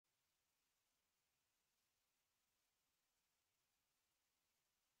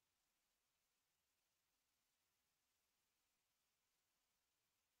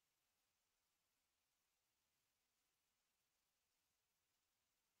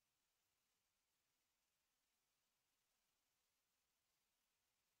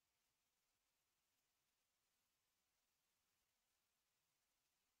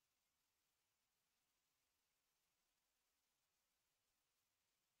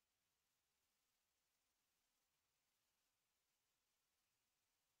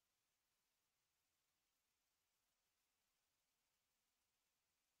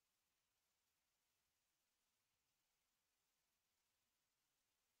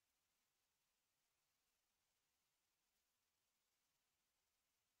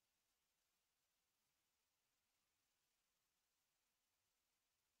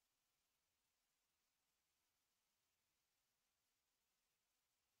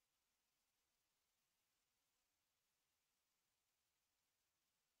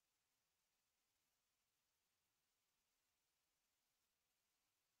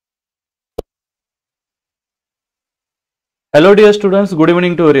Hello dear students, good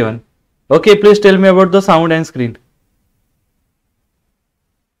evening to everyone. Okay, please tell me about the sound and screen.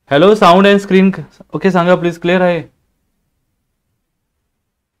 Hello, sound and screen. Okay, सांगा please, clear आहे?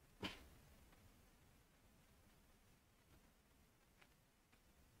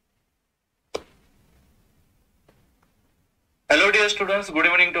 Hello dear students,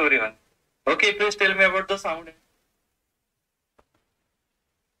 good evening to everyone. Okay, please tell me about the sound.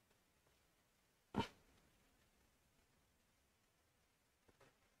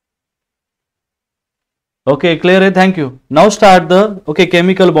 Okay, clear hai, thank you. Now start the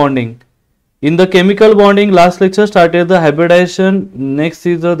chemical bonding. In the chemical bonding, last lecture started the hybridization. Next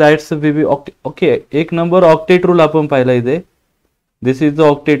is that's VB. Okay, एक number octet rule आपण पाहिला इथे. This is the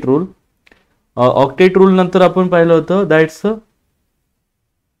octet rule. Octet rule नंतर आपण पाहिलं होतं that's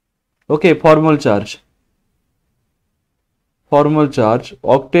formal charge. Formal charge.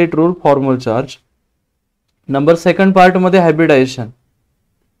 Octet rule formal charge. Number second part मध्ये hybridization.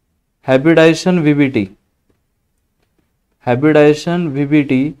 Hybridization VBT. Hybridization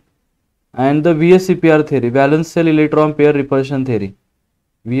VBT and the VS-EPR theory, valence cell electron pair repulsion theory,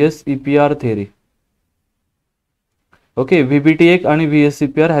 VS-EPR theory. Okay, VBT एक आणि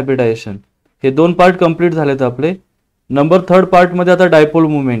VS-EPR hybridization हे दोन part complete झालेत आपले. Number third part मध्ये आता dipole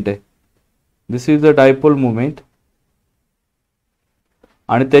movement आहे. दिस इज द डायपोल मुवमेंट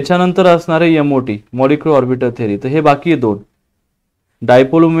आणि त्याच्यानंतर असणार आहे MOT, मॉलिक्युलर ऑर्बिटर थेरी. तर हे बाकी आहे दोन,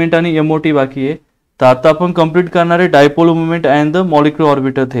 डायपोल मुवमेंट आणि MOT बाकी आहे. तर आता आपण कंप्लीट करणार आहे dipole movement and the molecular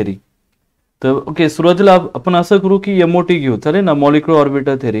orbiter theory. तर ओके, सुरुवातीला आपण असं करू की MOT घेऊ, चालेल ना, मॉलिक्युलर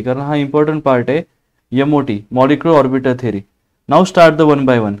ऑर्बिटर थेरी, कारण हा इम्पॉर्टंट पार्ट आहे. MOT, molecular orbiter theory. Now start the one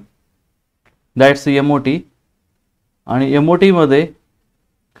by one. That's MOT. आणि MOT मध्ये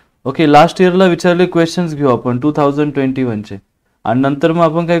लास्ट इयरला विचारले क्वेश्चन्स घेऊ आपण 2021चे, आणि नंतर मग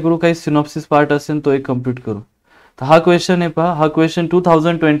आपण काय करू, काही सिनॉप्सिस पार्ट असेल तो एक कम्प्लीट करू. तर हा क्वेश्चन आहे पहा, हा क्वेश्चन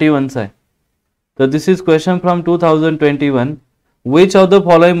 2021चा आहे. तर दिस is question from 2021. Which of the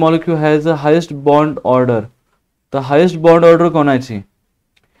following molecule has the highest bond order. तर हायेस्ट बॉन्ड ऑर्डर कोणाची,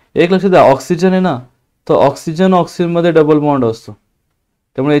 एक लक्षात द्या, ऑक्सिजन आहे ना, तर ऑक्सिजन मध्ये डबल बॉन्ड असतो,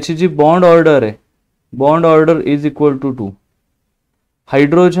 त्यामुळे याची जी बॉन्ड ऑर्डर आहे, bond order is equal to 2.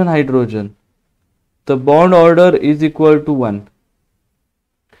 Hydrogen, तर bond order is equal to 1.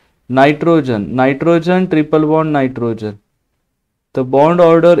 Nitrogen triple bond nitrogen, तर bond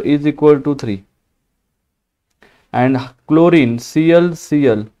order is equal to 3. and chlorine Cl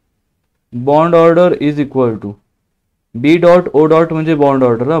bond order is equal to B dot O dot म्हणजे bond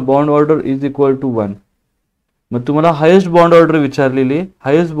order, bond order is equal to 1. मग तुम्हाला highest bond order विचारलेली,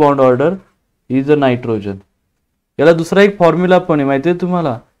 highest bond order is a nitrogen. याला दुसरा एक formula पण आहे, माहिती आहे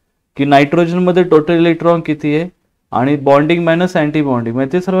तुम्हाला, की नायट्रोजन मध्ये टोटल इलेक्ट्रॉन किती आहे आणि बॉन्डिंग मायनस अँटी बॉन्डिंग,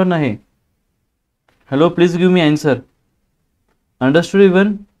 माहिती आहे सर्वांना हे. Hello, please give me answer. Understood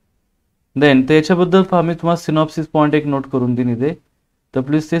even then त्याच्याबद्दल मी तुम्हाला सिनॉप्सिस पॉईंट एक नोट करून देईन इथे, तर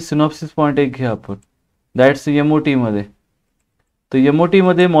प्लीज ते सिनॉप्सिस पॉईंट एक घ्या आपण. दॅट्स MOT मध्ये. तर MOT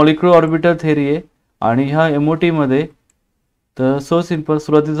मध्ये मॉलिक्युलर ऑर्बिटर थेरी आहे, आणि ह्या MOT मध्ये तर सो सिंपल,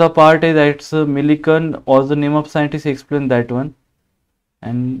 सुरुवातीचा पार्ट आहे that's Millikan was the name of scientist, explain that one.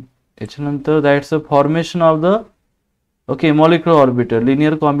 And याच्यानंतर that's a formation of the molecular orbiter,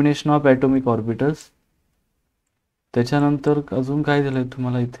 linear combination of atomic orbitals. त्याच्यानंतर अजून काय दिलंय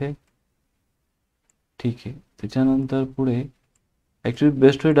तुम्हाला इथे, ठीक आहे. त्याच्यानंतर पुढे ॲक्च्युली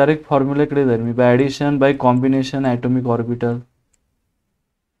बेस्ट वे डायरेक्ट फॉर्म्युलाकडे जाईल मी, bye addition, bye combination, atomic orbital.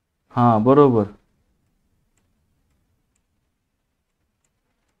 हां बरोबर,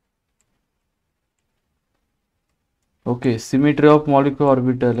 okay. Symmetry of molecular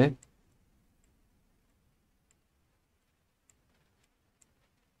orbital आहे.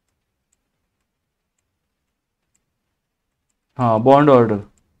 हां, बॉन्ड ऑर्डर.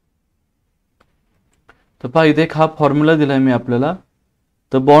 तर पहा इथे एक हा फॉर्म्युला दिलाय मी आपल्याला.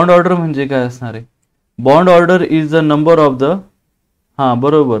 तर बॉन्ड ऑर्डर म्हणजे काय असणार आहे, bond order is the number of the, हां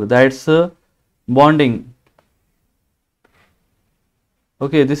बरोबर, that's bonding.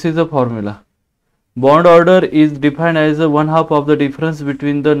 Okay, this is the formula. Bond order is defined as 1/2 of the difference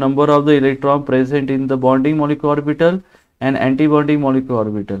between the number of the electron present in the bonding molecular orbital and anti bonding molecular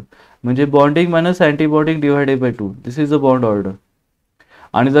orbital, म्हणजे bonding minus anti bonding divided by 2. This is the bond order.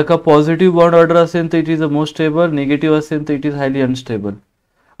 आणि जर का positive bond order असेल तर it is a most stable, negative असेल तर it is highly unstable.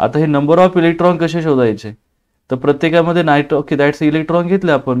 आता हे नंबर ऑफ इलेक्ट्रॉन कसे शोधायचे, तर प्रत्येकामध्ये दॅट्स इलेक्ट्रॉन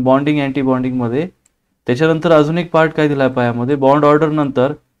घेतले आपण बॉन्डिंग अँटी बॉन्डिंग मध्ये. त्याच्यानंतर अजून एक पार्ट काय दिला पायामध्ये, बॉन्ड ऑर्डर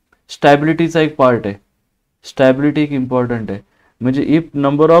नंतर स्टॅबिलिटीचा एक पार्ट आहे. स्टॅबिलिटी एक इम्पॉर्टंट आहे, म्हणजे if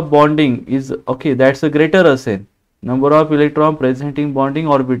number of bonding is that's a greater असेल, number of electron present in bonding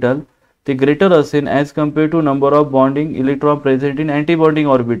orbital, ते ग्रेटर असेल as compare to number of bonding electron present in anti bonding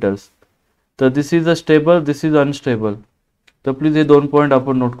orbitals. तर दिस is a stable, this is unstable. तर please हे 2 point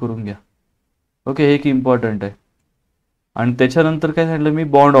आपण note करून घ्या. Okay, हे एक इम्पॉर्टंट आहे. आणि त्याच्यानंतर काय सांगितलं मी,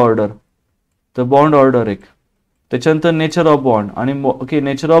 बॉन्ड ऑर्डर. तर बॉन्ड ऑर्डर एक, त्याच्यानंतर नेचर ऑफ बॉन्ड. आणि okay,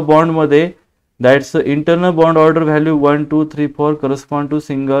 nature of बॉन्डमध्ये that's internal bond order value 1 2 3 4 correspond to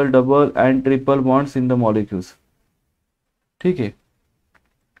single, double and triple bonds in the molecules. ठीक आहे.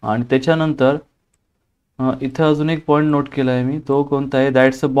 आणि त्याच्यानंतर इथं अजून एक पॉईंट नोट केला आहे मी, तो कोणता आहे,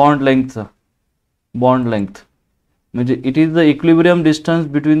 that's a bond लेंथचा. Bond length म्हणजे it is the equilibrium distance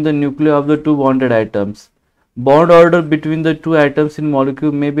between the nuclear of the two bonded atoms. Bond order between the two atoms in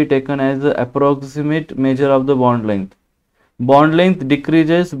molecule may be taken as the approximate measure of the bond length. Bond length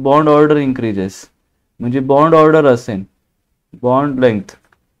decreases, bond order increases. म्हणजे bond order असेल, bond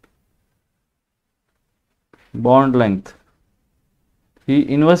length ही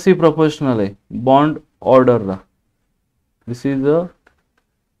inversely proportional आहे bond ऑर्डरला. दिस is a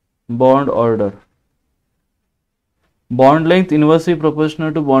bond order. Bond length inversely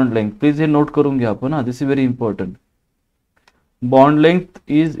proportional to bond length. Please हे note करून घ्या आपण. दिस is very important. Bond length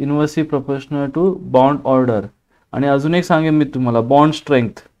is inversely proportional to bond order. आणि अजून एक सांगेन मी तुम्हाला, bond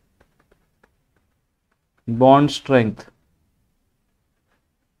strength. Bond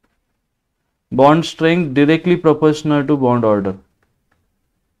strength directly proportional to bond order.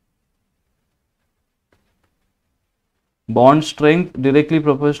 Bond strength directly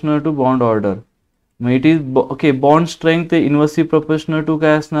proportional to bond order. मग it is okay, bond strength inversely proportional to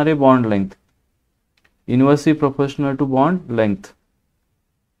काय असणार आहे, bond length. Inversely proportional to bond length.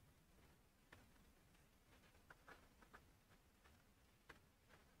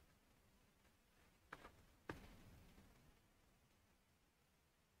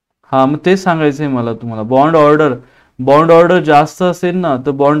 हा, मग तेच सांगायचं आहे मला तुम्हाला. बॉन्ड ऑर्डर जास्त असेल ना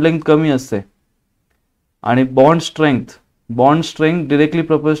तर बॉन्ड लेंथ कमी असते. आणि bond strength directly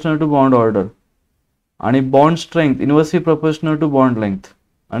proportional to bond order. आणि bond strength inversely proportional to bond length.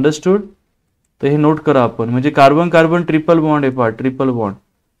 Understood. तर हे नोट करा आपण. म्हणजे कार्बन कार्बन ट्रिपल बॉन्ड आहे पहा, ट्रिपल बॉन्ड.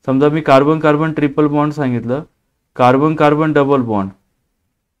 समजा मी कार्बन कार्बन ट्रिपल बॉन्ड सांगितलं, carbon carbon double bond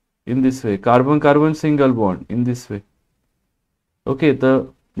in this way, carbon carbon single bond in this way. Okay, तर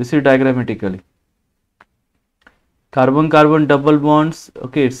दिस is diagrammatically carbon carbon double bonds.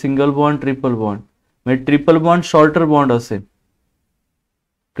 Okay, single bond triple bond. म्हणजे triple bond shorter bond असेल.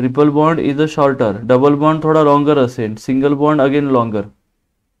 Triple bond is a shorter. Double bond थोडा longer असेल. Single bond again longer.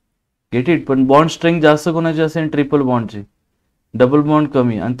 Get it. पण bond strength जास्त कोणाची असेल, triple बॉन्डची. Double bond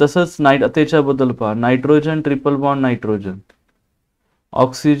कमी. आणि तसंच त्याच्याबद्दल पहा, nitrogen triple bond nitrogen,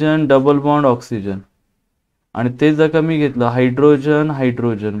 oxygen double bond oxygen. आणि ते जर कमी घेतलं, हायड्रोजन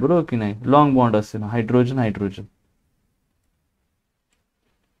हायड्रोजन, बरोबर की नाही, लॉंग बॉन्ड असेल hydrogen hydrogen.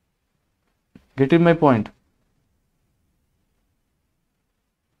 Get it my point.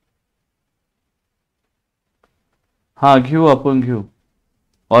 हा, घेऊ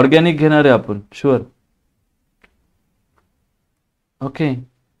ऑर्गॅनिक घेणार आहे आपण, sure. Okay,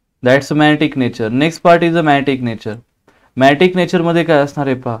 that's magnetic nature. Next part is a magnetic nature. Magnetic nature मध्ये काय असणार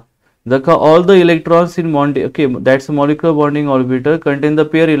आहे पहा, जर का all the electrons in bonding, okay that's molecular bonding orbiter content the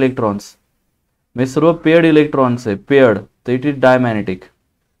pair electrons. म्हणजे सर्व पेअर्ड इलेक्ट्रॉन्स आहे, पेअर्ड, तर इट इज डायमॅग्नेटिक.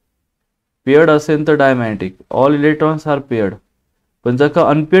 पेअर्ड असेल तर diamagnetic. All electrons R paired. पण जर का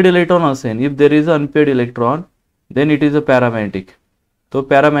अनपेअर्ड इलेक्ट्रॉन असेल, if there is a unpaired electron then it is a paramagnetic. तो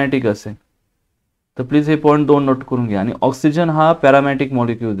पॅरामॅग्नेटिक असेल. तर प्लीज हे पॉईंट 2 नोट करून घ्या. आणि ऑक्सिजन हा पॅरामॅग्नेटिक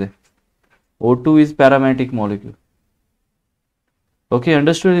मॉलिक्यूल आहे. O2 is paramagnetic molecule. Okay,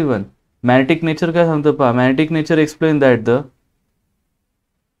 understood even. Magnetic nature काय सांगतं पहा, magnetic nature explain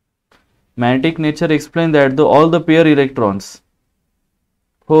that the all the pair electrons.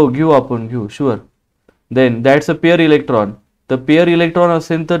 हो, घेऊ sure. Then that's a pair electron. तर पेअर इलेक्ट्रॉन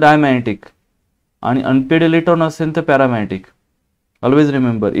असेल तर डायमॅग्नेटिक आणि अनपेअर्ड इलेक्ट्रॉन असेल तर paramagnetic. Always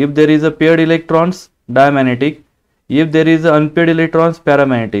remember, if there is a paired electrons diamagnetic, if there is a unpaired electrons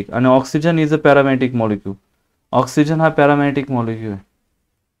paramagnetic. आणि oxygen is a paramagnetic molecule. Oxygen हा paramagnetic molecule आहे.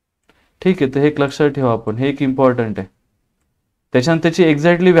 ठीक आहे, तर हे लक्षात ठेवा आपण, हे एक इम्पॉर्टंट आहे. त्याच्यानंतर त्याची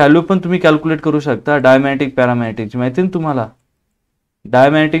एक्झॅक्टली व्हॅल्यू पण तुम्ही कॅल्क्युलेट करू शकता. डायमॅग्नेटिक पॅरामॅग्नेटिकची माहिती ना तुम्हाला.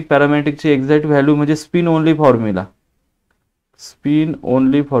 डायमॅग्नेटिक पॅरामॅग्नेटिकची एक्झॅक्ट व्हॅल्यू म्हणजे स्पिन ओनली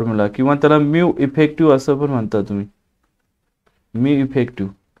फॉर्म्युला. किंवा त्याला म्यू इफेक्टिव्ह असं पण म्हणता तुम्ही. म्यू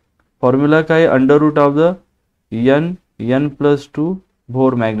इफेक्टिव्ह फॉर्म्युला काय, under route of the n+2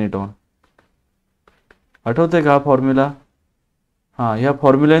 bore मॅग्नेटॉन. आठवते का फॉर्म्युला. हां, ह्या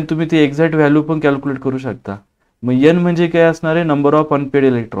फॉर्म्युलाने तुम्ही ती एक्झॅक्ट व्हॅल्यू पण कॅल्क्युलेट करू शकता. मग n म्हणजे काय असणार आहे, number of unpaired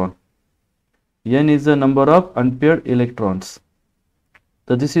electron. n is the number of unpaired electrons.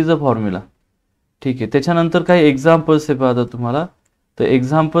 तर दिस इज अ फॉर्म्युला. ठीक आहे. त्याच्यानंतर काही एक्झाम्पल्स आहे पाहता तुम्हाला. तर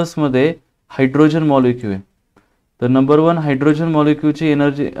एक्झाम्पल्समध्ये हायड्रोजन मॉलिक्यूल आहे. तर नंबर 1 हायड्रोजन मॉलिक्यूलची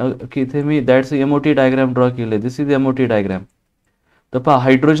एनर्जी की इथे मी दॅट्स एमओटी डायग्राम ड्रॉ केले. दिस इज एमओटी डायग्राम. तर पहा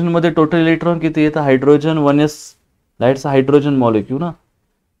हायड्रोजनमध्ये टोटल इलेक्ट्रॉन किती आहे? तर hydrogen 1s that's hydrogen molecule ना.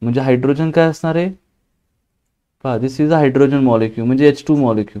 म्हणजे हायड्रोजन काय असणार आहे? पहा दिस इज अ हायड्रोजन मॉलिक्यूल म्हणजे H2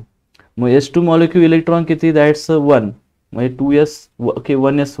 मॉलिक्यूल. मग H2 मॉलिक्यूल इलेक्ट्रॉन किती? दॅट्स 1 म्हणजे 2s ओके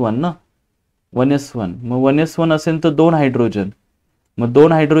 1s1 ना. 1s1 मग 1s1 असेल तर 2 हायड्रोजन. मग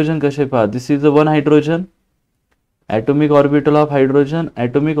 2 हायड्रोजन कसे? पहा दिस is a 1 hydrogen, atomic orbital of hydrogen,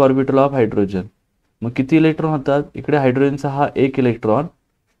 atomic orbital of hydrogen. मग किती इलेक्ट्रॉन होतात? इकडे हायड्रोजनचा हा एक इलेक्ट्रॉन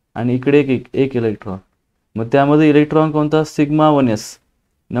आणि इकडे एक इलेक्ट्रॉन. मग त्यामध्ये इलेक्ट्रॉन कोणता? Sigma 1s.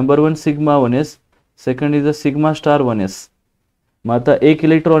 Number 1 sigma 1s, second is a sigma star 1s. मग आता एक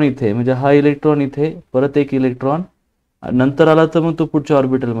इलेक्ट्रॉन इथे म्हणजे हा इलेक्ट्रॉन इथे, परत एक इलेक्ट्रॉन नंतर आला तर मग तो पुढच्या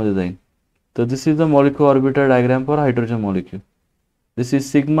ऑर्बिटलमध्ये जाईल. तर दिस is the molecular orbital diagram for hydrogen molecule. This is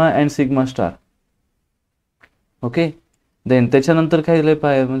sigma and sigma star. Okay. Then त्याच्यानंतर काय दिलं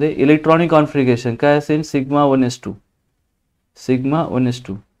पायामध्ये? इलेक्ट्रॉनिक कॉन्फिगरेशन काय असेल? Sigma 1s2. Sigma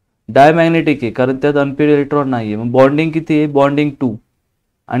 1s2 diamagnetic आहे कारण त्यात अनपेड इलेक्ट्रॉन नाही आहे. मग बॉन्डिंग किती आहे? बॉन्डिंग 2.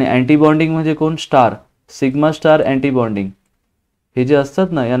 आणि अँटी बॉन्डिंग म्हणजे कोण? Star. Sigma star anti bonding. हे जे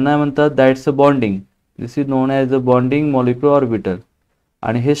असतात ना यांना म्हणतात that's a bonding. This is non as a bonding molecular orbital.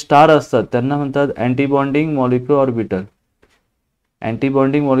 आणि हे स्टार असतात त्यांना म्हणतात anti bonding molecular orbital. Anti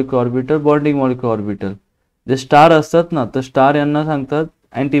bonding molecular orbital, bonding molecular orbital. जे स्टार असतात ना तर स्टार यांना सांगतात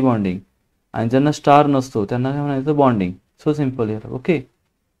अँटी बॉन्डिंग आणि ज्यांना स्टार नसतो त्यांना काय म्हणायचं? बॉन्डिंग. सो सिम्पल यार. ओके.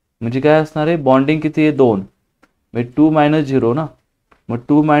 म्हणजे काय असणार आहे? बॉन्डिंग किती आहे? 2 म्हणजे 2 - 0 ना. मग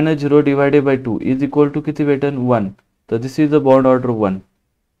 2 - 0 divided by 2 is equal to किती भेटेल? 1. तर दिस इज द बॉन्ड ऑर्डर 1.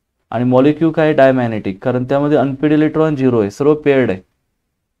 आणि मॉलिक्यूल काय? डायमॅग्नेटिक कारण त्यामध्ये अनपेड इलेक्ट्रॉन 0 आहे, सर्व पेअर्ड आहे.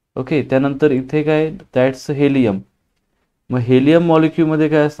 ओके. त्यानंतर इथे काय? That's helium. मग हेलियम मॉलिक्यूलमध्ये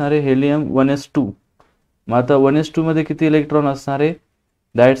काय असणार आहे? Helium 1s2. मग आता 1s2 मध्ये किती इलेक्ट्रॉन असणार आहे?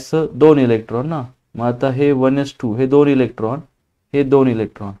 दॅट्स 2 इलेक्ट्रॉन ना. मग आता हे 1s2 हे 2 इलेक्ट्रॉन, हे 2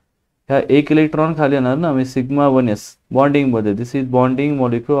 इलेक्ट्रॉन. ह्या एक इलेक्ट्रॉन खाली येणार ना म्हणजे sigma 1s बॉन्डिंगमध्ये. This is bonding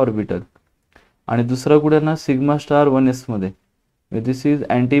molecular orbital. आणि दुसरा कुठे ना? सिग्मा स्टार 1s मध्ये. दिस is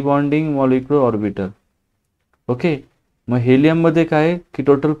anti bonding molecular orbital. Okay. मग हेलियममध्ये काय की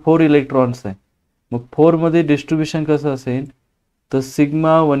टोटल 4 इलेक्ट्रॉन्स आहे. मग 4 मध्ये डिस्ट्रीब्युशन कसं असेल? तर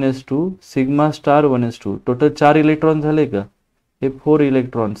sigma 1s2 sigma star 1s2 total 4 electron झाले का? हे 4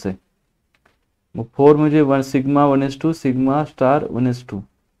 इलेक्ट्रॉन्स आहे. मग 4 म्हणजे 1 sigma 1s2 sigma star 1s2.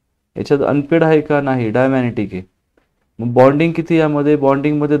 याच्यात अनपेड आहे का? नाही, डायमॅग्नेटिक आहे. मग बॉन्डिंग किती यामध्ये?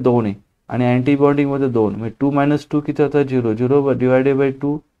 बॉन्डिंगमध्ये 2 आहे आणि अँटी बॉन्डिंगमध्ये 2 म्हणजे 2 - 2 किती होता? 0. 0 divided by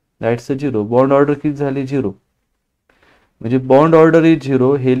 2 that's 0. Bond order किती झाली? 0. म्हणजे bond order is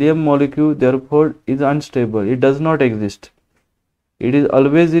 0. Helium molecule therefore is unstable. It does not exist. It is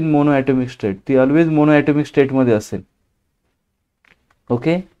always in mono atomic state. ती ऑलवेज मोनो ॲटॉमिक स्टेटमध्ये असेल.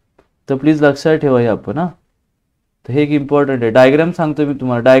 ओके. तर प्लीज लक्षात ठेवा हे आपण हां. तर हे एक इम्पॉर्टंट आहे. डायग्राम सांगतो मी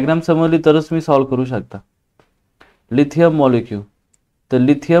तुम्हाला. डायग्राम समजली तरच मी सॉल्व्ह करू शकता. Lithium molecule. तर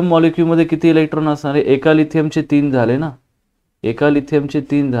लिथियम मॉलिक्यूलमध्ये किती इलेक्ट्रॉन असणार आहे? एका लिथियमचे 3 झाले ना. एका लिथियमचे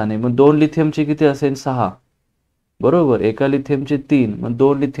 3 झाले. मग 2 लिथियमचे किती असेल? 6. बरोबर. एका लिथियमचे 3 मग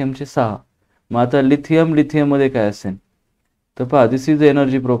 2 लिथियमचे 6. मग आता लिथियममध्ये काय असेल? तर पहा दिस is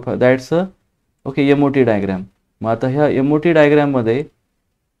energy profile that's a okay MOT diagram. मग आता ह्या एमओटी डायग्राममध्ये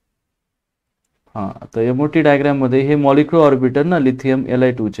आता एमओटी डायग्राममध्ये हे मॉलिक्युलर ऑर्बिटल ना लिथियम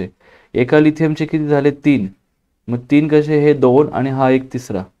Li2चे. एका लिथियमचे किती झाले? 3. मग 3 कसे? हे 2 आणि हा एक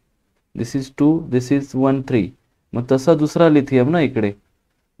तिसरा. दिस इज 2 दिस इज 1 3. मग तसा दुसरा लिथियम ना इकडे.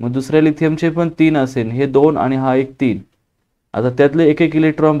 मग दुसऱ्या लिथियमचे पण 3 असेल. हे 2 आणि हा एक 3. आता त्यातले एक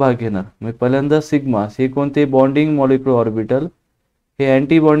इलेक्ट्रॉन भाग घेणार. मग पहिल्यांदा सिग्मा हे कोणते? Bonding molecular orbital. हे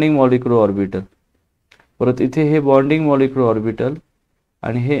अँटी बॉन्डिंग मॉलिक्युलर ऑर्बिटल. परत इथे हे बॉन्डिंग मॉलिक्युलर ऑर्बिटल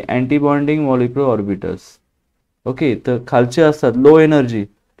आणि हे anti bonding molecular orbitals. Okay. तर खालचे असतात low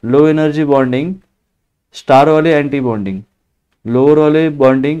energy bonding, स्टारवाले anti bonding, लोअरवाले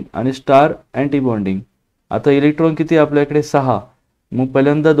bonding आणि स्टार अँटी बॉन्डिंग. आता इलेक्ट्रॉन किती आपल्याकडे? 6. मग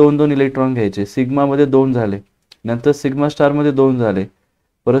पहिल्यांदा 2 इलेक्ट्रॉन घ्यायचे. सिग्मामध्ये 2 झाले, नंतर सिग्मा स्टारमध्ये 2 झाले,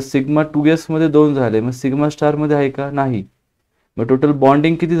 परत सिग्मा 2s मध्ये 2 झाले. मग सिग्मा स्टारमध्ये आहे का? नाही. मग टोटल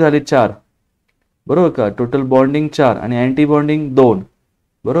बॉन्डिंग किती झाले? 4. बरोबर का? टोटल बॉन्डिंग 4 आणि अँटी बॉन्डिंग 2.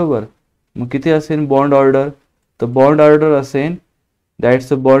 बरोबर. मग किती असेल बॉन्ड ऑर्डर? तर बॉन्ड ऑर्डर असेल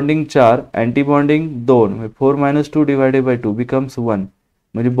that's a bonding 4 anti bonding 2 म्हणजे 4 - 2 डिवायडेड बाय 2 बिकम्स 1.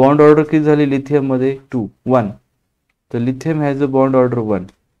 म्हणजे बॉन्ड ऑर्डर किती झाली लिथियममध्ये? 2 1. तर lithium has a bond order 1.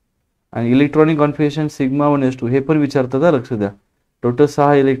 आणि इलेक्ट्रॉनिक कॉन्फिगरेशन सिग्मा 1s2 हे पण विचारतात. लक्ष द्या. टोटल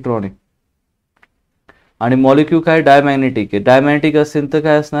 6 इलेक्ट्रॉन आहे. आणि मॉलिक्यूल काय डायमॅग्नेटिक आहे. डायमॅग्नेटिक असेल तर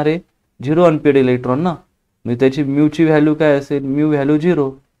काय असणार आहे 0 अनपेड इलेक्ट्रॉन ना, म्हणजे त्याची म्यूची व्हॅल्यू काय असेल म्यू व्हॅल्यू 0,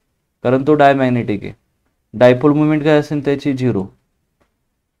 कारण तो डायमॅग्नेटिक आहे. डायपोल मुवमेंट काय असेल त्याची 0.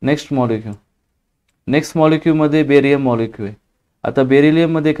 नेक्स्ट मॉलिक्यूलमध्ये बेरियम मॉलिक्यूल आहे. आता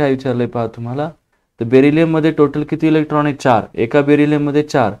बेरिलियममध्ये काय विचारलंय पहा तुम्हाला, तर बेरिलियममध्ये टोटल किती इलेक्ट्रॉन आहे 4. एका बेरिलियममध्ये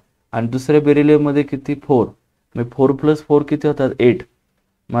 4 आणि दुसऱ्या बेरिलियममध्ये किती 4, म्हणजे 4 + 4 किती होतात 8.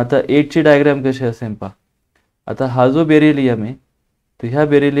 मग आता 8ची डायग्राम कशी असेल पहा. आता हा जो बेरिलियम आहे तर ह्या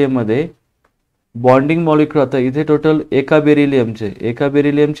बेरिलियममध्ये बॉन्डिंग मॉलिक्यूल, आता इथे टोटल एका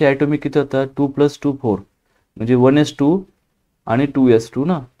बेरिलियमचे ॲटॉमिक किती होतात 2 + 2 4, म्हणजे 1s2 आणि 2s2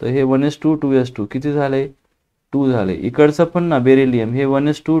 ना. तर हे 1s2 2s2 किती झाले 2 झाले. इकडचं पण ना बेरिलियम हे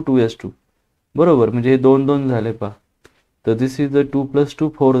 1s2 2s2 बरोबर, म्हणजे हे 2 2 झाले पहा. तर दिस इज द 2 + 2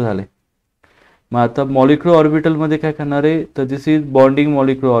 4 झाले. मग आता मॉलिक्युलर ऑर्बिटलमध्ये काय करणार आहे, तर दिस is bonding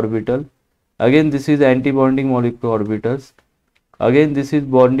molecular orbital, again this is anti bonding molecular orbitals, again this is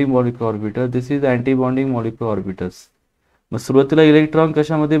bonding molecular orbital, this is anti bonding molecular orbitals. मग सुरुवातीला इलेक्ट्रॉन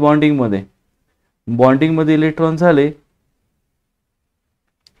कशामध्ये बॉन्डिंगमध्ये इलेक्ट्रॉन झाले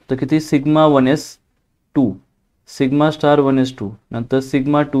तर किती sigma 1s2, sigma star 1s2, नंतर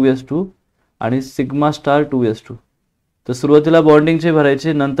सिग्मा 2s2 आणि sigma star 2s2. तर सुरुवातीला बॉन्डिंगचे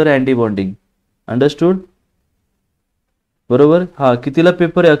भरायचे, नंतर अँटी बॉन्डिंग. अंडरस्टूड बरोबर. हा कितीला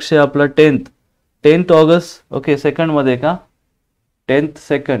पेपर आहे अक्षय आपला 10th ऑगस्ट. ओके सेकंडमध्ये का 10th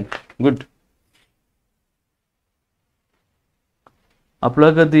सेकंड. गुड.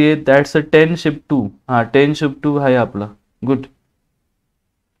 आपला कधी आहे दॅट्स 10/2. हा 10/2 आहे आपला. गुड.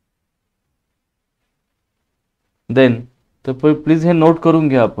 देन तर प्लीज हे नोट करून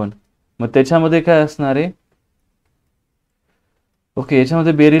घ्या आपण. मग त्याच्यामध्ये काय असणार आहे, ओके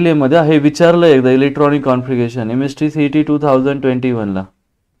याच्यामध्ये बेरिलियममध्ये हे विचारलं एकदा इलेक्ट्रॉनिक कॉन्फिगरेशन MHT-CET 2021ला,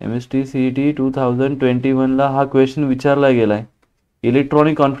 MHT-CET 2021ला हा क्वेश्चन विचारला गेलाय.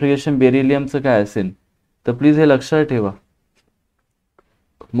 इलेक्ट्रॉनिक कॉन्फिगरेशन बेरिलियमचं काय असेल, तर प्लीज हे लक्षात ठेवा.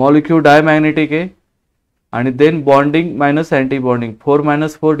 मॉलिक्यूल डायमॅग्नेटिक आहे आणि then bonding minus anti bonding 4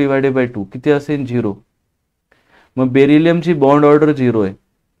 - 4 / 2 किती असेल 0. मग बेरिलियमची बॉन्ड ऑर्डर 0 आहे,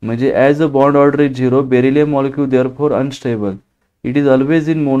 म्हणजे as a bond order is 0 beryllium molecule therefore unstable, it is always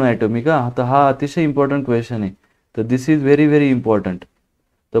in mono atomic. आता हा अतिशय इम्पॉर्टंट क्वेश्चन आहे, तर दिस इज व्हेरी व्हेरी इम्पॉर्टंट.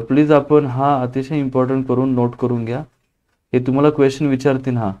 तर प्लीज आपण हा अतिशय इम्पॉर्टंट करून नोट करून घ्या. हे तुम्हाला क्वेश्चन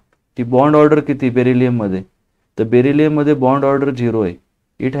विचारतील हा की बॉन्ड ऑर्डर किती बेरिलियममध्ये, तर बेरिलियममध्ये बॉन्ड ऑर्डर 0 आहे,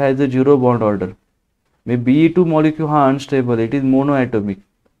 it has a 0 bond order. May Be2 molecule हा unstable, it is mono atomic,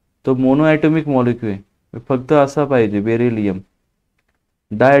 तो मोनो ॲटॉमिक मॉलिक्यूल आहे. फक्त असा पाहिजे बेरिलियम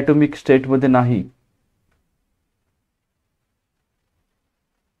डायॲटॉमिक स्टेटमध्ये नाही.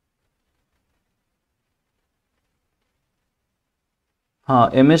 हां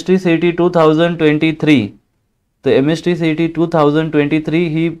MHT-CET 2023. तर MHT-CET 2023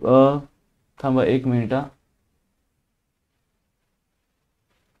 ही थांबा 1 मिनिट.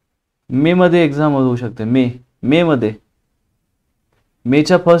 मेमध्ये एक्झाम होऊ शकते. मेमध्ये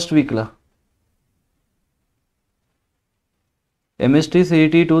मेच्या फर्स्ट वीकला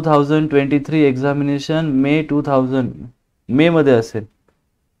MHT-CET 2023 एक्झामिनेशन मेमध्ये असेल.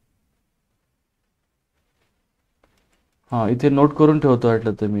 हां इथे नोट करून ठेवतो,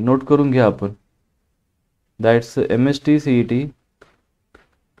 वाटलं तर मी नोट करून घ्या आपण. That's MHT-CET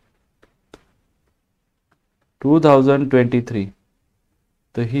 2023.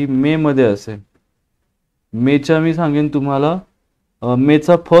 तर ही मेमध्ये असेल. मेच्या मी सांगेन तुम्हाला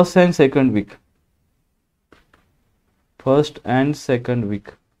मेचा first and second weak.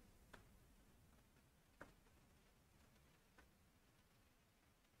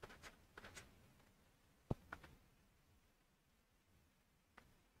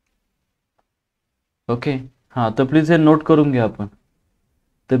 Okay हां तर प्लीज हे नोट करून घ्या आपण.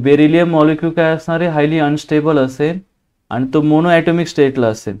 तर बेरिलियम मॉलिक्यूल काय असणार आहे हायली अनस्टेबल असेल आणि तो मोनो ॲटॉमिक स्टेटला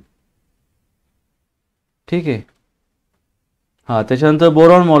असेल. ठीक आहे. हां त्याच्यानंतर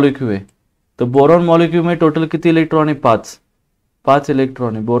बोरॉन मॉलिक्यूल आहे. तर बोरॉन मॉलिक्यूलमध्ये टोटल किती इलेक्ट्रॉन आहे 5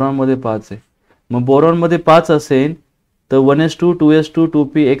 इलेक्ट्रॉन आहे. बोरॉनमध्ये 5 आहे. मग बोरॉनमध्ये 5 असेल तर 1s2 2s2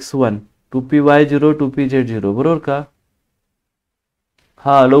 2px1 2py0 2pz0 बरोबर का.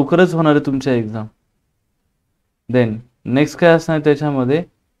 हां लवकरच होणार आहे तुमच्या एक्झाम. देन नेक्स्ट काय असणार त्याच्यामध्ये,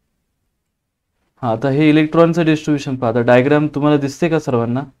 हां आता हे इलेक्ट्रॉनचं डिस्ट्रीब्युशन पहा. आता डायग्राम तुम्हाला दिसते का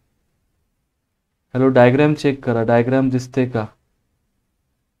सर्वांना. हॅलो डायग्राम चेक करा, डायग्राम दिसते का.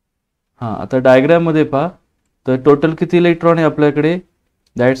 हां आता डायग्राममध्ये पहा तर टोटल किती इलेक्ट्रॉन आहे आपल्याकडे,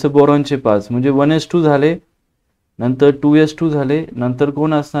 दॅट्स बोरॉनचे 5, म्हणजे 1s2 झाले, नंतर 2s2 झाले, नंतर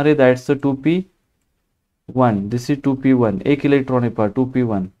कोण असणार आहे that's 2p 1, this is 2p1, एक इलेक्ट्रॉन आहे पहा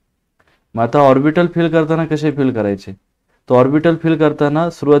 2p1. मग आता ऑर्बिटल फिल करताना कसे फिल करायचे? तो ऑर्बिटल फिल करताना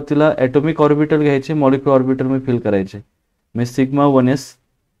सुरुवातीला ॲटॉमिक ऑर्बिटल घ्यायचे, मॉलिक्युलर ऑर्बिटल मध्ये फिल करायचे. मग sigma 1s,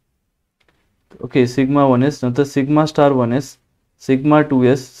 okay sigma 1s, नंतर sigma star 1s, sigma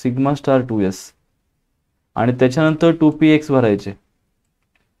 2s, sigma star 2s, आणि त्याच्यानंतर 2px भरायचे.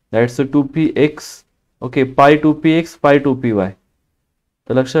 दॅट्स 2px, ओके पाय 2px पाय 2py.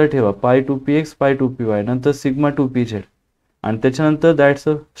 तर लक्षात ठेवा पाय 2px पाय 2py, नंतर सिग्मा 2pz, आणि त्याच्यानंतर दॅट्स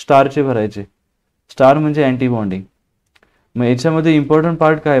स्टारचे भरायचे. स्टार म्हणजे अँटी बॉन्डिंग. मग याच्यामध्ये इम्पॉर्टंट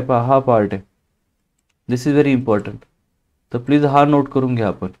पार्ट काय आहे पहा, हा पार्ट आहे. दिस इज व्हेरी इम्पॉर्टंट. तर प्लीज हा नोट करून घ्या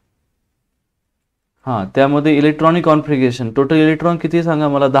आपण. हां, त्यामध्ये इलेक्ट्रॉनिक कॉन्फिगरेशन, टोटल इलेक्ट्रॉन किती सांगा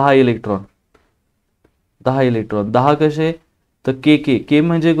मला? 10 इलेक्ट्रॉन. 10 इलेक्ट्रॉन. 10 कसे? तर के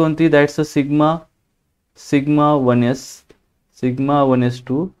म्हणजे कोणती? That's a sigma 1s, sigma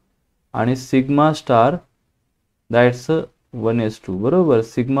 1s2, आणि सिग्मा स्टार दॅट्स 1s2. बरोबर,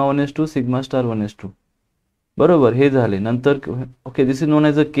 sigma 1s2, sigma star 1s2. बरोबर, हे झाले. नंतर okay this is non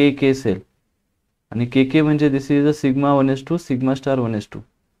as a K sale, आणि के म्हणजे दिस is a sigma 1s2, sigma star 1s2.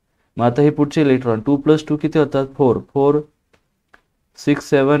 मग आता हे पुढचे इलेक्ट्रॉन 2 + 2 किती होतात? 4, 6,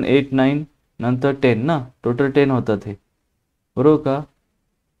 7, 8, 9, नंतर 10 ना, टोटल 10 होतात हे. बरोबर का?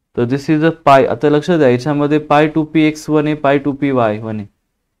 तर दिस इज अ पाय. आता लक्षात द्या याच्यामध्ये पाय 2px1 आहे, पाय 2py1 आहे,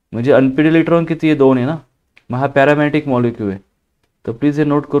 म्हणजे अनपेड इलेक्ट्रॉन किती आहे? 2 आहे ना. मग हा पॅरामॅटिक मॉलिक्यूल आहे. तर प्लीज हे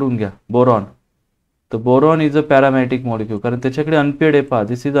नोट करून घ्या. बोरॉन. तर बोरॉन इज अ पॅरामॅटिक मॉलिक्यूल, कारण त्याच्याकडे अनपेड आहे पहा.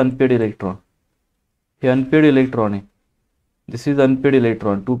 दिस इज अनपेड इलेक्ट्रॉन. हे अनपेड इलेक्ट्रॉन आहे. दिस is unpaired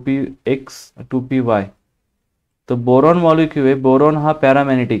electron 2px 2py. तर बोरॉन मॉलिक्यूल आहे. बोरॉन हा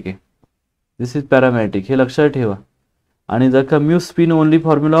पॅरामॅग्नेटिक आहे. दिस इज पॅरामॅग्नेटिक, हे लक्षात ठेवा. आणि जर का म्यू स्पिन ओनली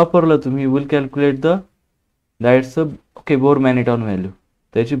फॉर्म्युला वापरला तुम्ही, will calculate the that's okay bore मॅग्नेटॉन value.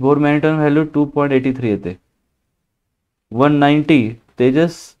 त्याची बोर मॅग्नेटॉन व्हॅल्यू 2.83 येते. 190.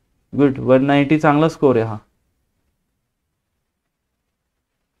 तेजस गुड, 190 चांगला स्कोर आहे हा.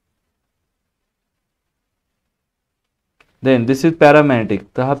 Then this is paramagnetic.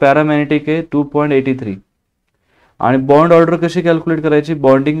 तर हा पॅरामॅग्नेटिक आहे 2.83. आणि बॉन्ड ऑर्डर कशी कॅल्क्युलेट करायची?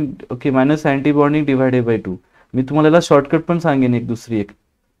 Bonding okay minus anti bonding divided by 2. मी तुम्हाला याला शॉर्टकट पण सांगेन एक दुसरी एक,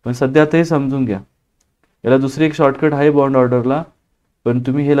 पण सध्या आता हे समजून घ्या. याला दुसरी एक शॉर्टकट आहे बॉन्ड ऑर्डरला, पण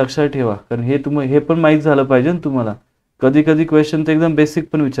तुम्ही हे लक्षात ठेवा, कारण हे पण माहीत झालं पाहिजे ना तुम्हाला. कधी कधी क्वेश्चन तर एकदम बेसिक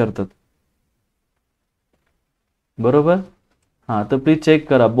पण विचारतात. बरोबर. हां, तर प्लीज चेक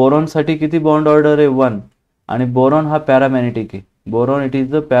करा. बोरॉनसाठी किती बॉन्ड ऑर्डर आहे? 1. आणि बोरॉन हा पॅरामॅग्नेटिक आहे. Boron it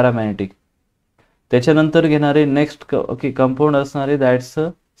is the paramagnetic. त्याच्यानंतर घेणारे नेक्स्ट ओके कंपाऊंड असणारे दॅट्स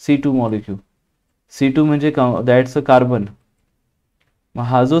C2 मॉलिक्यूल. C2 म्हणजे दॅट्स कार्बन. मग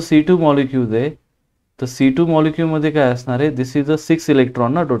हा जो C2 मॉलिक्यूल आहे, तर C2 मॉलिक्यूलमध्ये काय असणार आहे? दिस इज अ 6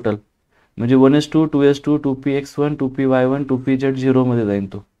 इलेक्ट्रॉन ना टोटल, म्हणजे 1s2, 2s2, 2px1, 2py1, 2pz 0 मध्ये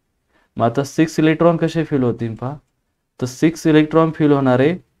जाईल तो. मग आता 6 इलेक्ट्रॉन कसे फिल होतील पहा. तर 6 इलेक्ट्रॉन फिल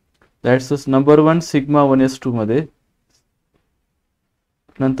होणारे दॅट्स नंबर 1 सिग्मा 1s2 मध्ये,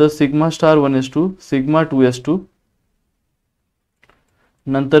 नंतर sigma star 1s2, sigma 2s2,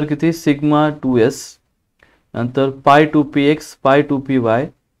 नंतर किती? सिग्मा 2s, नंतर पाय 2px पाय 2py.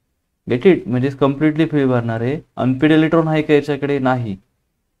 Get it? म्हणजे कम्प्लिटली फिल भरणार आहे. अनपेड इलेक्ट्रॉन आहे का याच्याकडे? नाही,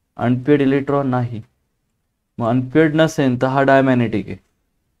 अनपेड इलेक्ट्रॉन नाही. मग अनपेड नसेल तर हा डायमॅग्नेटिक आहे.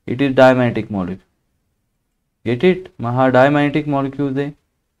 It is diamagnetic molecule. Get it? मग हा डायमॅग्नेटिक मॉलिक्यूल आहे.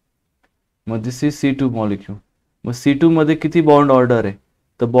 मग दिस इज C2 मॉलिक्यूल. मग C2 मध्ये किती बॉन्ड ऑर्डर आहे?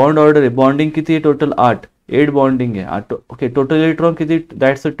 तर बॉन्ड ऑर्डर आहे, बॉन्डिंग किती आहे टोटल? 8 बॉन्डिंग आहे. ओके टोटल इलेक्ट्रॉन किती?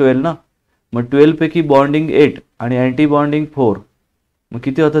 दॅट्स 12 ना. मग 12 पैकी बॉन्डिंग 8 आणि अँटी बॉन्डिंग 4. मग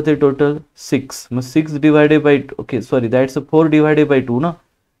किती होतं ते टोटल? 6. मग 6 divided by okay sorry that's 4 divided by 2 ना.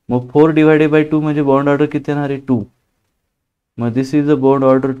 मग 4 डिवायडेड बाय 2 म्हणजे बॉन्ड ऑर्डर किती येणार आहे? 2. मग दिस इज अ बॉन्ड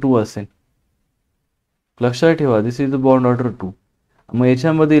ऑर्डर 2 असेल. लक्षात ठेवा, दिस इज अ बॉन्ड ऑर्डर 2. मग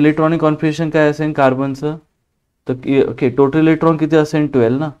याच्यामध्ये इलेक्ट्रॉनिक कॉन्फिगरेशन काय असेल कार्बनचं? तर ओके टोटल इलेक्ट्रॉन किती असेल?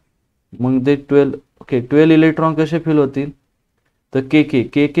 12 ना. मग ते 12 इलेक्ट्रॉन कसे फिल होतील? तर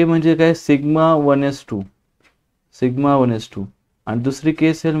के म्हणजे काय? सिग्मा 1s2, सिग्मा 1s2, आणि दुसरी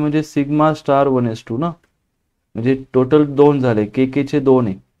के सेल म्हणजे सिग्मा स्टार 1s2 ना. म्हणजे टोटल 2 झाले. के 2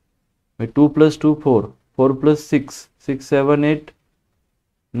 आहे. 2 + 2 4, 4 + 6 6, 7, 8,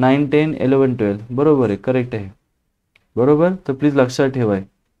 9, 10, 11, 12. बरोबर आहे, करेक्ट आहे. बरोबर. तर प्लीज लक्षात ठेवाय.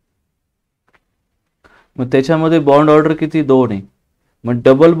 मग त्याच्यामध्ये बॉन्ड ऑर्डर किती? 2 आहे. मग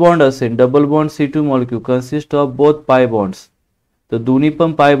डबल बॉन्ड असेल, double bond C2 molecule consist of both पाय बॉन्ड्स. तर दोन्ही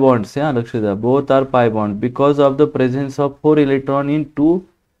पण पाय बॉन्ड्स आहे. लक्ष द्या, both R pi bond because of the presence of 4 electron in 2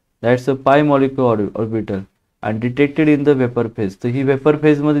 that's a पाय molecule orbital and detected in the vapour phase. तर ही वेपर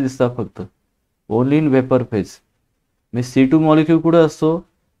फेजमध्ये दिसतात फक्त. Only in vapour phase. Me C2 molecule कुठं असतो?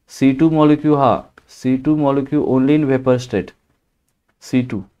 C2 molecule only in vapour state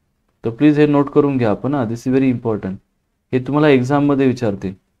C2. तर please हे note करून घ्या आपण हा. दिस इज व्हेरी इम्पॉर्टंट. हे तुम्हाला एक्झाममध्ये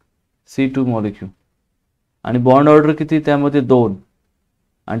विचारते. C2 molecule. आणि बॉन्ड ऑर्डर किती? त्यामध्ये 2.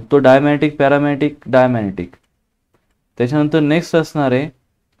 आणि तो डायमॅग्नेटिक, पॅरामॅग्नेटिक, डायमॅग्नेटिक. त्याच्यानंतर नेक्स्ट असणार आहे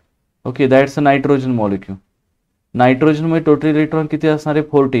okay that's a nitrogen molecule. नायट्रोजनमध्ये total electron किती असणार आहे?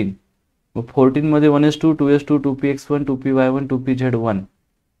 14. मग 14 मध्ये 1s2, 2s2, 2px1, 2py1, 2pz1.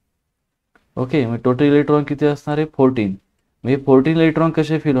 Okay, मग टोटल इलेक्ट्रॉन किती असणार आहे? 14. मग हे 14 इलेक्ट्रॉन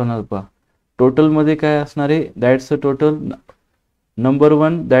कसे फिल होणार पहा. टोटलमध्ये काय असणार आहे? That's a total number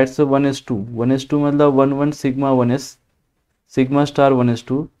 1 that's a 1s2. 1s2 मधला 1 1 sigma 1s, sigma star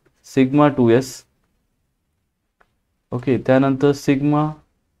 1s2, sigma 2s. Okay, त्यानंतर sigma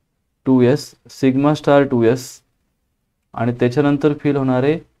 2s, sigma star 2s. आणि त्याच्यानंतर फिल होणार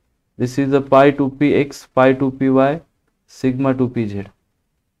आहे दिस इज अ पाय 2px, पाय 2py, सिग्मा 2pz.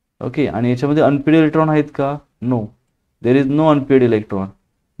 ओके, आणि याच्यामध्ये अनपेड इलेक्ट्रॉन आहेत का? No, there is no unpaired electron.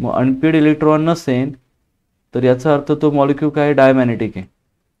 मग अनपेड इलेक्ट्रॉन नसेल तर याचा अर्थ तो मॉलिक्यूल काय? डायमॅग्नेटिक आहे.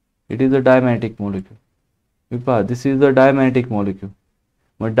 It is a diamagnetic molecule. मी पहा दिस इज अ डायमॅग्नेटिक मॉलिक्यूल.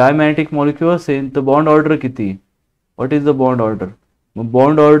 मग डायमॅग्नेटिक मॉलिक्यूल असेल तर बॉन्ड ऑर्डर किती? What is the bond order? मग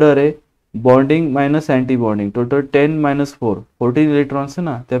बॉन्ड ऑर्डर आहे bonding minus anti bonding. Total 10 minus 4, 14 electrons आहे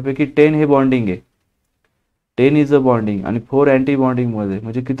ना, त्यापैकी 10 हे बॉन्डिंग आहे. 10 इज अ बॉन्डिंग आणि 4 अँटी बॉन्डिंगमध्ये.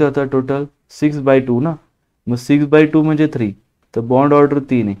 म्हणजे किती होतं टोटल? 6/2 ना. मग 6/2 म्हणजे 3. तर बॉन्ड ऑर्डर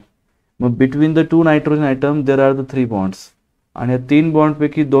 3 आहे. मग between the 2 nitrogen item there are the 3 bonds. आणि या 3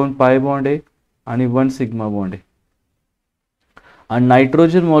 बॉन्डपैकी 2 पाय बॉन्ड आहे आणि 1 सिग्मा बॉन्ड आहे. आणि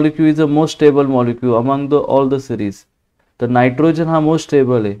nitrogen molecule is a most stable molecule among the all the series. तर नायट्रोजन हा मोस्ट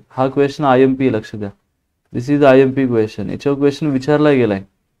स्टेबल आहे. हा क्वेश्चन IMP लक्ष द्या. दिस इज IMP क्वेश्चन. याच्यावर क्वेश्चन विचारला गेलाय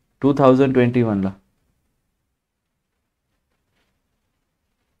 2021 ला.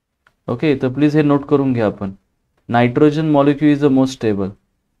 ओके, तर प्लीज हे नोट करून घ्या आपण. Nitrogen molecule is a most stable.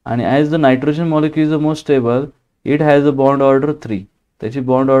 आणि as the nitrogen molecule is a most stable it has a bond order 3. त्याची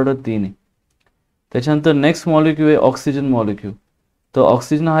बॉन्ड ऑर्डर 3 आहे. त्याच्यानंतर नेक्स्ट मॉलिक्यूल आहे ऑक्सिजन मॉलिक्यूल. तर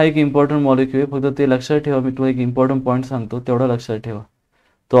ऑक्सिजन हा एक इम्पॉर्टंट मॉलिक्यूल आहे. फक्त ते लक्षात ठेवा. मी तुम्हाला एक इम्पॉर्टंट पॉईंट सांगतो, तेवढा लक्षात ठेवा.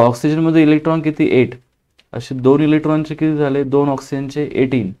 तो ऑक्सिजनमध्ये इलेक्ट्रॉन किती? 8. असे 2 इलेक्ट्रॉनचे किती झाले? 2 ऑक्सिजनचे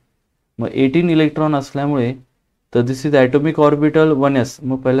 18. मग 18 इलेक्ट्रॉन असल्यामुळे तर दिस इज ॲटॉमिक ऑर्बिटल 1s.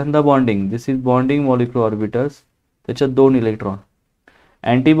 मग पहिल्यांदा bonding, this is bonding molecular orbitals, त्याच्यात 2 इलेक्ट्रॉन.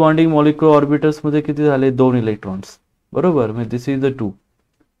 अँटी बॉन्डिंग मॉलिक्युलर ऑर्बिटल्समध्ये किती झाले? 2 इलेक्ट्रॉन्स. बरोबर, मग दिस इज द 2.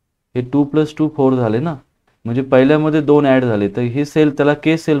 हे 2 + 2 4 झाले ना. म्हणजे पहिल्यामध्ये 2 ॲड झाले. तर ही सेल त्याला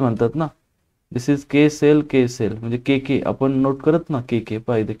के सेल म्हणतात ना. दिस is K sale, K sale म्हणजे के आपण नोट करत ना. के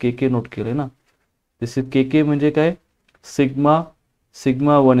पाहिजे के नोट केले ना. दिस इज के म्हणजे काय?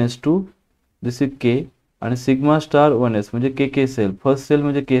 Sigma 1s2. दिस इज के आणि सिग्मा स्टार 1s म्हणजे के सेल. फर्स्ट सेल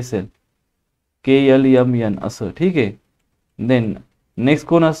म्हणजे के सेल, KLMN असं. ठीक आहे. देन नेक्स्ट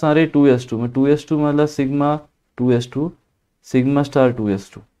कोण असणार आहे? 2s2. मग 2s2 मधला sigma 2s2, sigma star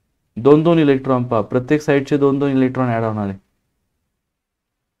 2s2. 2 electron पहा. प्रत्येक साईडचे 2 इलेक्ट्रॉन ॲड होणार आहे.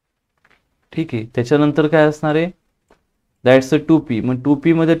 ठीक आहे. त्याच्यानंतर काय असणार आहे? That's a 2p. मग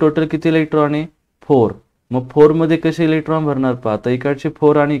 2p मध्ये टोटल किती इलेक्ट्रॉन आहे? 4. मग 4 मध्ये कसे इलेक्ट्रॉन भरणार पहा. आता इकडचे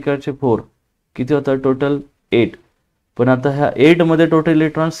 4 आणि इकडचे 4 किती होतात? टोटल 8. पण आता ह्या 8 मध्ये टोटल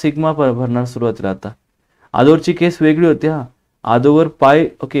इलेक्ट्रॉन सिग्मा भरणार सुरुवातीला. आता आदोरची केस वेगळी होती हा. आदोवर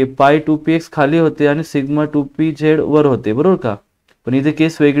पाय 2px खाली होते आणि सिग्मा 2pz वर होते, बरोबर का? पण इथे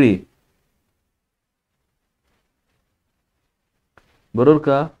केस वेगळी आहे, बरोबर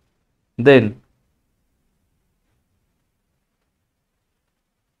का? देन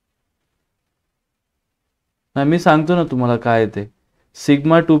मी सांगतो ना तुम्हाला काय ते.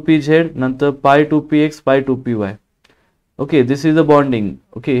 सिग्मा 2pz नंतर पाय 2px, पाय 2py. Okay, this is a bonding.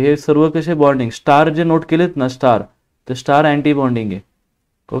 Okay, हे सर्व कसे बॉन्डिंग? स्टार जे नोट केलेत ना, स्टार, तर स्टार अँटी बॉन्डिंग आहे.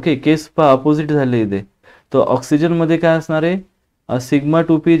 ओके, केस पहा अपोजिट झाले इथे. तर ऑक्सिजनमध्ये काय असणार आहे? सिग्मा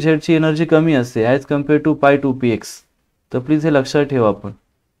 2pz ची एनर्जी कमी असते ॲज कम्पेअर टू पाय 2px. तर प्लीज हे लक्षात ठेवा आपण.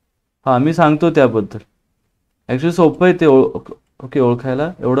 हां, मी सांगतो त्याबद्दल. ॲक्च्युली सोपं आहे ते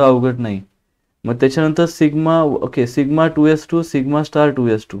ओळखायला, एवढं अवघड नाही. मग त्याच्यानंतर sigma 2s2, sigma star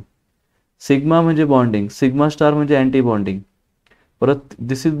 2s2. Sigma म्हणजे बॉन्डिंग, सिग्मा स्टार म्हणजे अँटी बॉन्डिंग. परत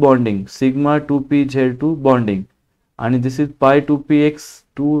दिस is bonding, sigma 2pz2 bonding. आणि दिस इज पाय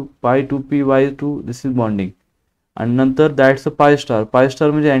 2px2, पाय 2py2, दिस इज बॉन्डिंग. आणि नंतर दॅट्स अ पाय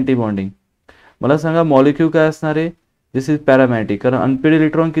स्टार म्हणजे अँटी बॉन्डिंग. मला सांगा मॉलिक्यूल काय असणार आहे? दिस इज पॅरामॅटिक. कारण अनपेड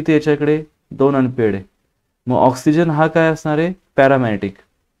इलेक्ट्रॉन किती याच्याकडे? 2 अनपेड आहे. मग ऑक्सिजन हा काय असणार आहे? पॅरामॅटिक.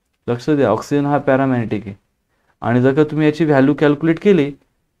 लक्ष द्या, ऑक्सिजन हा पॅरामॅग्नेटिक आहे. आणि जर का तुम्ही याची व्हॅल्यू कॅल्क्युलेट केली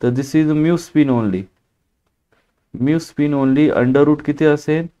तर दिस is mu spin only. Mu spin only under route किती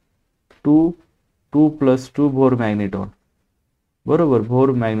असेल 2 + 2 बोर मॅग्नेटॉन. बरोबर,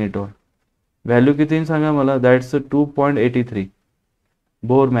 बोर मॅग्नेटॉन व्हॅल्यू किती सांगा मला. That's 2.83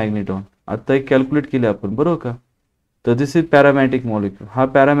 bore मॅग्नेटॉन. आता एक कॅल्क्युलेट केले आपण बरोबर का. तर दिस इज पॅरामॅग्नेटिक मॉलिक्यूल. हा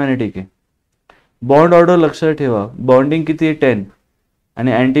पॅरामॅग्नेटिक आहे. बॉन्ड ऑर्डर लक्षात ठेवा. बॉन्डिंग किती आहे 10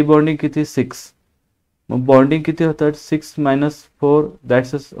 आणि अँटी बॉन्डिंग किती 6. मग बॉन्डिंग किती होतात 6 - 4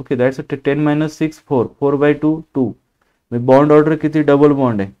 दॅट्स ओके दॅट्स 10 - 6 4 4/2 2. मग बॉन्ड ऑर्डर किती डबल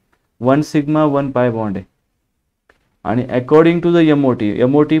बॉन्ड आहे 1 सिग्मा 1 पाय बॉन्ड आहे. आणि according to the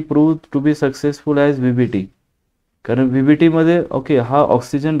MOT prove to be successful as व्हीबीटी. कारण व्हीबीटी मध्ये ओके हा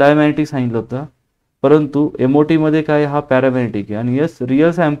ऑक्सिजन डायमॅग्नेटिक सांगितलं होतं, परंतु एमओटी मध्ये काय हा पॅरामॅग्नेटिक आहे. आणि यस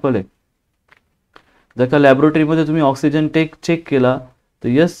रिअल सॅम्पल आहे. जर का लॅबोरेटरीमध्ये तुम्ही ऑक्सिजन चेक केला तर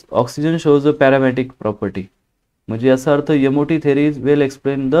यस ऑक्सिजन शोज अ पॅरामॅग्नेटिक प्रॉपर्टी. म्हणजे याचा अर्थ MOT theory is well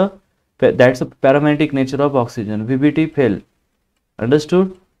explain the that's a paramagnetic nature of oxygen. व्हीबीटी fail. Understood.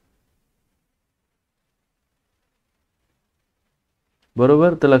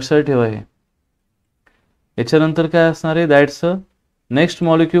 बरोबर. तर लक्षात ठेवा हे. याच्यानंतर काय असणार आहे दॅट्स नेक्स्ट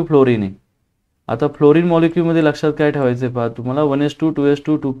मॉलिक्यूल फ्लोरीन आहे. आता फ्लोरीन मॉलिक्यूलमध्ये लक्षात काय ठेवायचं आहे पहा तुम्हाला 1s2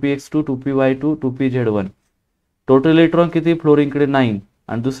 2s2 2px2 2py2 2pz1. Total electron किती फ्लोरीनकडे 9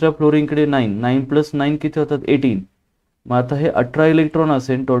 आणि दुसऱ्या फ्लोरीनकडे 9. 9 + 9 किती होतात 18. मग आता हे 18 इलेक्ट्रॉन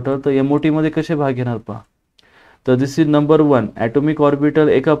असेल टोटल. तर एमओटी मध्ये कसे भाग घेणार पहा. तर दिस इज नंबर 1 ॲटॉमिक ऑर्बिटल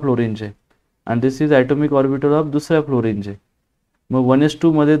एका फ्लोरीनचे आणि दिस इज ॲटॉमिक ऑर्बिटल ऑफ दुसऱ्या फ्लोरीनचे. मग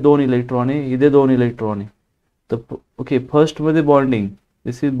 1s2 मध्ये 2 इलेक्ट्रॉन आहे, इथे 2 इलेक्ट्रॉन आहे. तर okay फर्स्टमध्ये bonding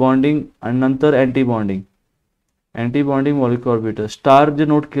this is bonding आणि नंतर anti bonding. Anti bonding molecular orbital star जे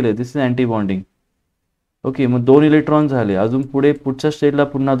नोट केले दिस इज अँटी बॉन्डिंग. ओके मग 2 इलेक्ट्रॉन झाले. अजून पुढच्या स्टेजला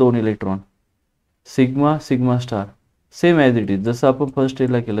पुन्हा 2 electron sigma sigma star same as it is जसं आपण फर्स्ट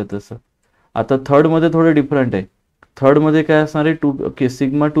स्टेजला केलं तसं. आता थर्डमध्ये थोडं डिफरंट आहे. थर्डमध्ये काय असणार आहे ओके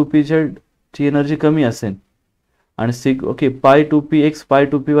सिग्मा 2p ची एनर्जी कमी असेल आणि ओके पाय 2px पाय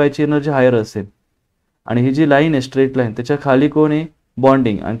 2py ची एनर्जी हायर असेल. आणि ही जी लाईन आहे स्ट्रेट लाईन त्याच्या खाली कोण आहे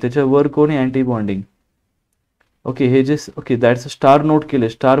बॉन्डिंग आणि त्याच्या वर कोण आहे अँटी बॉन्डिंग. ओके हे जे ओके दॅट्स स्टार नोट केले.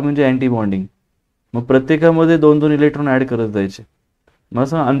 स्टार म्हणजे अँटी बॉन्डिंग. मग प्रत्येकामध्ये 2-2 इलेक्ट्रॉन ॲड करत जायचे. मग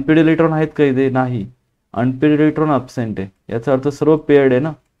असं अनपेड इलेक्ट्रॉन आहेत का इथे नाही. अनपेड इलेक्ट्रॉन अब्सेंट आहे. याचा अर्थ सर्व पेअर्ड आहे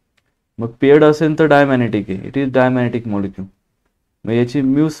ना. मग पेअर्ड असेल तर डायमॅग्नेटिक आहे. It is diamagnetic molecule. मग याची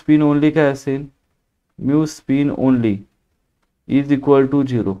म्यू स्पिन ओनली काय असेल mu spin only is equal to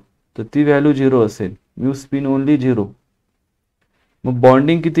 0. तर ती व्हॅल्यू 0 असेल. Mu spin only 0. मग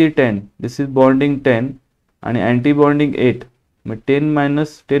बॉन्डिंग किती आहे 10. दिस इज बॉन्डिंग 10 आणि अँटी बॉन्डिंग 8. मग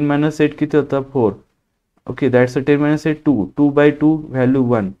 10 - 8 किती होता 4. Okay that's 10 - 8 2 2/2 value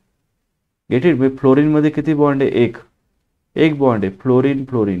 1. Get it. मग फ्लोरीनमध्ये किती बॉन्ड आहे एक बॉन्ड आहे फ्लोरीन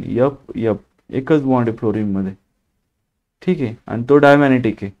फ्लोरीन यप एकच बॉन्ड आहे फ्लोरीनमध्ये. ठीक आहे आणि तो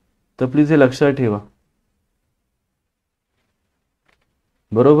डायमॅग्नेटिक आहे. तर प्लीज हे लक्षात ठेवा.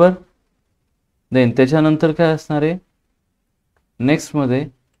 बरोबर. देन त्याच्यानंतर काय असणार आहे नेक्स्टमध्ये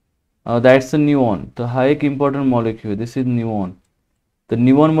दॅट्स अ न्यूऑन. तर हा एक important molecule this is neon. तर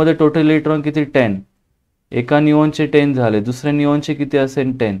न्यूऑनमध्ये टोटल इलेक्ट्रॉन किती 10. एका न्यूऑनचे 10 झाले. दुसऱ्या न्यूऑनचे किती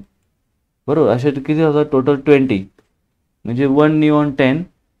असेल 10. बरोबर. असे किती होतात टोटल 20. म्हणजे 1 न्यूऑन 10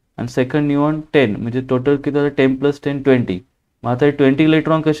 आणि सेकंड न्यूऑन 10 म्हणजे टोटल किती होतं 10 + 10 20. मग आता हे 20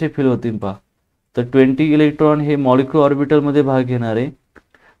 इलेक्ट्रॉन कसे फिल होतील पहा. तर 20 इलेक्ट्रॉन हे मॉलिक्युलर ऑर्बिटलमध्ये भाग घेणार आहे.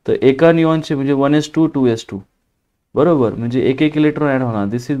 तर एका न्यूऑनचे म्हणजे 1s2 2s2 बरोबर म्हणजे एक इलेक्ट्रॉन ॲड होणार.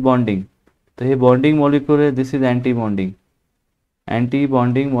 दिस इज बॉन्डिंग. तर हे बॉन्डिंग मॉलिक्युल आहे. दिस is anti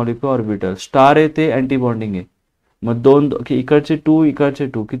bonding molecular orbital. Star आहे ते अँटी बॉन्डिंग आहे. मग 2 इकडचे 2 इकडचे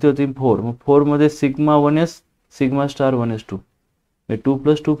 2 किती होतील 4. मग 4 मध्ये sigma 1s sigma star 1s2 म्हणजे 2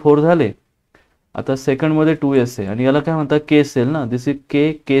 + 2 4 झाले. आता सेकंडमध्ये 2s आहे आणि याला काय म्हणतात के सेल ना. दिस इज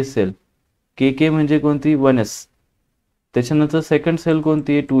के सेल. के म्हणजे कोणती 1s. त्याच्यानंतर सेकंड सेल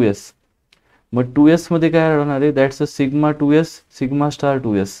कोणती आहे 2s. मग 2s मध्ये काय राहणार आहे that's a sigma 2s sigma star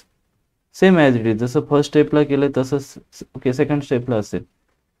 2s same as it is जसं फर्स्ट स्टेपला केलं तसंच ओके सेकंड स्टेपला असेल.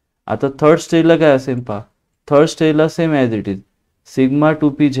 आता थर्ड स्टेजला काय असेल पहा. थर्ड स्टेजला same as it is sigma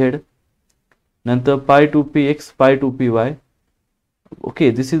 2pz नंतर पाय 2px पाय 2py.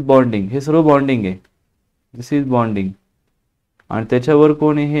 Okay this is bonding. हे सर्व बॉन्डिंग आहे. दिस इज बॉन्डिंग आणि त्याच्यावर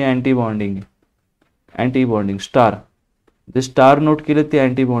कोण आहे हे अँटी बॉन्डिंग आहे. Anti bonding star. जे स्टार नोट केले ते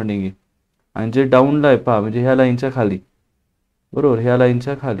अँटी बॉन्डिंग आहे आणि जे डाऊनला आहे पहा म्हणजे ह्या लाईनच्या खाली बरोबर ह्या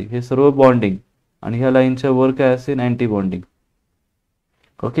लाईनच्या खाली हे सर्व बॉन्डिंग आणि ह्या लाईनच्या वर काय असेल अँटी बॉन्डिंग.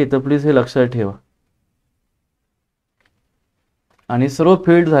 ओके तर प्लीज हे लक्षात ठेवा. आणि सर्व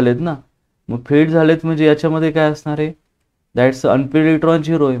फील्ड झालेत ना. मग फील्ड झालेत म्हणजे याच्यामध्ये काय असणार आहे दॅट्स अनपेड इलेक्ट्रॉन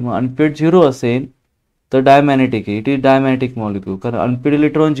 0 आहे. मग अनपेड 0 असेल तर डायमॅग्नेटिक आहे. इट इज डायमॅग्नेटिक मॉलिक्यूल, कारण अनपेड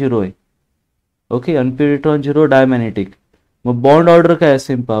इलेक्ट्रॉन 0 आहे. Okay, unpaired electron 0 diamagnetic. मग बॉन्ड ऑर्डर काय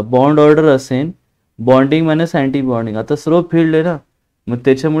असेल पहा, बॉन्ड ऑर्डर असेल बॉन्डिंग मायनस अँटी बॉन्डिंग. आता सर्व फील्ड आहे ना, मग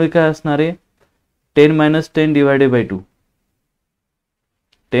त्याच्यामुळे काय असणार आहे 10 - 10 डिवायडेड बाय 2.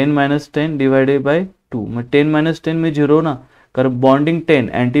 10 - 10 divided by 2. मग 10 - 10 मी 0 ना, कारण बॉन्डिंग 10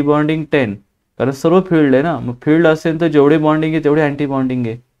 अँटी बॉन्डिंग 10, कारण सर्व फील्ड आहे ना. मग फील्ड असेल तर जेवढे बॉन्डिंग आहे तेवढे अँटी बॉन्डिंग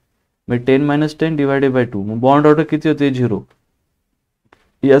आहे. मग 10 - 10 डिवायडेड बाय 2. मग बॉन्ड ऑर्डर किती होते 0.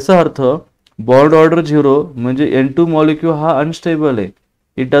 याचा अर्थ बॉन्ड ऑर्डर 0 म्हणजे N2 मॉलिक्यूल हा अनस्टेबल आहे.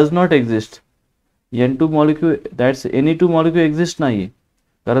 It does not exist. N2 molecule that's Ni2 molecule exist नाही आहे,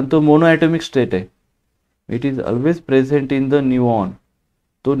 कारण तो मोनो ॲटॉमिक स्टेट आहे. It is always present in the neon.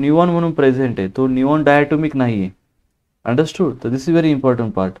 तो न्यूऑन म्हणून प्रेझेंट आहे, तो न्यूऑन डायटॉमिक नाही आहे. अंडरस्टूड. तर दिस is very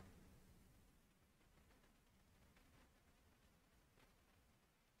important part.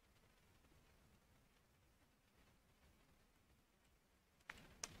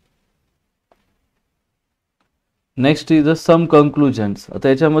 Next is the some conclusions. आता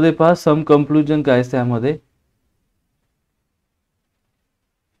याच्यामध्ये पहा सम कन्क्लुजन काय असते यामध्ये.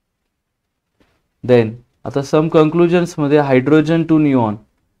 देन आता सम कन्क्लुजन्स मध्ये hydrogen two neon,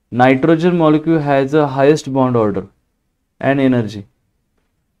 nitrogen molecule has a highest bond order and energy.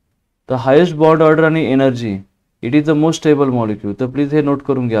 तर हायेस्ट बॉन्ड ऑर्डर आणि energy, it is the most stable molecule. तर प्लीज हे नोट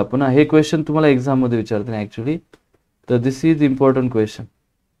करून घ्या आपण. हे क्वेश्चन तुम्हाला एक्झाममध्ये विचारते ॲक्च्युली. तर दिस इज इम्पॉर्टंट क्वेश्चन.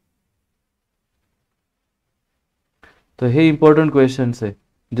 तर हे इम्पॉर्टंट क्वेश्चन्स आहे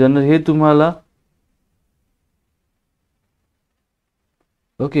जनरल, हे तुम्हाला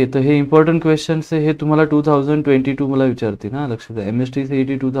ओके. तर हे इम्पॉर्टंट क्वेश्चन्स आहे, हे तुम्हाला 2022 मला विचारते ना, लक्षात द्या.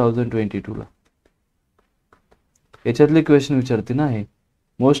 MHT-CET 2022 ला याच्यातले क्वेश्चन विचारते ना. हे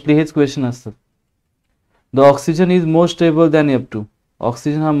मोस्टली हेच क्वेश्चन असतात. The oxygen is most stable than F2.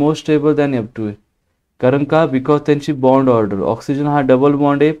 Oxygen हा मोस्ट स्टेबल दॅन F2 आहे. कारण का, बिकॉज त्यांची बॉन्ड ऑर्डर, ऑक्सिजन हा डबल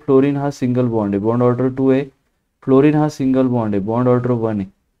बॉन्ड आहे, फ्लोरीन हा सिंगल बॉन्ड आहे, बॉन्ड ऑर्डर 2 आहे. फ्लोरीन हा सिंगल बॉन्ड आहे, बॉन्ड ऑर्डर 1 आहे.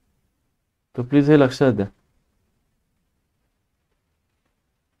 तर प्लीज हे लक्षात द्या.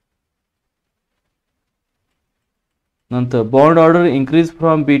 नंतर bond order increase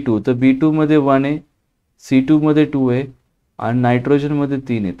from B2. तर B2 मध्ये 1 आहे, C2 मध्ये 2 आहे आणि नायट्रोजन मध्ये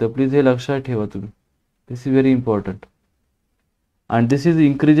 3 आहे. तर प्लीज हे लक्षात ठेवा तुम्ही. दिस is very important. and this is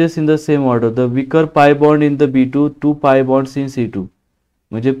increases in the same order. The weaker pi bond in the B2, 2 pi bonds in C2.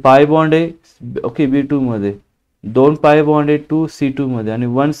 म्हणजे पाय बॉन्ड आहे ओके B2 मध्ये, 2 पाय बॉन्ड आहे 2 C2 मध्ये आणि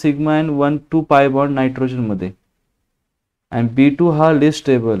 1 sigma and 1 2 pi bond nitrogen मध्ये. And B2 हा list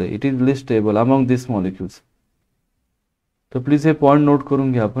stable आहे. It is list stable among this molecules. तर प्लीज हे पॉइंट नोट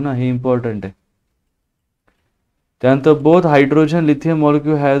करून घ्या आपण, हे इम्पॉर्टंट आहे. त्यानंतर both hydrogen lithium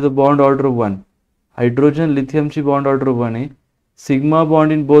molecule has a bond order 1. Hydrogen लिथियमची bond order 1 आहे. Sigma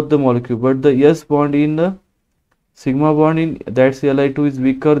bond in both the molecule, but the S bond in the sigma bond in that's Li2 is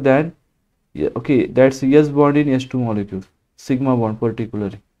weaker than okay that's S bond in S2 molecules, sigma bond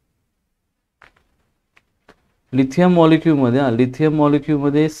particularly. Lithium molecule मध्ये lithium molecule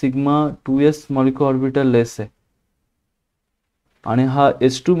मध्ये sigma 2s molecule orbital लेस आहे आणि हा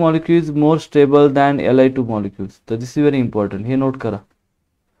S2 molecule is more stable than Li2 molecules. तर दिस is very important, हे note करा.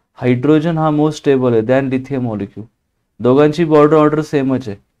 Hydrogen हा more stable आहे दॅन लिथियम मॉलिक्यूल. दोघांची बॉन्ड ऑर्डर सेमच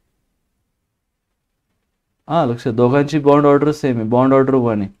आहे. लक्षात, दोघांची बॉन्ड ऑर्डर सेम आहे, बॉन्ड ऑर्डर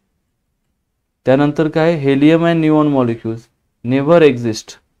 1 आहे. त्यानंतर काय, helium and neon molecules never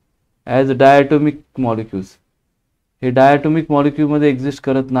exist as diatomic molecules. हे डायटोमिक मॉलिक्यूलमध्ये एक्झिस्ट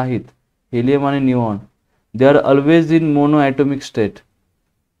करत नाहीत. हेलियम आणि neon they are always in mono atomic state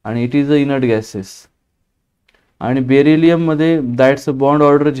आणि it is a inert gases. आणि बेरिलियममध्ये दॅट्स अ बॉन्ड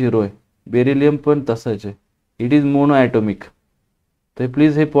ऑर्डर 0 आहे. बेरिलियम पण तसंच आहे, इट इज मोनो ॲटोमिक. तर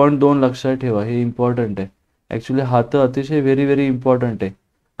प्लीज हे पॉईंट 2 लक्षात ठेवा, हे इम्पॉर्टंट आहे. ॲक्च्युली हा तर अतिशय व्हेरी व्हेरी इम्पॉर्टंट आहे.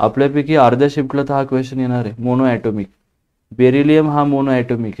 आपल्यापैकी अर्ध्या शिफ्टला तर हा क्वेश्चन येणार आहे. मोनो ॲटोमिक, बेरिलियम हा मोनो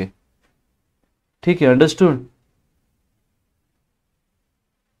ॲटोमिक आहे. ठीक आहे, अंडरस्टूड.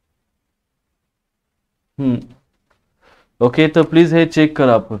 ओके, तर प्लीज हे चेक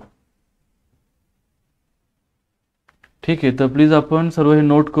करा आपण. ठीक आहे, तर प्लीज आपण सर्व हे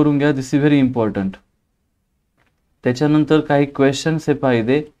नोट करून घ्या. दिस इज व्हेरी इम्पॉर्टंट. त्याच्यानंतर काही क्वेश्चन्स हे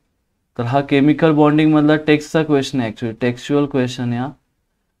पाहिजे. तर हा केमिकल बॉन्डिंग मधला टेक्स्टचा क्वेश्चन आहे, ॲक्च्युली टेक्स्च्युअल क्वेश्चन या.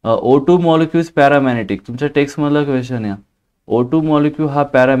 O2 मॉलिक्यूल पॅरामॅग्नेटिक, तुमच्या टेक्स्ट मधला क्वेश्चन या. O2 मॉलिक्यूल हा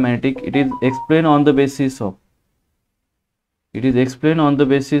paramagnetic. It is explain on the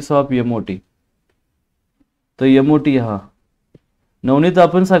basis of MOT. तर MOT हा नवनीत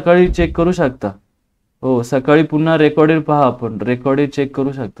आपण सकाळी चेक करू शकता. हो, सकाळी पुन्हा रेकॉर्डेड पहा, आपण रेकॉर्डेड चेक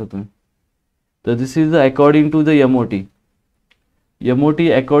करू शकता तुम्ही. तर दिस is according to the MOT. MOT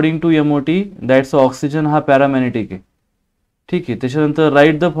according to MOT that's oxygen हा पॅरामॅग्नेटिक आहे. ठीक आहे. त्याच्यानंतर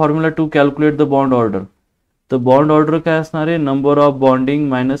write the formula to calculate the bond order. तर बॉन्ड ऑर्डर काय असणार आहे, number of bonding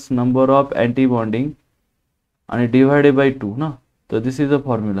minus number of anti bonding आणि डिवायडेड बाय 2 ना. तर दिस is the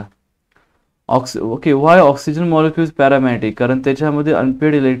formula. Okay, why oxygen molecules paramagnetic, कारण त्याच्यामध्ये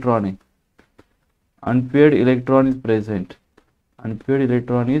अनपेड इलेक्ट्रॉन आहे. Unpaired electron is present. Unpaired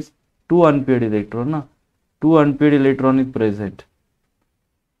electron is 2 unpaired electron ना. 2 unpaired electron is present.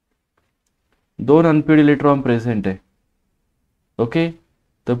 2 unpaired electron present आहे. Okay,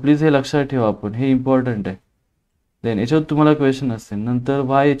 तर please हे लक्षात ठेवा आपण, हे इम्पॉर्टंट आहे. देन याच्यावर तुम्हाला क्वेश्चन असेल नंतर,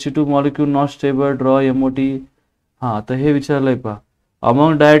 Y H2 molecule not stable, draw MOT. हां, तर हे विचारलंय पहा.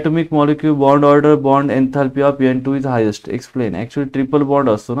 Among diatomic molecule bond order bond एन्थॅल्पी of N2 is highest. Explain. Actually triple bond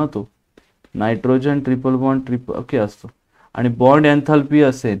असतो ना तो, नायट्रोजन ट्रिपल बॉन्ड ओके असतो. आणि बॉन्ड एन्थॅल्पी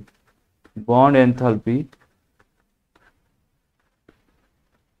असेल, bond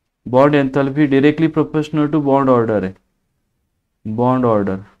एन्थॅल्पी directly proportional to bond order आहे. बॉन्ड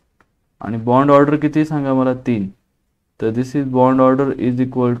ऑर्डर आणि बॉन्ड ऑर्डर किती सांगा मला, 3. तर दिस is bond order is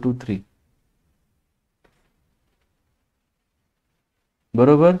equal to 3.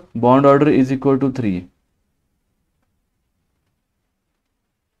 बरोबर, bond order is equal to 3.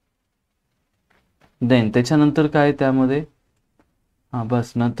 Then त्याच्यानंतर काय त्यामध्ये, हां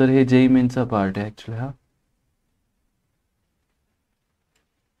बस नंतर हे JEE मेनचा पार्ट आहे ॲक्च्युली. हा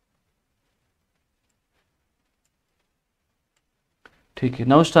ठीक आहे.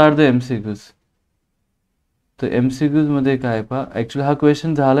 Now start the MCQs. तर MCQs मध्ये काय पहा, ॲक्च्युली हा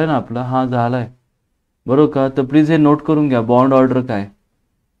क्वेश्चन झालाय ना आपला, हा झालाय बरोबर का. तर प्लीज हे नोट करून घ्या, बॉन्ड ऑर्डर काय,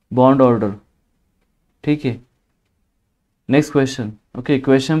 बॉन्ड ऑर्डर. ठीक आहे. Next question. Okay,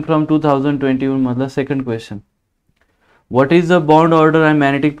 question from 2021 मधला second question. What is the bond order and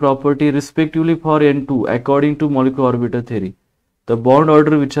magnetic property respectively for N2 according to molecular orbiter theory. तर बॉन्ड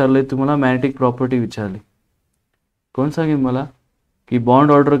ऑर्डर विचारले तुम्हाला, मॅग्नेटिक प्रॉपर्टी विचारली. कोण सांगेल मला की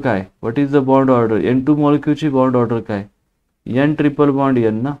बॉन्ड ऑर्डर काय, what is the bond order, N2 मॉलिक्यूलची bond order काय, N ट्रिपल बॉन्ड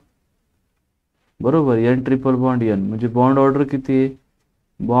N ना. बरोबर, N ट्रिपल बॉन्ड N म्हणजे बॉन्ड ऑर्डर किती आहे,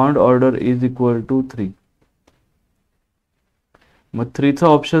 bond order is equal to 3. मग 3चा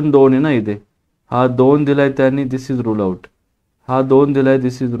ऑप्शन 2 आहे ना इथे. हा 2 दिलाय त्यांनी, दिस इज रूल आउट. हा 2 दिलाय,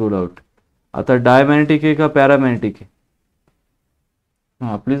 दिस इज रूल आउट. आता डायमॅग्नेटिक आहे का पॅरामॅग्नेटिक आहे.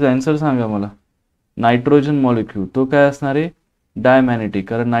 हां प्लीज आन्सर सांगा मला. नायट्रोजन मॉलिक्यूल तो काय असणार आहे, डायमॅग्नेटिक.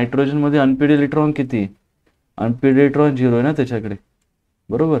 कारण नायट्रोजनमध्ये अनपेड इलेक्ट्रॉन किती आहे, अनपेड इलेक्ट्रॉन 0 आहे ना त्याच्याकडे.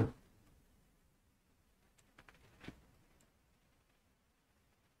 बरोबर.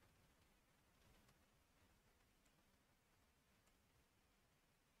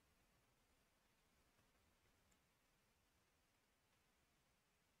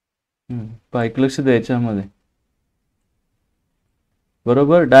 एक लक्ष द्यायच्यामध्ये.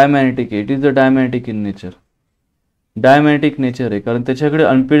 बरोबर, डायमॅग्नेटिक आहे. It is the diamagnetic in nature. Diamagnetic nature आहे कारण त्याच्याकडे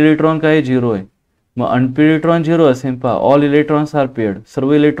अनपेड इलेक्ट्रॉन काय 0 आहे. मग अनपेड इलेक्ट्रॉन 0 असेल पहा, ऑल इलेक्ट्रॉन्स आर पेअर्ड,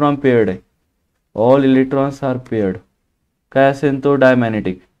 सर्व इलेक्ट्रॉन पेअर्ड आहे. ऑल इलेक्ट्रॉन्स आर पेअर्ड काय असेल तो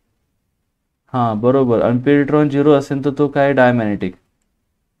डायमॅग्नेटिक. हां बरोबर, अनपेड इलेक्ट्रॉन 0 असेल तर तो काय डायमॅग्नेटिक.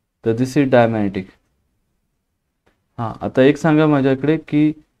 तर दिस इज डायमॅग्नेटिक. हां आता एक सांगा माझ्याकडे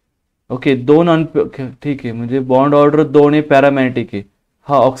की ओके 2 ठीक आहे, म्हणजे बॉन्ड ऑर्डर 2 आहे, पॅरामॅग्नेटिक आहे.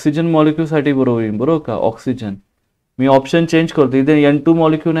 हा ऑक्सिजन मॉलिक्यूलसाठी बरोबर येईल. बरोबर का, ऑक्सिजन. मी ऑप्शन चेंज करतो, इथे N2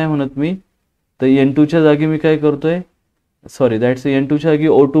 मॉलिक्यूल नाही म्हणत मी, तर N2च्या जागी मी काय करतोय, सॉरी दॅट्स N2च्या जागी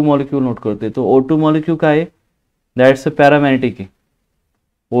O2 मॉलिक्यूल नोट करतोय. तो O2 मॉलिक्यूल काय आहे, दॅट्स अ पॅरामॅग्नेटिक आहे.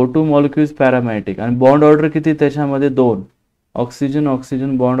 O2 molecule is paramagnetic. आणि बॉन्ड ऑर्डर किती त्याच्यामध्ये 2. ऑक्सिजन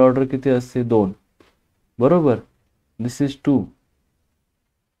ऑक्सिजन बॉन्ड ऑर्डर किती असते 2. बरोबर, दिस इज 2.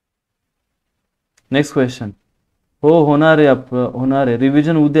 Next question. हो होणार आहे, होणार आहे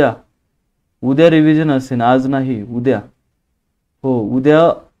रिव्हिजन उद्या. उद्या रिव्हिजन असेल, आज नाही, उद्या. हो उद्या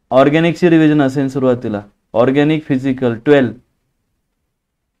ऑर्गॅनिकची रिव्हिजन असेल सुरुवातीला, ऑर्गॅनिक फिजिकल 12.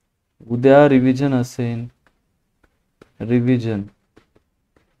 उद्या रिव्हिजन असेल,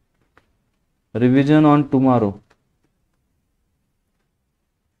 रिव्हिजन ऑन टुमारो.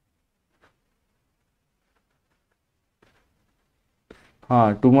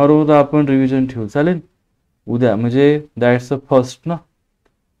 हां टुमारोला आपण रिव्हिजन ठेवू, चालेल. उद्या म्हणजे दॅट्स अ फर्स्ट ना,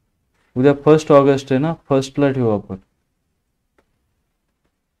 उद्या 1 ऑगस्ट आहे ना, 1ला ठेवू आपण.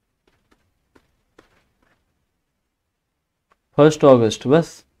 फर्स्ट ऑगस्ट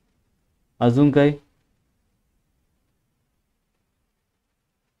बस. अजून काही.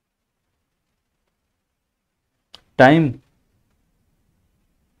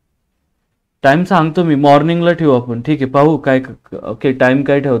 टाइम सांगतो मी, मॉर्निंगला ठेवू आपण. ठीक आहे, पाहू काय ओके टाइम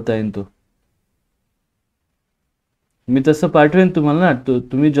काय ठेवता येईल तो. मी तसं पाठवेन तुम्हाला ना.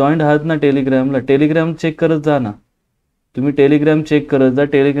 तुम्ही जॉईंट आहात ना टेलिग्रामला, टेलिग्राम चेक करत जा ना. तुम्ही टेलिग्राम चेक करत जा,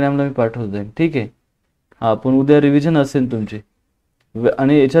 टेलिग्रामला मी पाठवत जाईन. ठीक आहे. हां, पण उद्या रिव्हिजन असेल तुमची.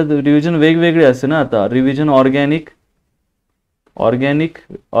 आणि याच्यात रिव्हिजन वेगवेगळे असते ना. आता रिव्हिजन ऑर्गॅनिक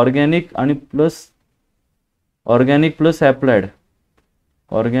आणि ऑर्गॅनिक प्लस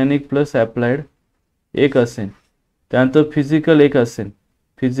ॲप्लाइड एक असेल. त्यानंतर फिजिकल एक असेल,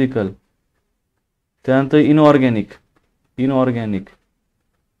 फिजिकल. त्यानंतर इनऑर्गॅनिक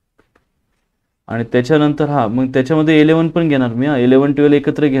आणि त्याच्यानंतर मग त्याच्यामध्ये 11 पण घेणार मी. 11-12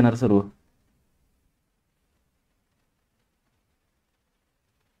 एकत्र घेणार सर्व.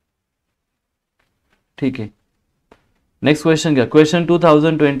 ठीक आहे. नेक्स्ट क्वेश्चन घ्या. क्वेश्चन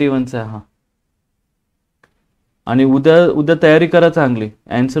 2021चा आहे हा. आणि उद्या तयारी करा चांगली,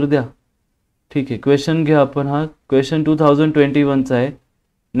 आन्सर द्या. ठीक आहे. क्वेश्चन घ्या आपण. हा क्वेश्चन 2021चा आहे.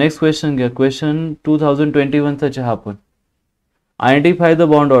 नेक्स्ट क्वेश्चन घ्या. क्वेश्चन 2021चा हा पण. Identify the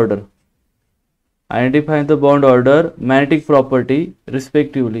bond order magnetic property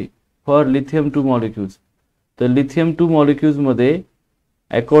respectively for lithium 2 molecules. तर लिथियम 2 मॉलिक्यूल्समध्ये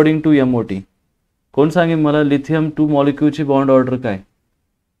अकॉर्डिंग टू MOT. कोण सांगेल मला लिथियम 2 मॉलिक्यूलची बॉन्ड ऑर्डर काय?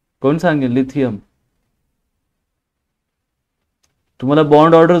 कोण सांगेल? लिथियम. तुम्हाला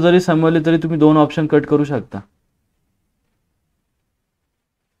बॉन्ड ऑर्डर जरी समजली तरी तुम्ही 2 ऑप्शन कट करू शकता.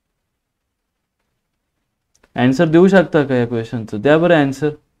 आन्सर देऊ शकता का या क्वेश्चनचं? द्या बरं आन्सर.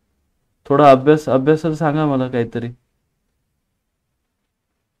 थोडा अभ्यासाला सांगा मला काहीतरी.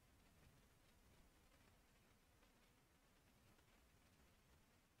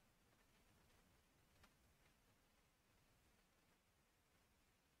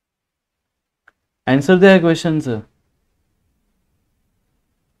 आन्सर द्या क्वेश्चनचं.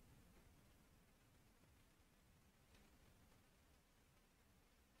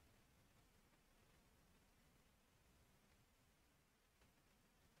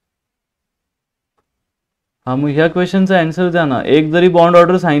 मग ह्या क्वेश्चनचा आन्सर द्या ना. एक जरी बॉन्ड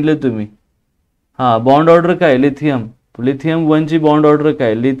ऑर्डर सांगितले तुम्ही. बॉन्ड ऑर्डर काय? लिथियम 1ची बॉन्ड ऑर्डर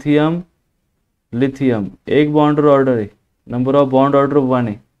काय? लिथियम एक बॉन्ड ऑर्डर आहे. नंबर ऑफ बॉन्ड ऑर्डर 1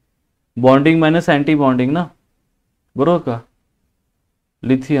 आहे. बॉन्डिंग मायनस अँटी बॉन्डिंग ना, बरोबर का?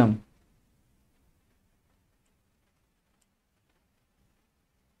 लिथियम.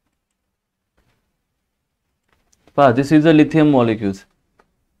 पहा, दिस इज अ लिथियम मॉलिक्यूल्स.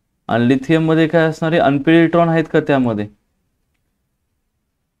 आणि लिथियम मध्ये काय असणारे अनपेड इलेक्ट्रॉन आहेत का त्यामध्ये?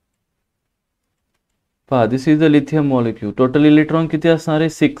 पहा, दिस is a lithium molecule. Total electron किती असणार आहे?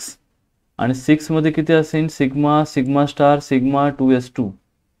 6. आणि 6 मध्ये किती असेल? Sigma star, sigma 2s2.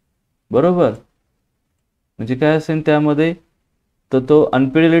 बरोबर. म्हणजे काय असेल त्यामध्ये? तर तो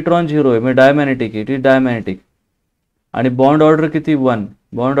अनपेड इलेक्ट्रॉन 0 आहे, म्हणजे डायमॅग्नेटिक आहे. It is diamagnetic. आणि बॉन्ड ऑर्डर किती? 1.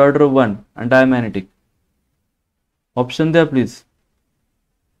 बॉन्ड ऑर्डर 1 आणि डायमॅग्नेटिक. ऑप्शन द्या please.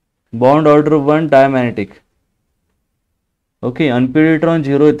 Bond order 1 diamagnetic. Okay. Unpaired electron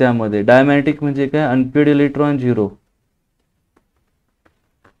 0 आहे त्यामध्ये. डायमॅग्नेटिक म्हणजे काय? Unpaired electron 0.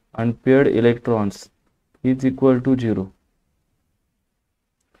 Unpaired electrons is equal to 0.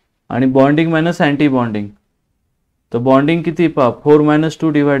 आणि बॉन्डिंग मायनस अँटी बॉन्डिंग. तर बॉन्डिंग किती? पहा, 4 -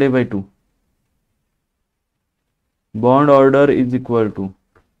 2 divided by 2. Bond order is equal to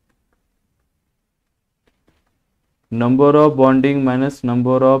number of bonding minus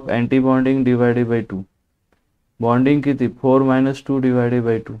number of anti bonding divided by 2. Bonding किती? 4 - 2 divided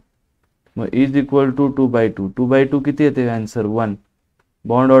by 2. मग is equal to 2/2. 2/2 किती येते answer? 1.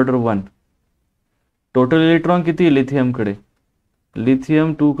 Bond order 1. Total electron किती लिथियमकडे?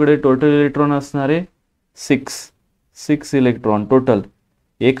 Lithium 2 कडे total electron असणारे 6 electron total.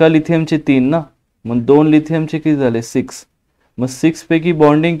 एका लिथियमचे 3 ना, मग 2 लिथियमचे किती झाले? 6. मग 6 पैकी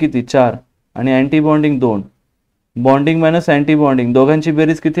बॉन्डिंग किती? 4 आणि anti bonding 2. Bonding minus anti bonding दोघांची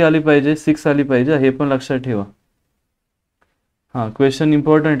बेरीज किती आली पाहिजे? 6 आली पाहिजे. हे पण लक्षात ठेवा. क्वेश्चन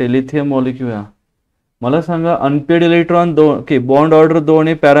इम्पॉर्टंट आहे. Lithium molecule. मला सांगा, unpaired electron 2. Okay. Bond order 2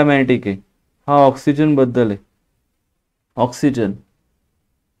 आहे, पॅरामॅग्नेटिक आहे. ऑक्सिजन बद्दल आहे. ऑक्सिजन.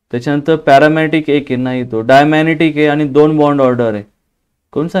 त्याच्यानंतर पॅरामॅग्नेटिक 1 आहे, नाही तो डायमॅग्नेटिक आहे आणि 2 बॉन्ड ऑर्डर आहे.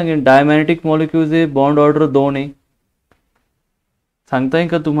 कोण सांगेल? डायमॅग्नेटिक मॉलिक्यूल्स आहे, बॉन्ड ऑर्डर 2 आहे. सांगता येईल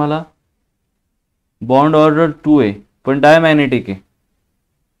का तुम्हाला? बॉन्ड ऑर्डर 2 आहे पण डायमॅग्नेटिक आहे.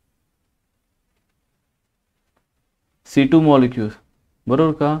 C2 मॉलिक्यूल,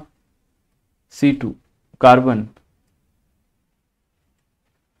 बरोबर का? C2 carbon.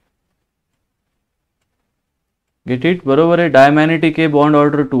 Get it? बरोबर आहे. डायमॅग्नेटिक आहे, बॉन्ड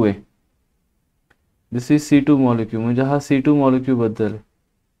ऑर्डर 2 आहे. दिस इज C2 मॉलिक्यूल. म्हणजे हा C2 मॉलिक्यूल बद्दल.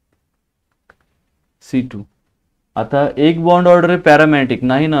 C2. आता एक बॉन्ड ऑर्डर आहे पॅरामॅग्नेटिक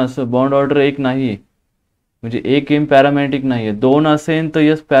नाही ना, असं बॉन्ड ऑर्डर 1 नाही आहे. म्हणजे एक एम पॅरामॅग्नेटिक नाही आहे, 2 असेल तर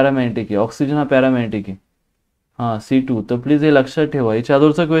यस पॅरामॅग्नेटिक आहे, ऑक्सिजन हा पॅरामॅग्नेटिक आहे. हां C2. तर प्लीज हे लक्षात ठेवा. याच्या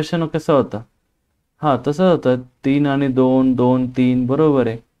अगोदरचा क्वेश्चन कसा होता? हां तसा होता 3 आणि 2 2 3 बरोबर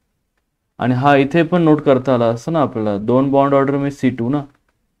आहे. आणि हा इथे पण नोट करता आला असं ना आपल्याला, 2 बॉन्ड ऑर्डर में C2 ना,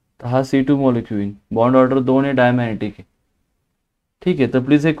 तर हा C2 मॉलिक्यूल, बॉन्ड ऑर्डर 2 आहे, डायमॅग्नेटिक आहे. ठीक आहे, तर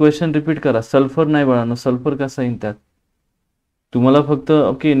प्लीज हे क्वेश्चन रिपीट करा. सल्फर नाही बाळांनो, सल्फर कसा येईल त्यात? तुम्हाला फक्त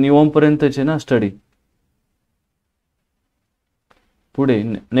ओके निओमपर्यंतचे ना स्टडी. पुढे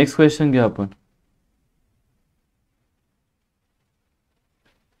नेक्स्ट क्वेश्चन घ्या आपण.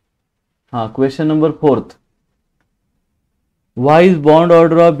 हां question number 4. Y is bond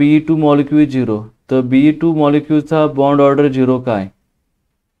order of Be2 molecule 0? तर Be2 मॉलिक्यूलचा बॉन्ड ऑर्डर 0 काय?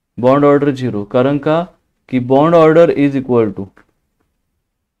 बॉन्ड ऑर्डर 0 कारण का की bond order is equal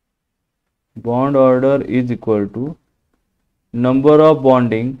to number of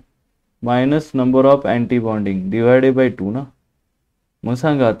bonding minus number of anti bonding divided by 2 ना. मग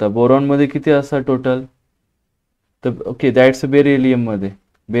सांगा आता बोरॉनमध्ये किती असतात टोटल? तर ओके दॅट्स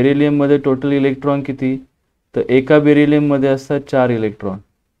बेरिलियममध्ये टोटल इलेक्ट्रॉन किती? तर एका बेरिलियममध्ये असतात 4 इलेक्ट्रॉन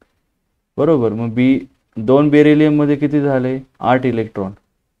बरोबर. मग 2 बेरिलियममध्ये किती झाले? 8 इलेक्ट्रॉन.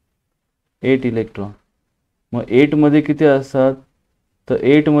 मग 8 मध्ये किती असतात? तर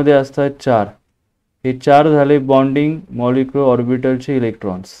 8 मध्ये असतात 4. हे 4 झाले बॉन्डिंग मॉलिक्युलर ऑर्बिटलचे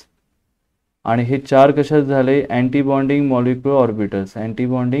इलेक्ट्रॉन्स. आणि हे 4 कशात झाले? Anti bonding molecular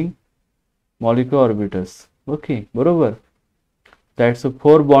orbitals. Okay बरोबर. दॅट्स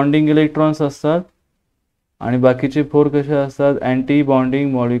 4 बॉन्डिंग इलेक्ट्रॉन्स असतात आणि बाकीचे 4 कसे असतात? Anti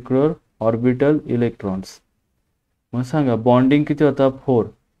bonding molecular orbital electrons. मग सांगा बॉन्डिंग किती होता?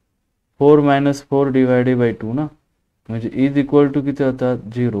 4 मायनस 4 डिवायडेड बाय 2 ना, म्हणजे इज इक्वल टू किती होतात?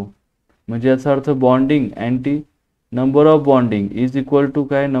 0. म्हणजे याचा अर्थ bonding anti number of bonding is equal to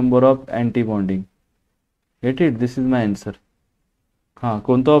काय? Number of anti bonding. Get it? This is my answer. हां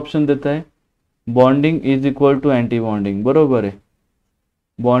कोणता ऑप्शन देत आहे? Bonding is equal to anti bonding बरोबर आहे.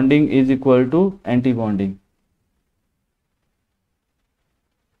 Bonding is equal to anti bonding.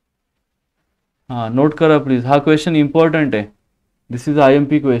 हां note करा please, हा क्वेश्चन इम्पॉर्टंट आहे. दिस is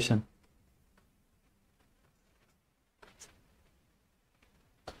IMP question.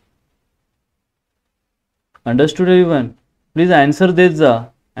 Understood everyone? Please answer देत जा,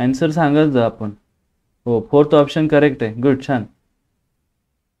 आन्सर सांगत जा आपण. हो 4th ऑप्शन करेक्ट आहे. गुड, छान.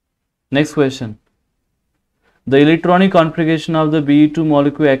 Next question. The electronic configuration of the Be2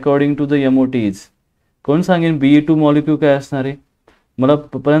 molecule according to the MOT is. कोण सांगेन Be2 मॉलिक्यूल काय असणार आहे? मला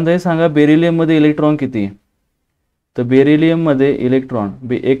पर्यंत हे सांगा बेरिलियममध्ये इलेक्ट्रॉन किती आहे? तर बेरिलियममध्ये इलेक्ट्रॉन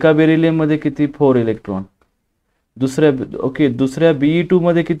एका बेरिलियममध्ये किती? 4 इलेक्ट्रॉन. दुसऱ्या Be2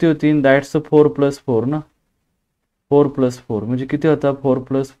 मध्ये किती होतील? दॅट्स 4 + 4 ना, 4 + 4 म्हणजे किती होता? 4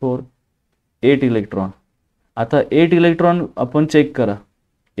 + 4 8 इलेक्ट्रॉन. आता 8 इलेक्ट्रॉन आपण चेक करा.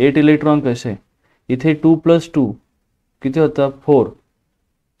 8 इलेक्ट्रॉन कसे? इथे 2 + 2 किती होता? 4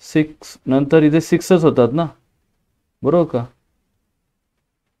 6 नंतर इथे 6च होतात ना, बरोबर का?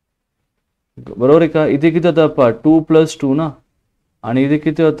 बरोबर आहे का? इथे किती होता? 2 + 2 ना, आणि इथे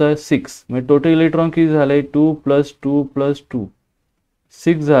किती होता? 6. म्हणजे टोटल इलेक्ट्रॉन किती झाले? 2 + 2 + 2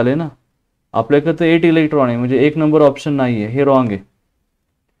 6 झाले ना. आपल्याकडे तर 8 इलेक्ट्रॉन आहे, म्हणजे 1 नंबर ऑप्शन नाही आहे, हे रॉंग आहे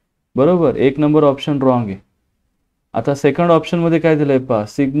बरोबर. 1 नंबर ऑप्शन रॉंग आहे. आता सेकंड ऑप्शनमध्ये काय दिलं आहे पहा,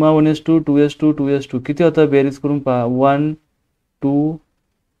 सिग्मा 1s2 2s2 2s2 किती होता? बेरीज करून पहा 1 2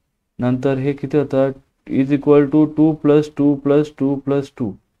 नंतर हे किती होतात? इज इक्वल टू 2 + 2 + 2 +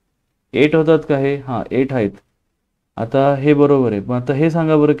 2 8 होतात का हे? हां 8 आहेत. आता हे बरोबर आहे. मग आता हे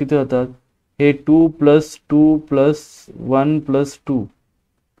सांगा बरं किती होतात? हे 2 + 2 + 1 + 2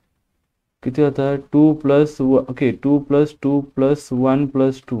 किती होतात? 2 + 2 + 2 + 1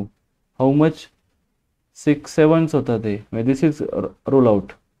 + 2 हाऊ मच? 6 7 होतात ते. दिस इज रोल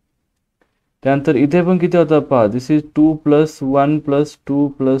आउट. त्यानंतर इथे पण किती होतात पहा, दिस इज 2 + 1 + 2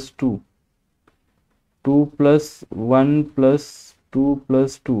 + 2 2 + 1 + 2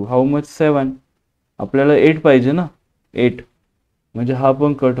 + 2 हाऊ मच? 7. आपल्याला 8 पाहिजे ना, 8 म्हणजे हा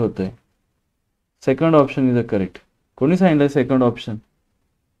पण कट होतोय. Second option is the correct. कोणी सांगितलं सेकंड ऑप्शन?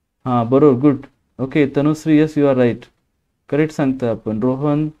 हां बरोबर, good. Okay Tanushree, yes you R right, correct सांगताय आपण.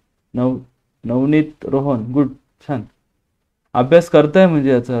 रोहन नवनीत रोहन, गुड, छान अभ्यास करताय म्हणजे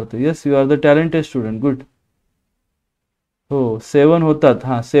याचा अर्थ. Yes you R the talented student, good. हो 7 होतात.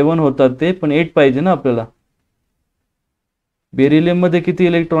 हां 7 होतात ते, पण 8 पाहिजे ना आपल्याला. बेरिलियममध्ये किती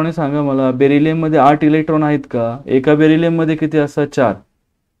इलेक्ट्रॉन आहे सांगा मला? बेरिलियममध्ये 8 इलेक्ट्रॉन आहेत का? एका बेरिलियममध्ये किती असतात? 4.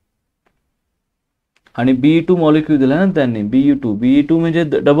 आणि Be2 मॉलिक्यूल दिला ना त्यांनी, Be2 म्हणजे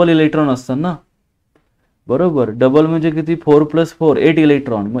डबल इलेक्ट्रॉन असतात ना, बरोबर. डबल म्हणजे किती? 4 + 4 8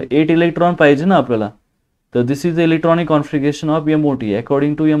 इलेक्ट्रॉन. मग 8 इलेक्ट्रॉन पाहिजे ना आपल्याला. तर दिस is electronic configuration of MOT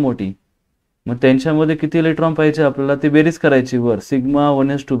according to MOT. मग त्यांच्यामध्ये किती इलेक्ट्रॉन पाहिजे आपल्याला ते बेरीज करायची. वर सिग्मा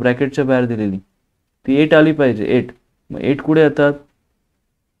 1s2 ब्रॅकेटच्या बाहेर दिलेली ती 8 आली पाहिजे. 8 मग 8 कुठे येतात.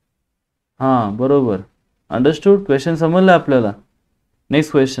 हां बरोबर. अंडरस्टूड. क्वेश्चन समजलं आपल्याला.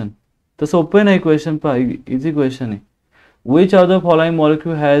 Next question. तर सोपं नाही क्वेश्चन, पहा इझी क्वेश्चन आहे. Which of the following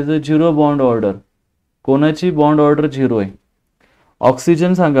molecule has a 0 bond order. कोणाची बॉन्ड ऑर्डर 0 आहे.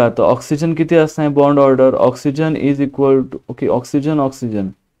 ऑक्सिजन सांगा. तर ऑक्सिजन किती असणार bond order. Oxygen is equal to okay oxygen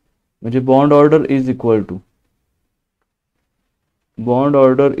म्हणजे bond order is equal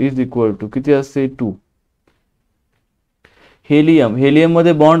to किती असते 2. हेलियम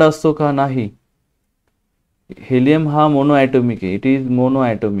मध्ये बॉन्ड असतो का. नाही. हेलियम हा मोनो ॲटॉमिक आहे. इट इज मोनो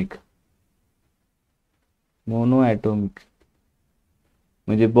ॲटॉमिक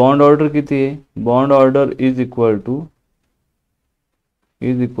म्हणजे बॉन्ड ऑर्डर किती आहे. Bond order is equal to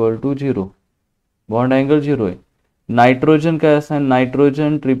 0. Bond angle 0 आहे. नायट्रोजन काय असणार.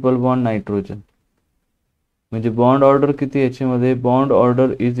 नायट्रोजन ट्रिपल बॉन्ड नायट्रोजन म्हणजे बॉन्ड ऑर्डर किती याच्यामध्ये. Bond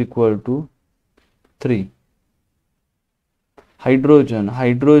order is equal to 3.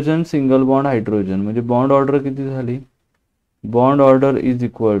 Hydrogen single bond hydrogen म्हणजे बॉन्ड ऑर्डर किती झाली. Bond order is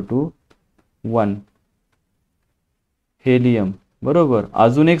equal to 1. Helium बरोबर.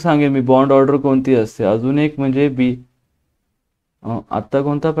 अजून एक सांगेन मी बॉन्ड ऑर्डर कोणती असते. अजून एक म्हणजे आत्ता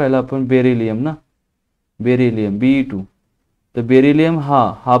कोणता पाहिला आपण. बेरिलियम ना. Beryllium Be2. तर बेरिलियम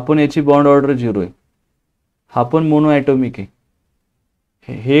हा पण याची बॉन्ड ऑर्डर 0 आहे. हा पण मोनो ॲटॉमिक आहे.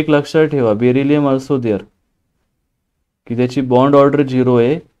 हे एक लक्षात ठेवा. बेरिलियम ऑल्सो देअर की त्याची बॉन्ड ऑर्डर 0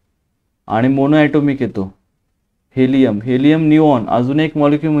 आहे आणि मोनो ॲटॉमिक येतो. Helium neon. अजून एक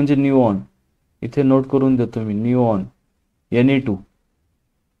मॉलिक्यूल म्हणजे न्यूऑन. इथे नोट करून देतो मी. Neon Ne2.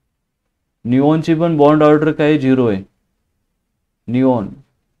 न्यूऑनची पण बॉन्ड ऑर्डर काय 0 आहे. न्यूऑन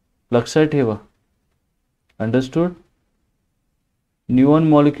लक्षात ठेवा. अंडरस्टूड. न्यूऑन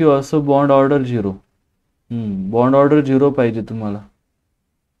मॉलिक्यूल असो बॉन्ड ऑर्डर 0. बॉन्ड ऑर्डर 0 पाहिजे तुम्हाला.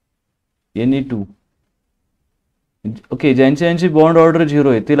 Ne2 okay. ज्यांची बॉन्ड ऑर्डर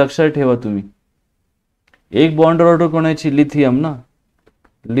 0 आहे ते लक्षात ठेवा तुम्ही. एक बॉन्ड ऑर्डर कोणाची. लिथियम ना.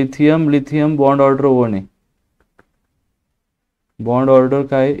 लिथियम बॉन्ड ऑर्डर 1 आहे. बॉन्ड ऑर्डर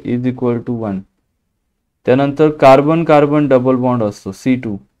काय इज इक्वल टू 1. त्यानंतर कार्बन डबल बॉन्ड असतो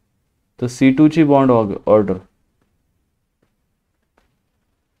C2. तर C2 ची bond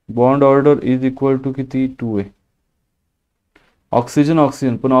order is equal to किती 2 आहे.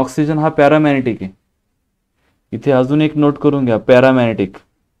 ऑक्सिजन पण ऑक्सिजन हा पॅरामॅग्नेटिक आहे. इथे अजून एक नोट करून घ्या. पॅरामॅग्नेटिक.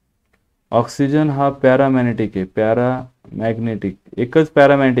 ऑक्सिजन हा पॅरामॅग्नेटिक आहे. पॅरामॅग्नेटिक एकच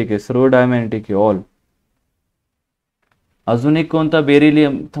पॅरामॅग्नेटिक आहे. सर्व डायमॅग्नेटिक आहे ऑल. अजून एक कोणता.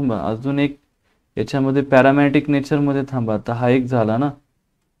 बेरिलियम. थांबा अजून एक याच्यामध्ये पॅरामॅग्नेटिक नेचरमध्ये थांबा. तर हा एक झाला ना.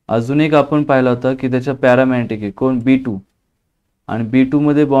 अजून एक आपण पाहिला होता की त्याच्या पॅरामॅग्नेटिक आहे कोण B2 आणि B2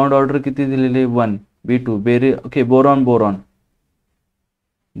 मध्ये बॉन्ड ऑर्डर किती दिलेले 1. B2 okay. बोरॉन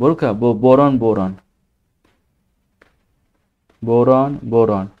बोल का. बोरॉन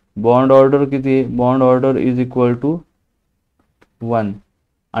बॉन्ड ऑर्डर किती आहे. Bond order is equal to 1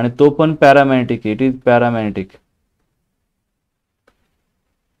 आणि तो पण पॅरामॅग्नेटिक. इट इज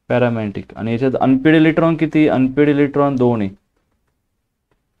पॅरामॅग्नेटिक आणि याच्यात अनपेड इलेक्ट्रॉन किती. अनपेड इलेक्ट्रॉन 2 आहे.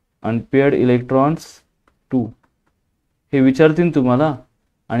 अनपेड इलेक्ट्रॉन्स 2 हे विचारतील तुम्हाला.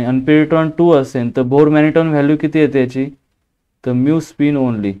 आणि अनपेड इलेक्ट्रॉन 2 असेल तर बोर मॅग्नेटॉन व्हॅल्यू किती येते याची. तर mu spin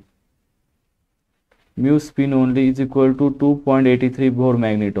only is equal to 2.83 bore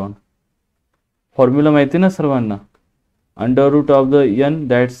मॅग्नेटॉन. Formula माहिती ना सर्वांना. Under route of the n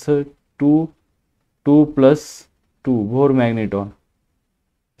that's 2 + 2 bore मॅग्नेटॉन.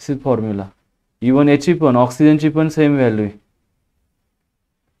 This is formula. Even याची पण ऑक्सिजनची पण सेम व्हॅल्यू आहे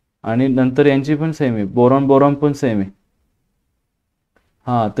आणि नंतर यांची पण सेम आहे. बोरॉन पण सेम आहे.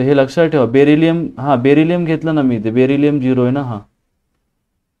 हां तर हे लक्षात ठेवा. बेरिलियम घेतलं ना मी. ते बेरिलियम 0 आहे ना.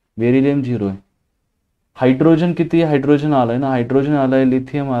 बेरिलियम 0 आहे. हायड्रोजन किती. हायड्रोजन आलाय ना. हायड्रोजन आलाय.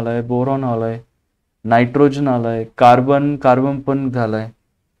 लिथियम आलाय. बोरॉन आलाय. नायट्रोजन आलाय. कार्बन पण झालाय.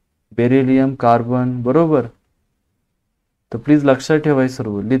 बेरिलियम कार्बन बरोबर. तर प्लीज लक्षात ठेवाय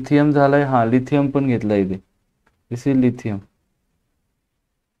सर्व. लिथियम झालाय. लिथियम पण घेतलाय इथे. दिस इज लिथियम.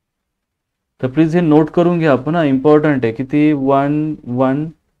 तर प्लीज हे नोट करून घ्या आपण. इम्पॉर्टंट आहे. किती 1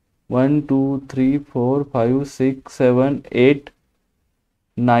 2 3 4 5 6 7 8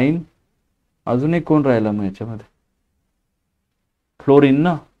 9. अजून एक कोण राहिला मग याच्यामध्ये. फ्लोरीन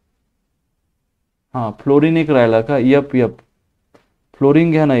ना. फ्लोरीन एक राहिला का. यप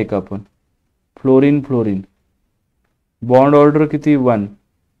फ्लोरीन घ्या ना एक आपण. फ्लोरीन बॉन्ड ऑर्डर किती 1.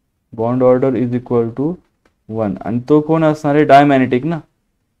 Bond order is equal to 1 आणि तो कोण असणार आहे. डायमॅग्नेटिक ना.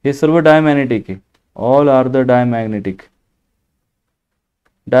 हे सर्व डायमॅग्नेटिक आहे. All R the diamagnetic.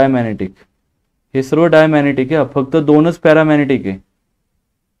 Diamagnetic हे सर्व डायमॅग्नेटिक आहे, फक्त दोनच पॅरामॅग्नेटिक आहे.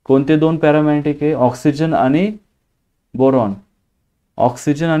 कोणते दोन पॅरामॅग्नेटिक आहे? ऑक्सिजन आणि बोरॉन.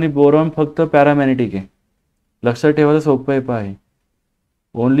 ऑक्सिजन आणि बोरॉन फक्त पॅरामॅग्नेटिक आहे. लक्षात ठेवायला सोपं आहे. पहा,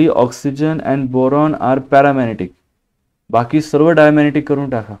 only oxygen and boron R paramagnetic. बाकी सर्व डायमॅग्नेटिक करून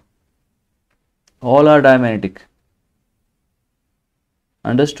टाका. All R diamagnetic.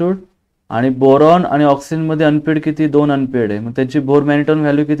 अंडरस्टूड. आणि बोरॉन आणि ऑक्सिजन मध्ये अनपेड किती? 2 अनपेड आहे. मग त्याची बोर मॅग्नेटॉन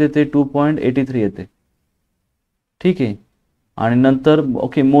व्हॅल्यू किती येते? 2.83 येते. ठीक आहे. आणि नंतर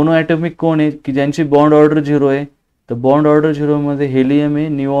ओके, मोनो ॲटॉमिक कोण आहे की ज्यांची बॉन्ड ऑर्डर 0 आहे? तर बॉन्ड ऑर्डर 0 मध्ये हेलियम आहे,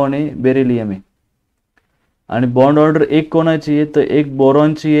 निऑन आहे, बेरिलियम आहे. आणि बॉन्ड ऑर्डर 1 कोणाची आहे? तर एक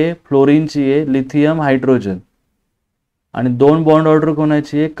बोरॉनची आहे, फ्लोरीनची आहे, लिथियम, हायड्रोजन. आणि 2 बॉन्ड ऑर्डर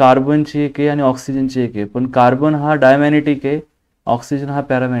कोणाची आहे? कार्बनची एक आहे आणि ऑक्सिजनची एक आहे. पण कार्बन हा डायमॅग्नेटिक आहे, ऑक्सिजन हा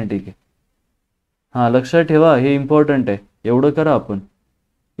पॅरामॅग्नेटिक आहे. हां, लक्षात ठेवा, हे इम्पॉर्टंट आहे. एवढं करा आपण.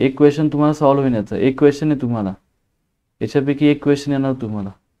 एक क्वेश्चन तुम्हाला सॉल्व्ह होण्याचा. एक क्वेश्चन आहे तुम्हाला, याच्यापैकी एक क्वेश्चन येणार तुम्हाला.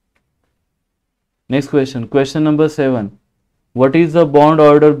 Next question, question number 7. What is the bond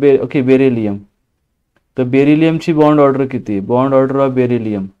order okay beryllium. तर बेरिलियमची बॉन्ड ऑर्डर किती आहे? Bond order of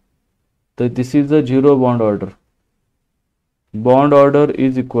beryllium. तर दिस is the 0 bond order. Bond order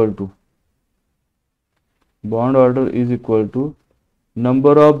is equal to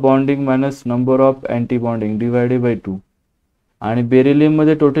number of bonding minus number of anti bonding divided by 2. आणि beryllium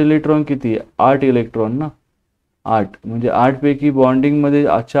मध्ये total electron किती? 8 electron ना. 8 म्हणजे 8 पैकी बॉन्डिंग मध्ये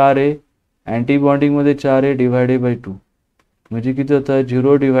 4 आहे, अँटी बॉन्डिंग मध्ये 4 आहे, डिवायडेड बाय 2. म्हणजे किती होतं?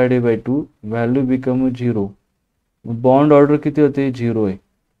 0 divided by 2. Value become 0. Bond order किती होते? 0 आहे.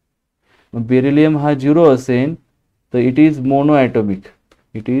 मग बेरिलियम हा 0 असेल तर it is mono atomic.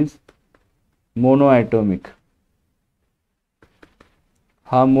 It is mono atomic.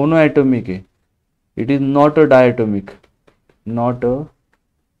 हा मोनो ॲटॉमिक आहे. It is not a diatomic. Not a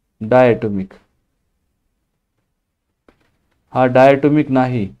diatomic. हा डायॲटॉमिक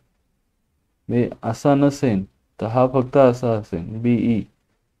नाही. मी असा नसेल तर हा फक्त असा असेल, बीई.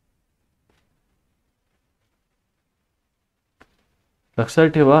 लक्षात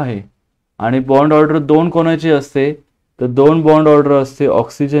ठेवा आहे. आणि बॉन्ड ऑर्डर 2 कोणाची असते? तर 2 बॉन्ड ऑर्डर असते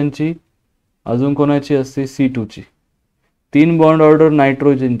ऑक्सिजनची, अजून कोणाची असते? C2ची. 3 बॉन्ड ऑर्डर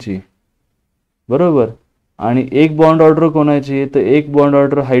नायट्रोजनची, बरोबर. आणि 1 बॉन्ड ऑर्डर कोणाची आहे? तर 1 बॉन्ड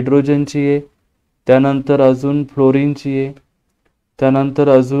ऑर्डर हायड्रोजनची आहे, त्यानंतर अजून फ्लोरीनची आहे, त्यानंतर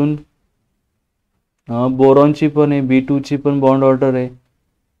अजून बोरॉनची पण आहे, B2ची पण बॉन्ड ऑर्डर आहे,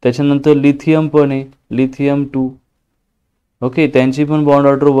 त्याच्यानंतर लिथियम पण आहे, लिथियम 2. ओके, त्यांची पण बॉन्ड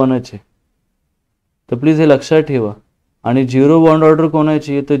ऑर्डर 1च आहे. तर प्लीज हे लक्षात ठेवा. आणि 0 बॉन्ड ऑर्डर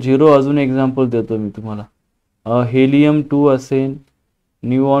कोणाची आहे? तर 0 अजून एक्झाम्पल देतो मी तुम्हाला. हेलियम 2 असेल,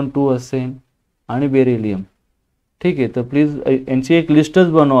 निऑन 2 असेल आणि बेरिलियम. ठीक आहे. तर प्लीज यांची एक लिस्टच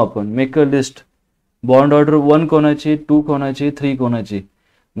बनवू आपण. Make a list. Bond order 1 कोणाची, 2 कोणाची, 3 कोणाची.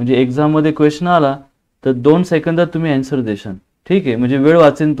 म्हणजे एक्झाममध्ये क्वेश्चन आला तर 2 सेकंदात तुम्ही आन्सर देशाल. ठीक आहे, म्हणजे वेळ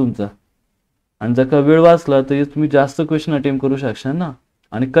वाचेल तुमचा. आणि जर का वेळ वाचला तर तुम्ही जास्त क्वेश्चन अटेम्प्ट करू शकशाल ना,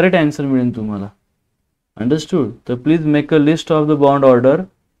 आणि करेक्ट आन्सर मिळेल तुम्हाला. अंडरस्टूड. तर please make a list of the bond order.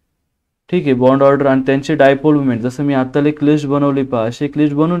 ठीक आहे, बॉन्ड ऑर्डर आणि त्यांचे डायपोल मुवमेंट. जसं मी आता एक लिस्ट बनवली पहा, अशी एक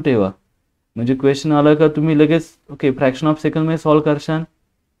लिस्ट बनवून ठेवा. म्हणजे क्वेश्चन आला का तुम्ही लगेच okay fraction of सेकंडमध्ये solve करशाल.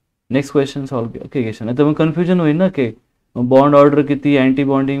 Next question solve okay घेशाल. नाही तर मग कन्फ्युजन होईल ना, की बॉन्ड ऑर्डर किती, अँटी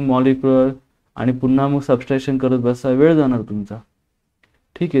बॉन्डिंग, मॉलिक्युलर, आणि पुन्हा मग सबस्ट्रॅक्शन करत बसा, वेळ जाणार तुमचा.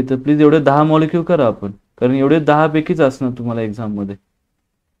 ठीक आहे. तर प्लीज एवढे 10 मॉलिक्यूल करा आपण, कारण एवढे 10 पैकीच असणार तुम्हाला एक्झाममध्ये.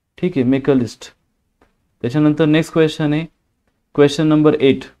 ठीक आहे, मेक अ लिस्ट. त्याच्यानंतर नेक्स्ट क्वेश्चन आहे question number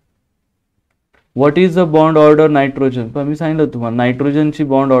 8. What is the bond order nitrogen. पण मी सांगितलं तुम्हाला नायट्रोजनची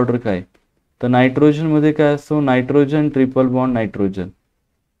बॉन्ड ऑर्डर काय. तर नायट्रोजनमध्ये काय असतो? Nitrogen triple bond nitrogen.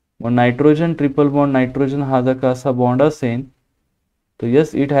 मग नायट्रोजन ट्रिपल बॉन्ड नायट्रोजन हा जर का असा बॉन्ड असेल तर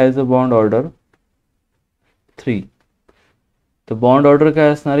yes it has a bond order 3. तर बॉन्ड ऑर्डर काय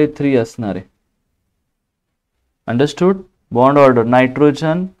असणार आहे? 3 असणार आहे. Understood. Bond order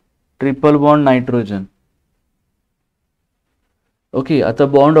nitrogen triple bond nitrogen. Okay, आता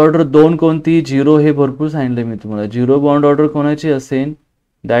बॉन्ड ऑर्डर 2 कोणती? 0 हे भरपूर सांगितलं मी तुम्हाला. 0 बॉन्ड ऑर्डर कोणाची असेल?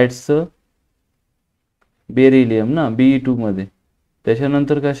 दॅट्स बेरिलियम ना, BE2 मध्ये.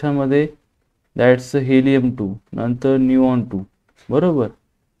 त्याच्यानंतर कशामध्ये? दॅट्स हेलियम 2, नंतर निऑन 2, बरोबर.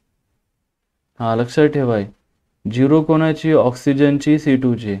 हां, लक्षात ठेवाय. 0 कोणाची? ऑक्सिजनची,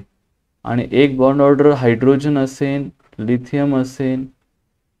 C2ची. आणि 1 बॉन्ड ऑर्डर हायड्रोजन असेल, लिथियम असेल,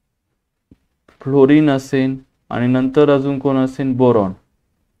 फ्लोरीन असेल, आणि नंतर अजून कोण असेल? बोरॉन.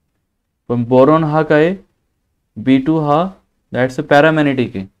 पण बोरॉन हा काय? B2 हा दॅट्स अ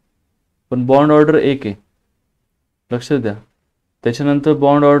पॅरामॅग्नेटिक आहे. पण बॉन्ड ऑर्डर एक आहे, लक्ष द्या. त्याच्यानंतर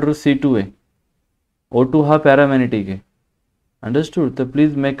बॉन्ड ऑर्डर C2 आहे. O2 हा पॅरामॅग्नेटिक आहे. अंडरस्टूड. तर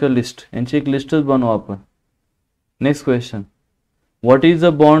प्लीज मेक अ लिस्ट, यांची एक लिस्टच बनवू आपण. Next question, what is the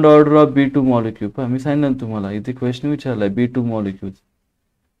bond order of B2 molecule. पहा मी सांगितलं तुम्हाला, इथे क्वेश्चन विचारलाय B2 मॉलिक्यूल.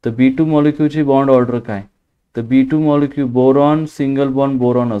 तर B2 मॉलिक्यूलची बॉन्ड ऑर्डर काय. तर B2 molecule boron single bond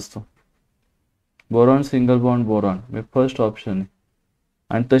boron असतो. बोरॉन सिंगल बॉन्ड बोरॉन मी फर्स्ट ऑप्शन आहे.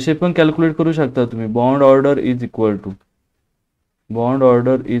 आणि तसे पण कॅल्क्युलेट करू शकता तुम्ही. Bond order is equal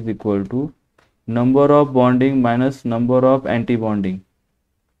to number of bonding minus number of anti bonding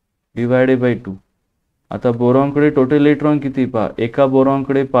divided by 2. आता बोरॉनकडे टोटल इलेक्ट्रॉन किती पहा. एका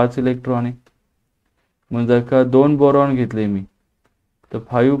बोरॉनकडे 5 इलेक्ट्रॉन आहे. मग जर का 2 बोरॉन घेतले मी तर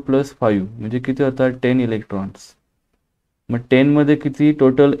 5 + 5 म्हणजे किती होतात 10 इलेक्ट्रॉन्स. मग 10 मध्ये किती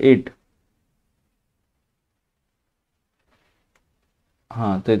टोटल 8.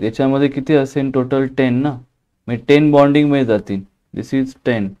 हां, तर त्याच्यामध्ये किती असेल टोटल 10 ना. मग 10 बॉन्डिंग मध्ये जातील. दिस इज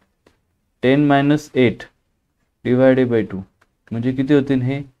 10 - 8 डिवायडेड बाय 2 म्हणजे किती होतील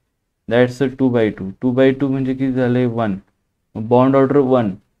हे. दॅट्स 2/2. 2/2 म्हणजे किती झाले 1. Bond order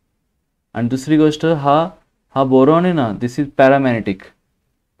 1. आणि दुसरी गोष्ट हा बोरॉन आहे ना, दिस इज पॅरामॅग्नेटिक.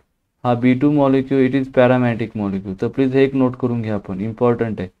 हा B2 molecule it is paramagnetic molecule. तर प्लीज हे एक नोट करून घ्या आपण,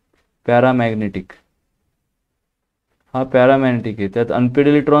 इम्पॉर्टंट आहे. पॅरामॅग्नेटिक, हा पॅरामॅग्नेटिक आहे. त्यात अनपेड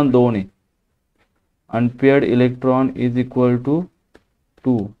इलेक्ट्रॉन 2 आहे. Unpaired electron is equal to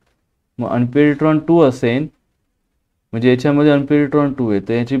 2. मग अनपेड इलेक्ट्रॉन 2 असेल म्हणजे याच्यामध्ये अनपेड इलेक्ट्रॉन 2 आहे.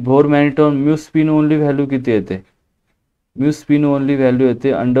 तर याची bore मॅग्नेट्रॉन mu spin only value किती येते. म्यू स्पिन ओनली व्हॅल्यू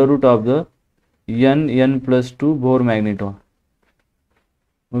येते √(द n+2 बोर मॅग्नेट्रॉन.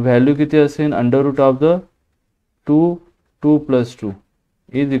 मग व्हॅल्यू किती असेल √(द 2 + 2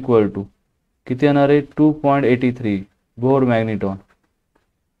 इज इक्वल टू किती येणार आहे 2.83 बोर मॅग्नेट्रॉन.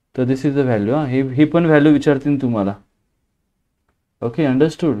 तर दिस इज द व्हॅल्यू. ही पण व्हॅल्यू विचारतील तुम्हाला. Okay,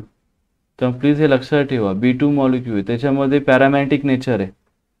 understood. तर प्लीज हे लक्षात ठेवा. B2 मॉलिक्यूल त्याच्यामध्ये पॅरामॅग्नेटिक नेचर आहे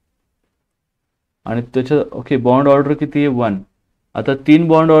आणि त्याच्या ओके बॉन्ड ऑर्डर किती आहे 1. आता 3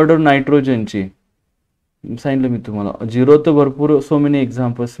 बॉन्ड ऑर्डर नायट्रोजनची सांगितलं मी तुम्हाला. 0 तर भरपूर सो मेनी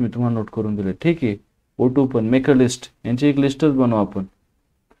एक्झाम्पल्स मी तुम्हाला नोट करून दिले. ठीक आहे. O2 पण मेक अ लिस्ट, यांची एक लिस्टच बनवू आपण.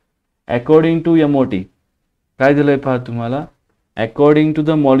 अकॉर्डिंग टू MOT काय दिलंय पहा तुम्हाला. According to the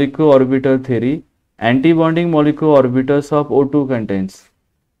molecular orbital theory anti bonding molecular orbitals of O2 contains.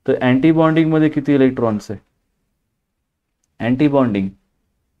 तर अँटी बॉन्डिंग मध्ये किती इलेक्ट्रॉन्स आहे. अँटी बॉन्डिंग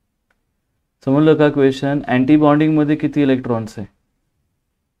समजलं का क्वेश्चन. अँटी बॉन्डिंग मध्ये किती इलेक्ट्रॉन्स आहे.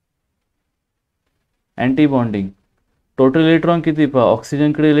 अँटी बॉन्डिंग टोटल इलेक्ट्रॉन किती पहा.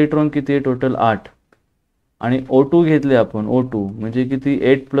 ऑक्सिजनकडे इलेक्ट्रॉन किती आहे टोटल 8. आणि O2 घेतले आपण. O2 म्हणजे किती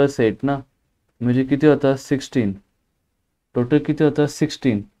 8 + 8 ना, म्हणजे किती होता 16. टोटल किती होता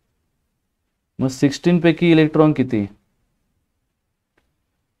 16. मग 16 पैकी इलेक्ट्रॉन किती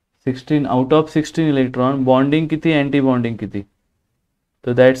 16 आउट ऑफ 16 इलेक्ट्रॉन बॉन्डिंग किती अँटी बॉन्डिंग किती.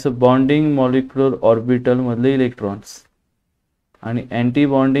 तर that's a bonding molecular orbital मधले इलेक्ट्रॉन्स आणि अँटी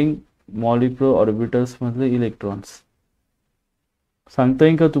बॉन्डिंग मॉलिक्युलर ऑर्बिटल्स मधले इलेक्ट्रॉन्स. सांगता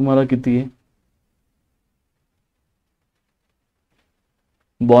येईल का तुम्हाला किती आहे.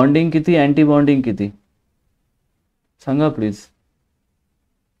 बॉन्डिंग किती अँटी बॉन्डिंग किती सांगा प्लीज.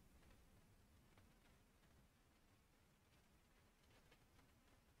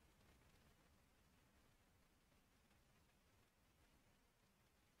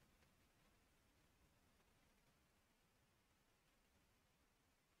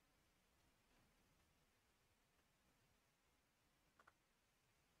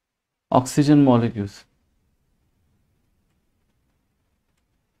 ऑक्सिजन मॉलिक्यूल्स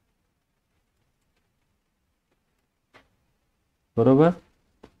बरोबर.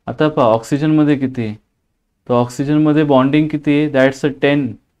 आता पहा ऑक्सिजन मध्ये किती आहे. तर ऑक्सिजन मध्ये बॉन्डिंग किती आहे. दॅट्स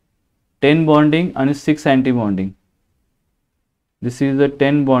 10 बॉन्डिंग आणि 6 anti bonding. This is the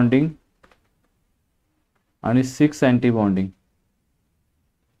 10 bonding आणि 6 अँटी बॉन्डिंग.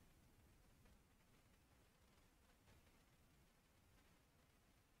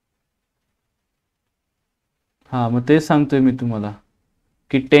 हां, मग तेच सांगतोय मी तुम्हाला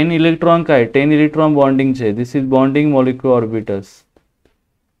की 10 इलेक्ट्रॉन काय 10 electron बॉन्डिंगचे. This is bonding molecular orbitals.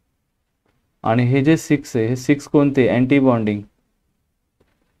 आणि हे जे 6 आहे हे 6 कोणते अँटी बॉन्डिंग.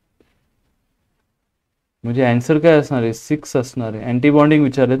 म्हणजे आन्सर काय असणार आहे 6 असणार आहे. अँटी बॉन्डिंग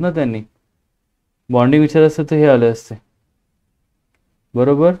विचारलेत ना त्यांनी. बॉन्डिंग विचारलं असतं तर हे आले असते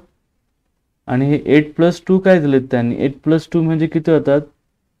बरोबर. आणि हे 8 + 2 काय दिलेत त्यांनी. 8 + 2 म्हणजे किती होतात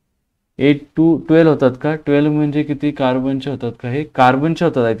 8 2 12 होतात का. 12 म्हणजे किती कार्बनचे होतात का. हे कार्बनचे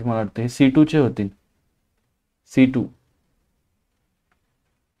होतात आहे मला वाटतं. हे C2 चे होतील. C2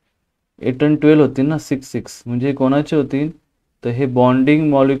 8 आणि 12 होतील ना, 6 म्हणजे कोणाचे होतील, तर हे बॉन्डिंग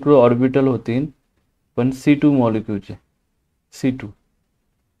मॉलिक्युलर ऑर्बिटल होतील, पण C2 मॉलिक्यूलचे, C2.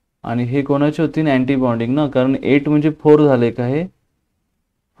 आणि हे कोणाचे होतील, अँटी बॉन्डिंग ना, कारण 8 म्हणजे 4 झाले का हे,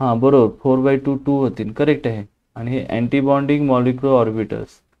 हां बरोबर, 4/2 2 होतील, करेक्ट आहे. आणि हे अँटी बॉन्डिंग मॉलिक्युलर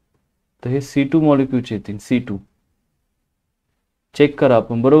ऑर्बिटल्स, तर हे C2 मॉलिक्यूलचे येतील, C2. चेक करा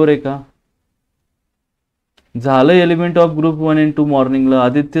आपण, बरोबर आहे का. झालं एलिमेंट ऑफ ग्रुप 1 आणि 2 मॉर्निंगला.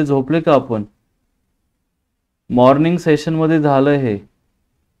 आदित्य झोपले का आपण, मॉर्निंग सेशनमध्ये झालं हे.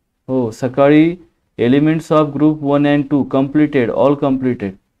 हो, सकाळी elements of group 1 and 2 completed, all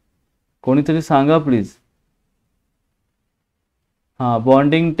completed. कोणीतरी सांगा प्लीज. हां,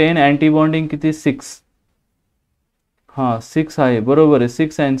 बॉन्डिंग 10, अँटी बॉन्डिंग किती, 6. हां 6 आहे, बरोबर आहे,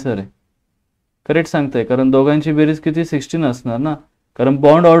 6 आन्सर आहे, करेक्ट सांगताय. कारण दोघांची बेरीज किती, 16 असणार ना, कारण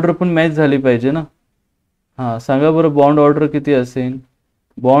बॉन्ड ऑर्डर पण मॅच झाली पाहिजे ना. हां सांगा बरं, बॉन्ड ऑर्डर किती असेल.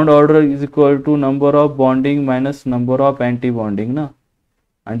 Bond order is equal to number of bonding minus number of anti bonding ना,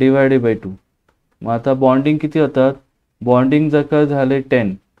 आणि डिवायडेड बाय 2. मग आता बॉन्डिंग किती होतात, बॉन्डिंग जर का झाले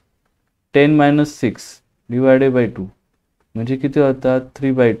 10 मायनस 6 डिवायडेड बाय 2 म्हणजे किती होतात,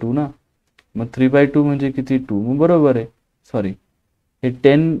 3/2 ना. मग 3/2 म्हणजे किती, 2. मग बरोबर आहे, सॉरी हे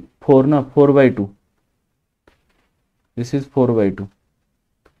 10 4 ना, 4/2, दिस इज 4/2,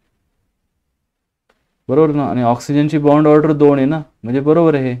 बरोबर ना. आणि ऑक्सिजनची बॉन्ड ऑर्डर 2 आहे ना, म्हणजे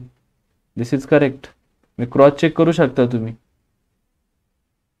बरोबर आहे हे, दिस is correct. Me cross check करू शकता तुम्ही.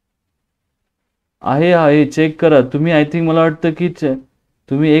 आहे चेक करा तुम्ही. आय थिंक मला वाटतं की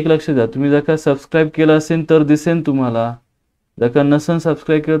तुम्ही एक लक्ष द्या, तुम्ही जर का सबस्क्राईब केलं असेल तर दिसेल तुम्हाला, जर का नसेल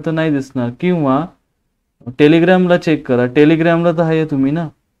सबस्क्राईब केलं तर नाही दिसणार. किंवा टेलिग्रामला चेक करा, टेलिग्रामला तर आहे तुम्ही ना,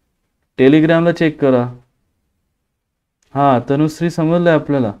 टेलिग्रामला चेक करा. हां तनुश्री समजलंय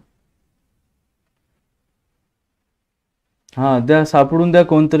आपल्याला. हां द्या, सापडून द्या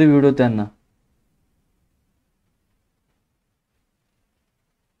कोणतरी व्हिडिओ त्यांना.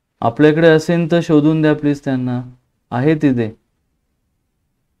 आपल्याकडे असेल तर शोधून द्या प्लीज त्यांना, आहे तिथे.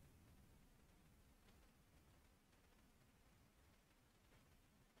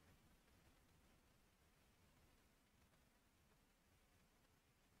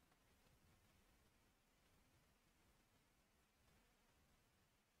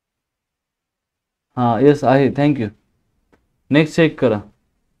 हां येस आहे, थँक्यू. नेक्स्ट चेक करा.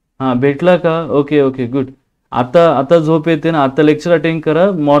 हां भेटला का, ओके ओके गुड. आता आता झोप येते ना, आता लेक्चर अटेंड करा.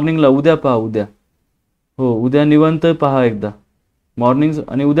 मॉर्निंगला उद्या पहा, उद्या हो उद्या निवांत पहा एकदा मॉर्निंग,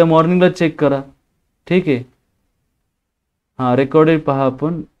 आणि उद्या मॉर्निंगला चेक करा, ठीक आहे. हां रेकॉर्डेड पहा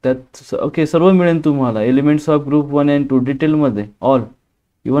आपण, त्यात ओके सर्व मिळेल तुम्हाला. एलिमेंट्स ऑफ ग्रुप 1 अँड 2 डिटेलमध्ये ऑल,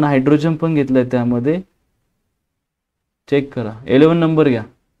 इवन हायड्रोजन पण घेतलं आहे त्यामध्ये, चेक करा. 11 नंबर घ्या.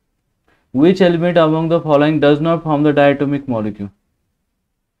 Which element among the following does not form the diatomic molecule.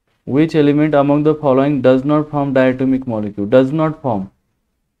 Which element among the following does not form diatomic molecule. Does not form,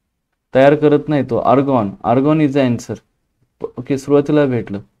 तयार करत नाही तो. Argon, argon is the answer. Okay सुरुवातीला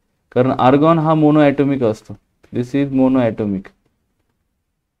भेटलं, कारण argon हा mono atomic असतो. दिस is mono atomic.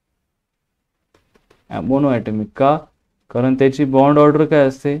 Mono atomic का, कारण त्याची बॉन्ड ऑर्डर काय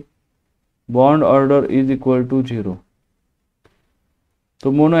असते, bond order is equal to 0.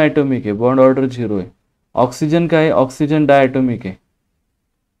 तो मोनो ॲटोमिक आहे, बॉन्ड ऑर्डर 0 आहे. ऑक्सिजन काय आहे, ऑक्सिजन डायॲटोमिक आहे,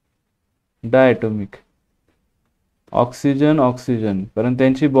 डायॲटोमिक. ऑक्सिजन ऑक्सिजन, कारण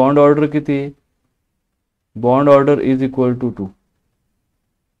त्यांची बॉन्ड ऑर्डर किती आहे, bond order is equal to 2,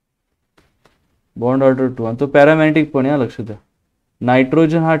 bond order 2. आणि तो पॅरामॅग्नेटिक पण आहे, लक्ष द्या.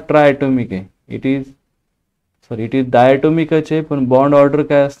 नायट्रोजन हा ट्रायॲटोमिक आहे, इट इज डायॲटोमिकच आहे, पण बॉन्ड ऑर्डर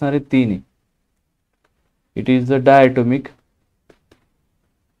काय असणार आहे, 3 आहे. It is the डायॲटोमिक.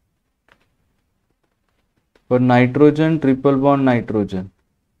 पण nitrogen triple bond nitrogen,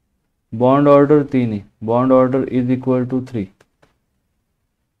 bond order 3 आहे, bond order is equal to 3.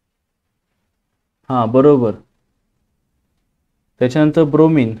 हां बरोबर. त्याच्यानंतर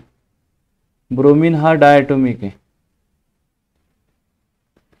ब्रोमिन, ब्रोमिन हा डायॲटोमिक आहे,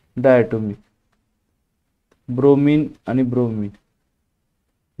 डायॲटोमिक. ब्रोमिन आणि bromine,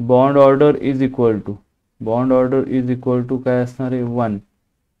 bond order is equal to, bond order is equal to काय असणार आहे,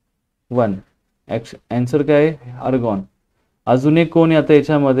 1. आन्सर काय आहे, आर्गॉन. अजून एक कोण आहे आता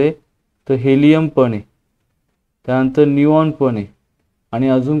याच्यामध्ये, तर हेलियम पण आहे, त्यानंतर न्यूऑन पण आहे, आणि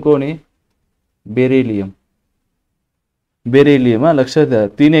अजून कोण आहे, बेरिलियम. बेरिलियम, हां लक्षात द्या.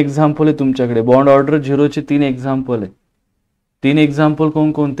 3 एक्झाम्पल आहे तुमच्याकडे, बॉन्ड ऑर्डर 0चे 3 एक्झाम्पल आहे. 3 एक्झाम्पल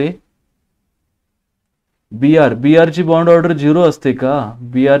कोणकोणते, बीआरची बॉन्ड ऑर्डर 0 असते का,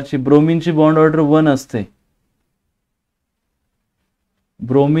 बीआरची. ब्रोमिनची बॉन्ड ऑर्डर 1 असते,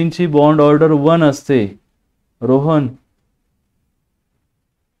 ब्रोमिनची बॉन्ड ऑर्डर 1 असते. रोहन,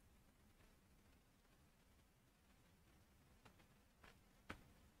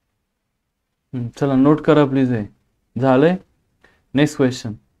 चला नोट करा प्लीज. हे झालंय. Next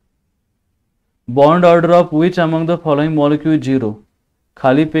question. Bond order of which among the following molecule 0.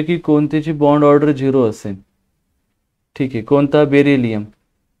 खालीपैकी कोणत्याची bond order 0 असेल. ठीक आहे. कोणता? बेरिलियम.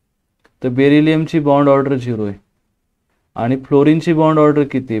 तर बेरिलियमची बॉन्ड ऑर्डर 0 आहे. आणि फ्लोरीनची बॉन्ड ऑर्डर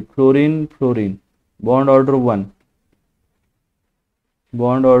किती आहे? Fluorine bond order 1.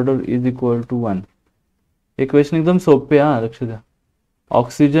 Bond order is equal to 1. हे क्वेश्चन एकदम सोपे. लक्ष द्या.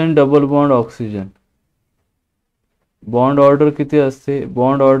 Oxygen double bond oxygen, bond order किती असते?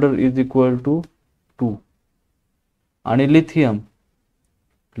 Bond order is equal to 2. आणि लिथियम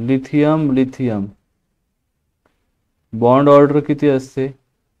बॉन्ड ऑर्डर किती असते?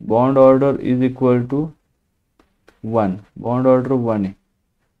 Bond order is equal to 1. Bond order 1 आहे.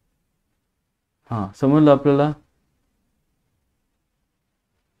 समजलं आपल्याला?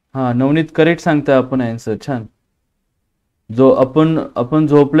 नवनीत करेक्ट सांगताय आपण आन्सर. छान. जो आपण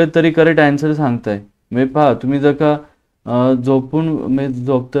झोपले तरी करेक्ट आन्सर सांगताय. मी पहा, तुम्ही जर का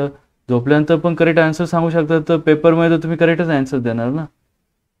झोपल्यानंतर पण करेक्ट आन्सर सांगू शकता तर पेपरमध्ये तर तुम्ही करेक्टच आन्सर देणार ना.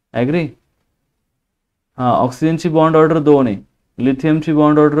 ॲग्री? ऑक्सिजनची बॉन्ड ऑर्डर 2 आहे. लिथियमची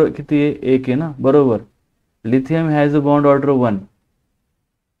बॉन्ड ऑर्डर किती आहे? 1 आहे ना. बरोबर. Lithium has a bond order 1.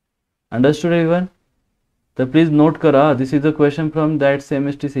 Understood everyone? तर प्लीज नोट करा. दिस is a question from that's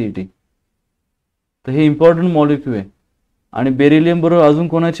MHT-CET. तर हे इम्पॉर्टंट मॉलिक्यूल आहे. आणि बेरिलियम बरोबर अजून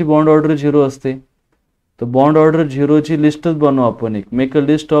कोणाची बॉन्ड ऑर्डर 0 असते? तर बॉन्ड ऑर्डर 0 ची लिस्टच बनवू आपण एक. Make a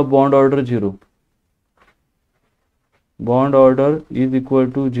list of bond order 0. Bond order is equal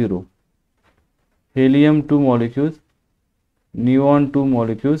to 0. Helium 2 molecules, neon 2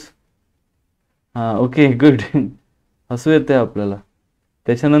 molecules. Okay good. हसू येते आपल्याला.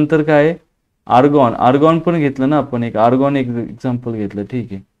 त्याच्यानंतर काय? आर्गॉन पण घेतलं ना आपण. एक एक्झाम्पल घेतलं.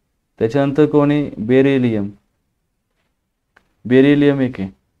 ठीक आहे. त्याच्यानंतर कोण आहे? बेरिलियम एक आहे.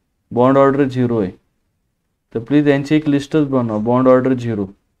 बॉन्ड ऑर्डर 0 आहे. तर प्लीज यांची एक लिस्टच बनवा. Bond order 0.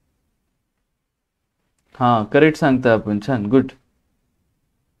 करेक्ट सांगता आपण. छान. गुड.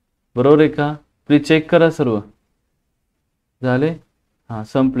 बरोबर आहे का? प्लीज चेक करा सर्व. झाले?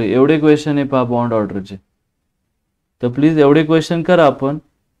 संपले. एवढे क्वेश्चन आहे पहा बॉन्ड ऑर्डरचे. तर प्लीज एवढे क्वेश्चन करा आपण.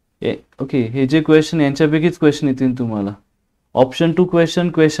 ओके. हे जे क्वेश्चन यांच्यापैकीच क्वेश्चन येतील तुम्हाला. ऑप्शन 2 क्वेश्चन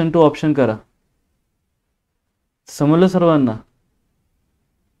 2 ऑप्शन करा. समजलं सर्वांना?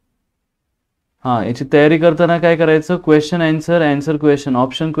 याची तयारी करताना काय करायचं? Question answer question,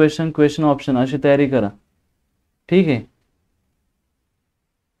 option question option अशी तयारी करा. ठीक आहे.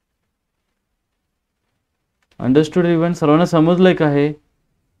 Understood even? सर्वांना समजलंय का? हे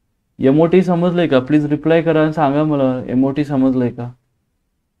MOT समजलंय का? प्लीज रिप्लाय करा आणि सांगा मला MOT समजलंय का?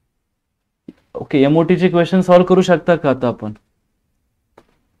 ओके. MOT चे क्वेश्चन सॉल्व्ह करू शकता का आता आपण?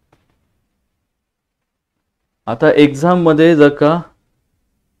 आता एक्झाम मध्ये जर का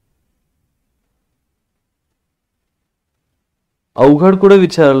अवघड कुठे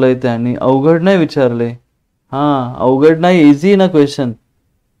विचारलंय त्यांनी? अवघड नाही विचारलंय. अवघड नाही. इझी ना क्वेश्चन.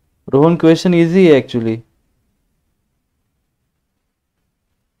 रोहन क्वेश्चन इझी आहे ऍक्च्युली.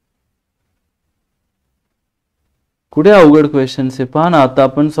 कुठे अवघड क्वेश्चन्स आहे? पहा ना. आता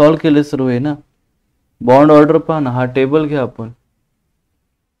आपण सॉल्व्ह केले सर्व आहे ना. बॉन्ड ऑर्डर पहा ना. टेबल घ्या आपण.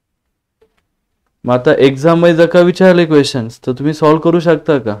 मग आता एक्झाम मध्ये जर का विचारले क्वेश्चन्स तर तुम्ही सॉल्व्ह करू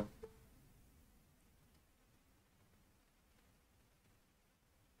शकता का?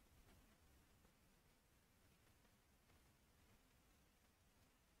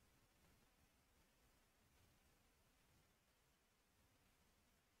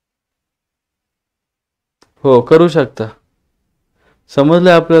 हो, करू शकता.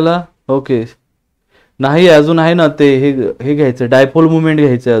 समजलं आपल्याला? ओके. नाही अजून आहे ना ते. हे घ्यायचं. डायपोल मुवमेंट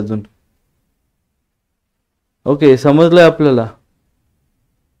घ्यायचं अजून. ओके. समजलंय आपल्याला?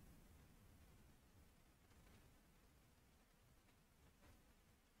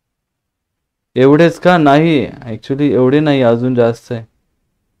 एवढेच का? नाही ऍक्च्युली एवढे नाही. अजून जास्त आहे.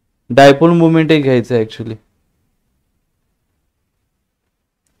 डायपोल मुवमेंट एक घ्यायचं ऍक्च्युली.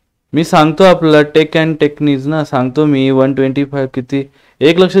 मी सांगतो आपल्याला. टेक अँड टेक्निक्स ना सांगतो मी. 125 किती?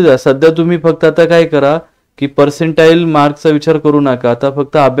 एक लक्ष द्या. सध्या तुम्ही फक्त आता काय करा की पर्सेंटाईल मार्क्सचा विचार करू नका. आता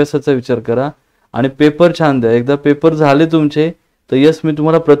फक्त अभ्यासाचा विचार करा आणि पेपर छान द्या. एकदा पेपर झाले तुमचे तर मी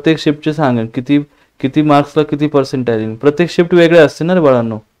तुम्हाला प्रत्येक शिफ्टचे सांगेन किती मार्क्सला किती पर्सेंटाईल. प्रत्येक शिफ्ट वेगळे असते ना रे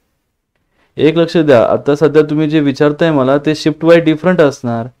बाळांनो. एक लक्ष द्या. आता सध्या तुम्ही जे विचारताय मला ते शिफ्ट वाईज डिफरंट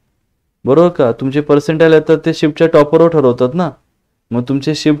असणार. बरोबर का? तुमचे पर्सेंटाईल येतात ते शिफ्टच्या टॉपरवर ठरवतात ना. मग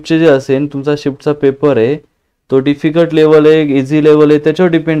तुमचे शिफ्टचे जे असेल, तुमचा शिफ्टचा पेपर आहे तो डिफिकल्ट लेवल आहे, इझी लेवल आहे,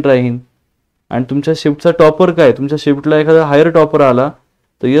 त्याच्यावर डिपेंड राहील. आणि तुमच्या शिफ्टचा टॉपर काय? तुमच्या शिफ्टला एखादा हायर टॉपर आला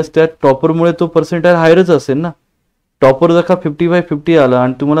तर त्या टॉपरमुळे तो पर्सेंटाईल हायरच असेल ना. टॉपर जर का 50/50 आला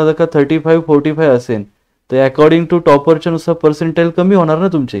आणि तुम्हाला जर का 35-45 असेल तर अकॉर्डिंग टू टॉपरच्या नुसार पर्सेंटाईल कमी होणार ना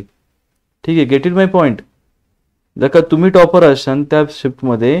तुमचे. ठीक आहे, गेट इट माय पॉईंट. जर का तुम्ही टॉपर असाल त्या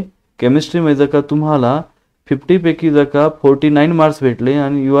शिफ्टमध्ये केमिस्ट्रीमध्ये, जर का तुम्हाला 50 पैकी जर का 49 मार्क्स भेटले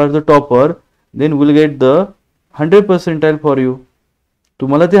आणि you R the topper, then will get the 100 percentile for you.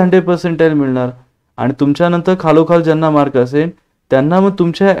 तुम्हाला ते 100 पर्सेंटाईल मिळणार आणि तुमच्यानंतर खालोखाल ज्यांना मार्क असेल त्यांना मग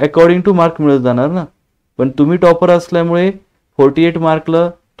तुमच्या अकॉर्डिंग टू मार्क मिळत जाणार ना. पण तुम्ही टॉपर असल्यामुळे 48 मार्कला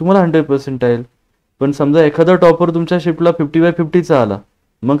तुम्हाला 100 पर्सेंटाईल. पण समजा एखादा टॉपर तुमच्या शिफ्टला 50/50चा आला,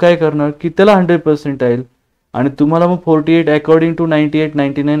 मग काय करणार की त्याला 100 पर्सेंटाईल आणि तुम्हाला मग 48 अकॉर्डिंग टू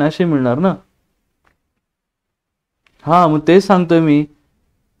 98-99 असे मिळणार ना. हां, मग तेच सांगतोय मी.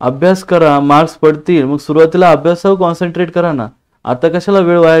 अभ्यास करा, मार्क्स पडतील, मग सुरुवातीला अभ्यासावर कॉन्सन्ट्रेट करा ना. आता कशाला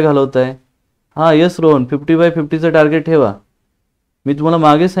वेळ वाया घालवताय. हां यस रोहन, 50/50चं टार्गेट ठेवा. मी तुम्हाला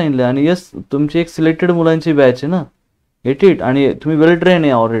मागे सांगितलं. आणि यस, तुमची एक सिलेक्टेड मुलांची बॅच आहे ना, गेट इट. आणि तुम्ही वेल ट्रेन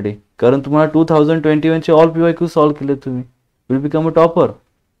आहे ऑलरेडी, कारण तुम्हाला 2021चे ऑल PYQ सॉल्व्ह केले तुम्ही. Will become a topper.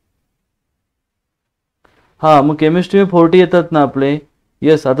 हां, मग केमिस्ट्री 40 येतात ना आपले.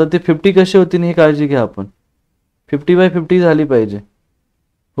 यस, आता ते 50 कसे होतील ही काळजी घ्या आपण. 50/50 झाली पाहिजे.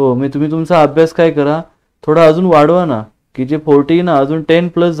 हो, मी तुम्ही तुमचा अभ्यास काय करा, थोडा अजून वाढवा ना, की जे 40 ना अजून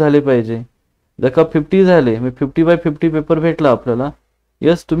 10+ झाले पाहिजे. जर का 50 झाले, मग 50/50 पेपर भेटला आपल्याला,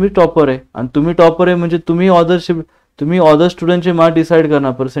 यस तुम्ही टॉपर आहे. आणि तुम्ही टॉपर आहे म्हणजे तुम्ही ऑदर स्टुडंटचे मार्क डिसाईड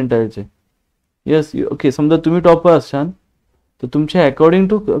करणार पर्सेंटाईलचे. Yes, okay. समजा तुम्ही टॉपर असाल तर तुमचे according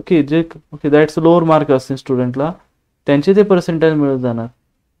to okay that's lower mark असतील स्टुडंटला, त्यांचे ते पर्सेंटाईल मिळत जाणार.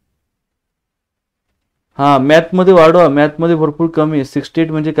 हां, मॅथमध्ये वाढवा. मॅथमध्ये भरपूर कमी आहे,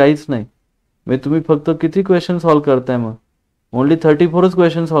 68 म्हणजे काहीच नाही. म्हणजे तुम्ही फक्त किती क्वेश्चन सॉल्व्ह करताय, मग ओनली 34च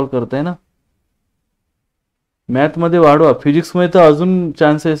क्वेश्चन सॉल्व्ह करताय ना. मॅथमध्ये वाढवा. फिजिक्समध्ये तर अजून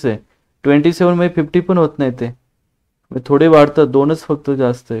चान्सेस आहे. 27 मध्ये 50 पण होत नाही, ते थोडे वाढतात, 2च फक्त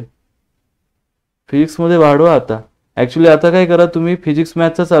जास्त आहे. फिजिक्समध्ये वाढवा आता. ॲक्च्युली आता काय करा, तुम्ही फिजिक्स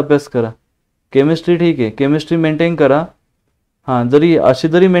मॅथचाच अभ्यास करा. केमिस्ट्री ठीक आहे, केमिस्ट्री मेंटेन करा. हां,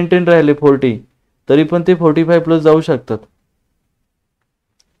 जरी मेंटेन राहिले 40, तरी पण ते 45+ जाऊ शकतात.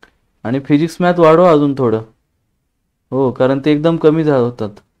 आणि फिजिक्स मॅथ वाढवा अजून थोडं. हो, कारण ते एकदम कमी होतात.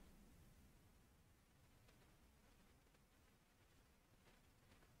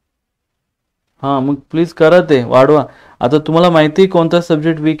 हां, मग प्लीज करा, ते वाढवा. आता तुम्हाला माहिती आहे कोणता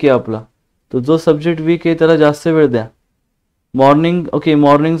सब्जेक्ट वीक आहे आपला, तर जो सब्जेक्ट वीक आहे त्याला जास्त वेळ द्या.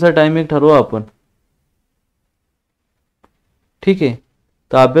 मॉर्निंगचा टायमिंग ठरवा आपण. ठीक आहे,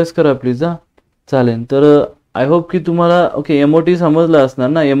 तर अभ्यास करा प्लीज. हां, चालेल. तर आय होप की तुम्हाला MOT समजलं असणार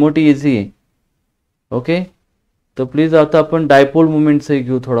ना. MOT इझी आहे. ओके, तर प्लीज आता आपण डायपोल मुवमेंटचंही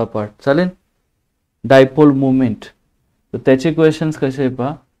घेऊ थोडा पार्ट. चालेल. डायपोल मुवमेंट, तर त्याचे क्वेश्चन्स कसे आहे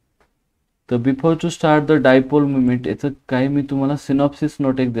पहा. तर before to start the dipole movement, याचं काही मी तुम्हाला सिनॉप्सिस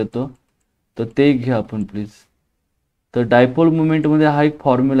नोट एक देतो, तर ते घ्या आपण प्लीज. तर डायपोल मुवमेंटमध्ये हा एक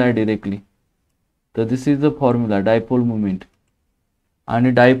फॉर्म्युला आहे डिरेक्टली. तर दिस is the formula dipole movement. आणि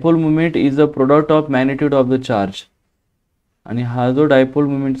dipole movement is a product of magnitude of the charge. आणि हा जो डायपोल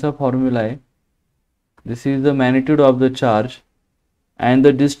मुवमेंटचा फॉर्म्युला आहे, दिस is the magnitude of the charge and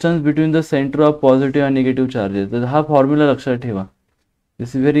the distance between the centre of positive and negative charges. तर हा formula लक्षात ठेवा.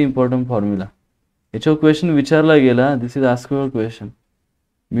 दिस is very important formula. याच्यावर question विचारला गेला, दिस is asked question.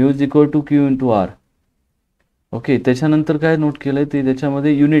 Mu is equal to Q into R. Okay, त्याच्यानंतर काय note केलंय ते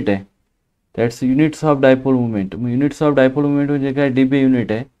त्याच्यामध्ये युनिट आहे, that's units of dipole movement. मग युनिट्स ऑफ डायपोल मुवमेंट म्हणजे काय, डीबे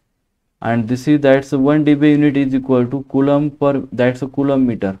युनिट आहे. And this is that's 1 dB unit is equal two coulomb per, that's a coulomb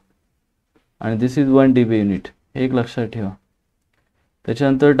metre. आणि दिस इज 1 dB युनिट. हे एक लक्षात ठेवा.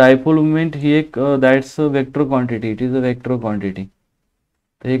 त्याच्यानंतर डायपोल मुवमेंट ही एक that's a vector quantity, it is a vector quantity.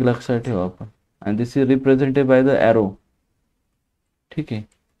 तर एक लक्षात ठेवा आपण. आणि दिस is represented by the arrow. ठीक आहे.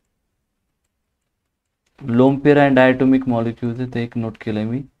 Lone pair and diatomic molecules, ते एक नोट केलं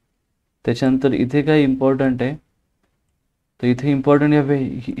मी. त्याच्यानंतर इथे काय इम्पॉर्टंट आहे, तर इथे इम्पॉर्टंट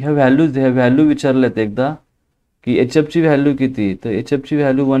ह्या व्हॅल्यू विचारल्यात एकदा, की HFची व्हॅल्यू किती. तर HFची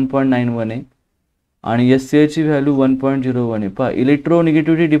व्हॅल्यू 1.91 आहे आणि SClची व्हॅल्यू 1.01 आहे. पहा,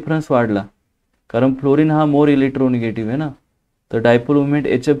 इलेक्ट्रोनिगेटिव्हिटी डिफरन्स वाढला, कारण फ्लोरीन हा मोर इलेक्ट्रोनिगेटिव्ह आहे ना. तर डायपोल मुवमेंट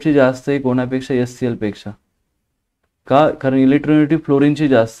HFची जास्त आहे कोणापेक्षा, SCl पेक्षा. का, कारण इलेक्ट्रोनिगेटिव्ह फ्लोरीनची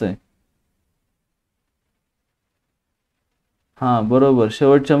जास्त आहे. हां बरोबर.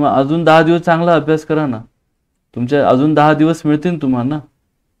 शेवटच्या मग अजून 10 दिवस चांगला अभ्यास करा ना. तुमच्या अजून 10 दिवस मिळतील तुम्हाला.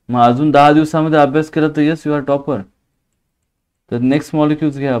 मग अजून 10 दिवसामध्ये अभ्यास केला तर यस यू आर टॉपर. तर नेक्स्ट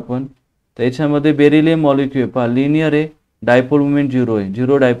मॉलिक्युल्स घ्या आपण. त्याच्यामध्ये बेरिलियम मॉलिक्यूल पहा, लिनियर आहे, डायपोल मुवमेंट 0 आहे,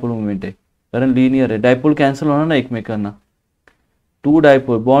 0 डायपोल मुवमेंट आहे, कारण लिनियर आहे. डायपोल कॅन्सल होणार ना एकमेकांना. 2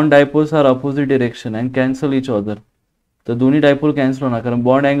 dipole, bond dipoles R opposite direction and cancel each other. तर दोन्ही डायपोल कॅन्सल होणार, कारण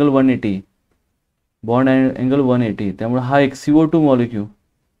बॉन्ड अँगल 180, बॉन्ड अँगल 180. त्यामुळे हा एक CO2 मॉलिक्यूल,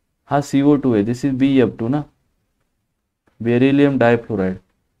 हा CO2 आहे, दिस इज BF2 ना, बेरिलियम डायफ्लोराइड.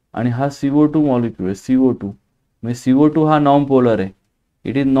 आणि हा CO2 मॉलिक्यूल आहे, CO2. म्हणजे CO2 हा नॉन पोलर आहे,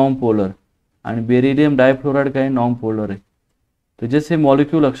 इट इज नॉन पोलर. आणि बेरिलियम डायफ्लोराइड काय नॉन पोलर आहे. तर जस्ट हे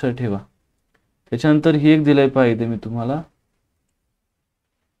मॉलिक्यूल लक्षात ठेवा. त्याच्यानंतर ही एक दिलंय पाहिजे मी तुम्हाला,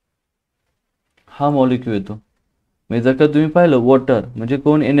 हा मॉलिक्यूल येतो. म्हणजे जर का तुम्ही पाहिलं वॉटर म्हणजे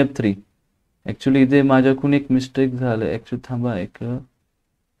कोण, NF3. ॲक्च्युली इथे माझ्याकडून एक मिस्टेक झालं, ॲक्च्युली थांबा, एक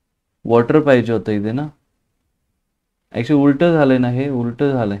वॉटर पाहिजे होतं इथे ना, ॲक्च्युली उलटं झालंय ना, हे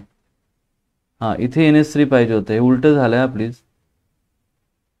उलटं झालंय. हां, इथे NH3 पाहिजे होतं, हे उलटं झालंय हा प्लीज.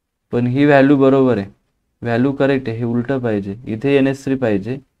 पण ही व्हॅल्यू बरोबर आहे, व्हॅल्यू करेक्ट आहे, हे उलटं पाहिजे. इथे NH3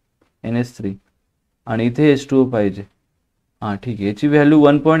 पाहिजे, NH3, आणि इथे H2O पाहिजे. हां ठीक आहे, याची व्हॅल्यू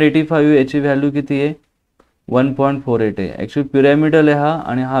 1.85, याची व्हॅल्यू किती आहे 1.48 आहे. ॲक्च्युली पिरॅमिडल आहे हा,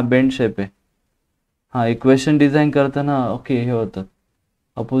 आणि हा बेंड शेप आहे. हां, इक्वेशन डिझाईन करताना ओके हे होतं,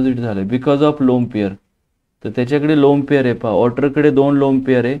 अपोजिट झालं बिकॉज ऑफ लोन पेअर. तर त्याच्याकडे लोन पेअर आहे पहा, वॉटरकडे 2 लोन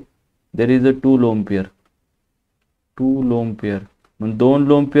पेअर आहे, there is a 2 lone pair, 2 lone pair. मग 2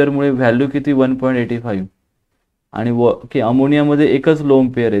 लोन पेअरमुळे व्हॅल्यू किती 1.85. आणि की अमोनियामध्ये एकच लोन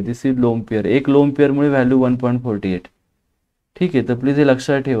पेअर आहे, दिस इज लोन पेअर, एक लोन पेअरमुळे व्हॅल्यू 1.48. ठीक आहे, तर प्लीज हे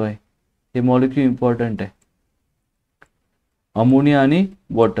लक्षात ठेवा, हे मॉलिक्यूल इम्पॉर्टंट आहे, अमोनिया आणि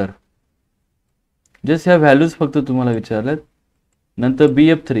वॉटर. जस्ट ह्या व्हॅल्यूज फक्त तुम्हाला विचारल्यात. नंतर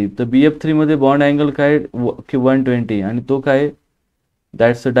BF3, तर BF3 मध्ये बॉन्ड अँगल काय 120, आणि तो काय,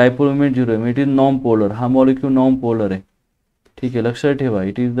 दॅट्स अ डायपोल मोमेंट 0 आहे, इट इज नॉन पोलर. हा मॉलिक्यूल नॉन पोलर आहे. ठीक आहे, लक्षात ठेवा,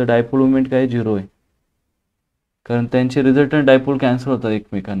 it is the dipole moment काय 0 आहे, कारण त्यांचे रिझल्टंट डायपोल कॅन्सल होतात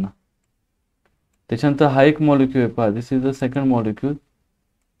एकमेकांना. त्याच्यानंतर हा एक मॉलिक्यूल आहे पहा, दिस इज द सेकंड मॉलिक्यूल.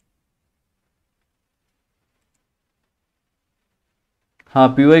 हा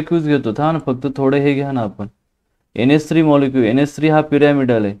PYQs घेतो, हा ना, फक्त थोडे हे घ्या ना आपण. NH3 मॉलिक्यूल, NH3 हा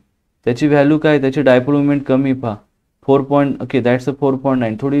पिरॅमिडल आहे, त्याची व्हॅल्यू काय, त्याची डायपोल मोमेंट कमी पहा 4. ओके, दॅट्स अ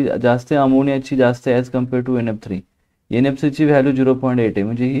 4.9, थोडी जास्त अमोनियाची जास्त आहे as compare to NF3. NF3ची value 0.8 आहे,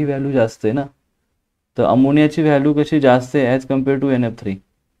 म्हणजे ही व्हॅल्यू जास्त आहे ना. तर अमोनियाची व्हॅल्यू कशी जास्त आहे ॲज कम्पेअर टू NF3.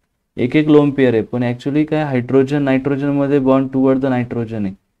 एक लोन पेअर आहे, पण ॲक्च्युली काय hydrogen नायट्रोजनमध्ये bond toward the nitrogen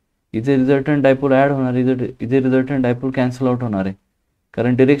आहे. इथे रिझल्टंट डायपोल ॲड होणार, इथे रिझल्टंट डायपोल कॅन्सल आउट होणार आहे,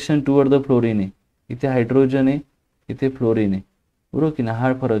 कारण डिरेक्शन टुवर्ड द फ्लोरिन आहे. इथे हायड्रोजन आहे, इथे फ्लोरिन आहे, बरोबर की ना,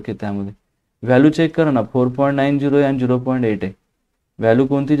 हा फरक आहे त्यामध्ये. व्हॅल्यू चेक करा ना, 4.90 आहे आणि 0.8 आहे, व्हॅल्यू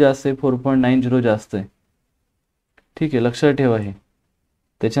कोणती जास्त आहे, 4.90 जास्त आहे. ठीक आहे, लक्षात ठेवा हे.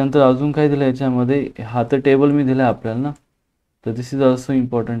 त्याच्यानंतर अजून काय दिलं याच्यामध्ये, हा तर टेबल मी दिला आपल्याला ना, तर दिस इज ऑल्सो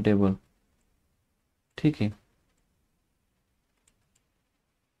इम्पॉर्टंट टेबल. ठीक आहे,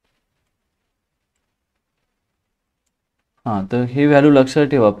 हां, तर हे व्हॅल्यू लक्षात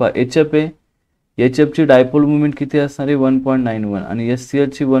ठेवा पहा. HF आहे, HFची डायपोल मुवमेंट किती असणार आहे 1.91, आणि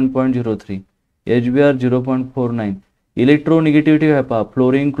HClची 1.03, HBr 0.49. इलेक्ट्रोनिगेटिव्हिटी आहे पहा,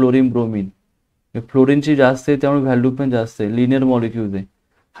 फ्लोरीन क्लोरीन ब्रोमीन, फ्लोरीनची जास्त आहे त्यामुळे व्हॅल्यू पण जास्त आहे, लिनियर मॉलिक्यूल्स आहे.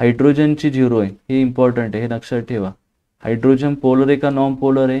 हायड्रोजनची 0 आहे, हे इम्पॉर्टंट आहे, हे लक्षात ठेवा. हायड्रोजन पोलर आहे का नॉन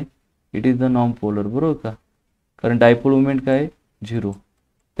पोलर आहे, it is the non polar, बरोबर का, कारण डायपोल मुवमेंट काय 0.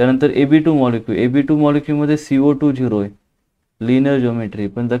 त्यानंतर AB2 मॉलिक्यूल, AB2 मॉलिक्यूलमध्ये CO2 0 आहे, लिनियर जिओमेट्री.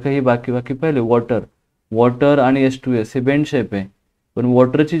 पण जर काही बाकी पाहिले वॉटर आणि H2S हे बेंड शेप आहे, पण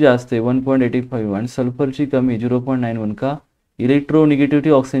वॉटरची जास्त आहे 1.85 आणि सल्फरची कमी 0.91 का, इलेक्ट्रोनिगेटिव्हिटी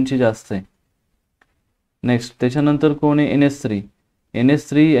ऑक्सिजनची जास्त आहे. नेक्स्ट त्याच्यानंतर कोण आहे NH3,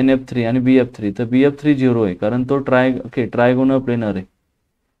 NF3 आणि BF3. तर BF3 0 आहे, कारण तो ट्रायगोनल प्लेनर आहे.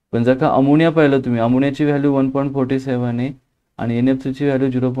 पण जर का अमोनिया पाहिलं तुम्ही, अमोनियाची व्हॅल्यू 1.47 आहे आणि NF3ची व्हॅल्यू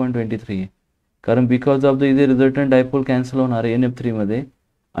 0.23 आहे, कारण बिकॉज ऑफ द इथे रिझल्टंट डायपोल कॅन्सल होणार आहे NF3 मध्ये,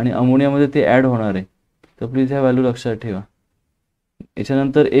 आणि अमोनियामध्ये ते ॲड होणार आहे. तर प्लीज ह्या व्हॅल्यू लक्षात ठेवा.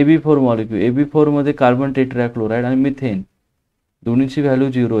 याच्यानंतर AB4 मॉलिक्यूल, AB4 मध्ये कार्बन टेट्राक्लोराइड आणि मिथेन, दोन्हीची व्हॅल्यू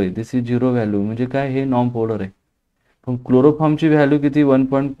 0 आहे, दिस इज 0 व्हॅल्यू, म्हणजे काय, हे नॉन पोलर आहे. पण क्लोरोफॉर्मची व्हॅल्यू किती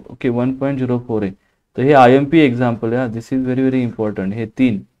 1.04 आहे. तर हे IMP एक्झाम्पल आहे, दिस इज व्हेरी व्हेरी इम्पॉर्टंट. हे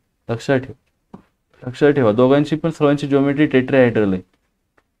 3 लक्षात ठेवा. दोघांची पण सर्वांची जिओमेट्री टेट्राहेड्रल आहे,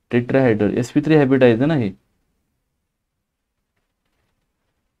 टेट्राहेड्रल sp3 हॅबिटाइज आहे ना हे.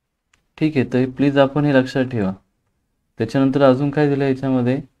 ठीक आहे, तर प्लीज आपण हे लक्षात ठेवा. त्याच्यानंतर अजून काय दिलं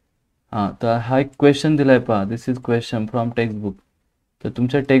याच्यामध्ये, हां, तर हा एक क्वेश्चन दिलाय पहा, दिस इज क्वेश्चन फ्रॉम टेक्स्टबुक. तर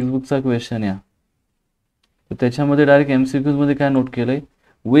तुमच्या टेक्स्टबुकचा क्वेश्चन या, तर त्याच्यामध्ये डायरेक्ट MCQs मध्ये काय नोट केलंय,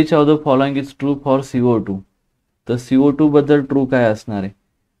 which of the following is true for CO2. तर CO2 बद्दल ट्रू काय असणार आहे.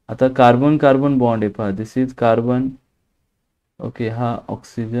 आता कार्बन कार्बन बॉन्ड आहे पहा, दिस इज कार्बन, ओके, हा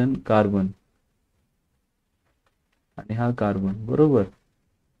ऑक्सिजन कार्बन, आणि हा कार्बन, बरोबर.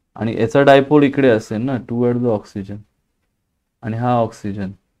 आणि याचा डायपोल इकडे असेल ना, टुवर्ड द ऑक्सिजन. आणि हा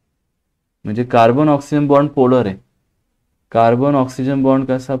ऑक्सिजन, म्हणजे कार्बन ऑक्सिजन बॉन्ड पोलर आहे. कार्बन ऑक्सिजन बॉन्ड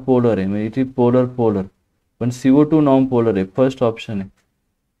कसा पोलर आहे, म्हणजे इथे पोलर पोलर. पण CO2 नॉन पोलर आहे, फर्स्ट ऑप्शन आहे.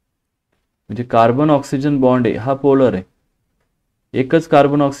 म्हणजे कार्बन ऑक्सिजन बॉन्ड आहे हा पोलर आहे. एकच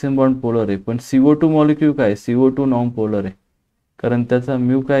कार्बन ऑक्सिजन बॉन्ड पोलर आहे, पण CO2 मॉलिक्यूल काय, CO2 नॉन पोलर आहे. कारण त्याचा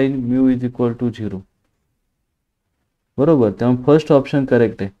म्यू काय, म्यू इज इक्वल टू 0. बरोबर, त्यामुळे फर्स्ट ऑप्शन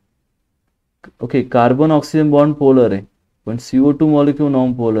करेक्ट आहे. Okay, carbon oxygen bond polar आहे, पण CO2 मॉलिक्यूल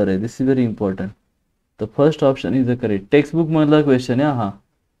नॉन पोलर आहे. दिस इज व्हेरी इम्पॉर्टंट. तर first option is the correct. Textbook मधला क्वेश्चन आहे हा.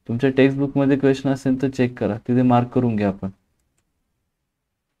 तुमच्या टेक्स्टबुकमध्ये क्वेश्चन असेल तर चेक करा, तिथे मार्क करून घ्या आपण.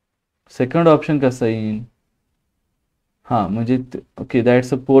 सेकंड ऑप्शन कसा येईल? हां, म्हणजे okay,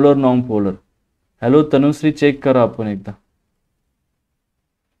 that's a polar non polar. Hello Tanushree, check करा आपण एकदा.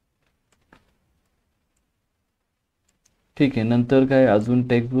 ठीक आहे, नंतर काय अजून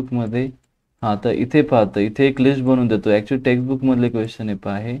टेक्स्टबुकमध्ये? हां, तर इथे पाहतं, इथे एक लिस्ट बनवून देतो. ॲक्च्युली टेक्स्टबुकमधले क्वेश्चन आहे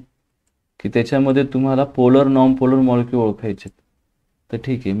आहे की त्याच्यामध्ये तुम्हाला पोलर नॉन पोलर मॉलिक्यूल ओळखायचे. तर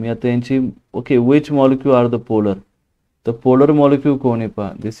ठीक आहे, मी आता यांची okay, which molecule R the polar. तर पोलर मॉलिक्यूल कोण आहे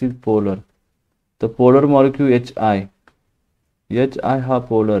पहा, दिस इज पोलर. तर पोलर मॉलिक्यूल HI. HI हा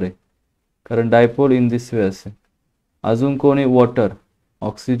पोलर आहे, कारण डायपोल इन दिस वे असेल. अजून कोण आहे, वॉटर,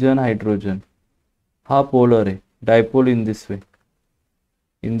 ऑक्सिजन, हायड्रोजन. हा पोलर आहे, dipole in this way,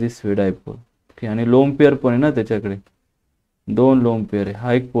 in this way dipole. Okay, आणि लोन पेअर पण आहे ना त्याच्याकडे, 2 लोन पेअर आहे,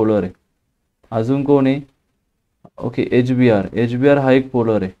 हा एक पोलर आहे. अजून कोण आहे, ओके, HBr हा एक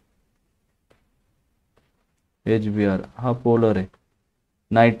पोलर आहे. HBr हा पोलर आहे.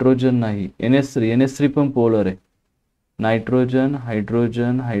 नायट्रोजन नाही, NH3 पण पोलर आहे. नायट्रोजन,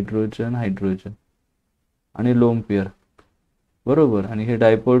 हायड्रोजन, हायड्रोजन, हायड्रोजन आणि लोन पेअर, बरोबर. आणि हे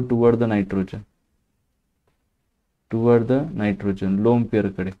dipole toward the nitrogen, toward the nitrogen, loan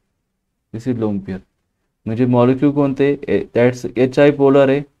पेअरकडे. This is lone pair. म्हणजे मॉलिक्यूल कोणते, दॅट्स HI पोलर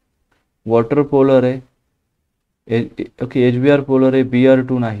आहे, वॉटर पोलर आहे, ओके, HBr पोलर आहे,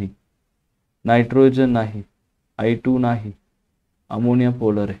 Br2 नाही, नायट्रोजन नाही, I2 नाही, अमोनिया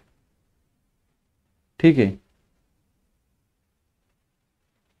पोलर आहे. ठीक आहे.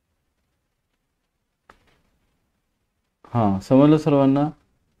 हां, समजलं सर्वांना.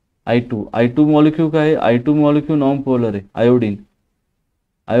 I2 मॉलिक्यूल काय आहे, I2 मॉलिक्यूल नॉन पोलर आहे.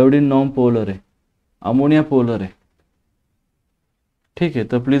 आयोडीन नॉन पोलर आहे, अमोनिया पोलर आहे. ठीक आहे,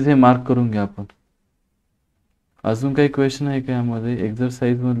 तर प्लीज हे मार्क करून घ्या आपण. अजून काही क्वेश्चन आहे का यामध्ये,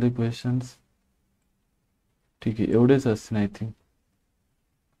 एक्झरसाइज मधले क्वेश्चन्स? ठीक आहे, एवढेच असतील आय थिंक.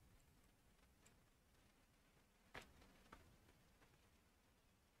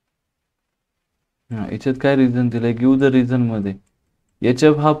 हां, याच्यात काय रिझन दिलंय, गिव्ह द रिझन मध्ये.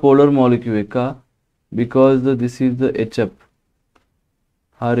 HF हा पोलर मॉलिक्यूल आहे का, because this is the HF,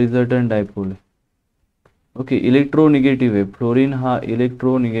 हा रिझल्टंट डायपोल आहे. ओके, इलेक्ट्रोनिगेटिव्ह आहे. फ्लोरीन हा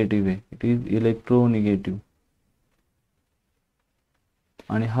इलेक्ट्रोनिगेटिव्ह आहे, इट इज इलेक्ट्रोनिगेटिव्ह.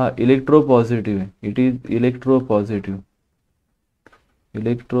 आणि हा इलेक्ट्रोपॉझिटिव्ह आहे, इट इज इलेक्ट्रोपॉझिटिव्ह,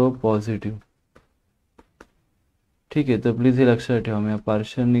 इलेक्ट्रोपॉझिटिव्ह. ठीक आहे, तर प्लीज हे लक्षात ठेवा, मी हा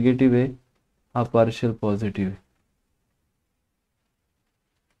पार्शियल निगेटिव्ह आहे, हा पार्शियल पॉझिटिव्ह आहे.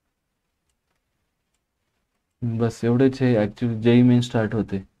 बस एवढेच आहे. ॲक्च्युली JEE मेन स्टार्ट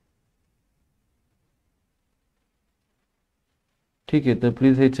होते. ठीक आहे, तर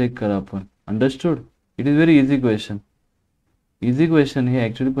प्लीज हे चेक करा आपण. Understood? It is very easy question. Easy question हे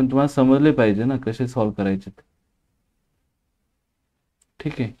ॲक्च्युली, पण तुम्हाला समजले पाहिजे ना कसे सॉल्व करायचे.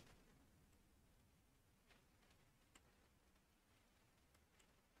 ठीक आहे.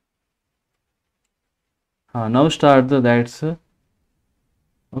 हां, नाव स्टार्ट द दॅट्स.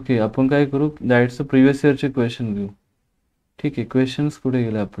 ओके, आपण काय करू, दॅट्स प्रिव्हियस इयरचे क्वेश्चन घेऊ. ठीक आहे, क्वेश्चन्स कुठे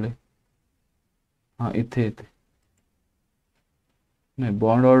गेले आपले? हां, इथे येते. नाही,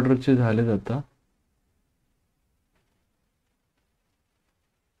 बॉन्ड ऑर्डरचे झालेत आता.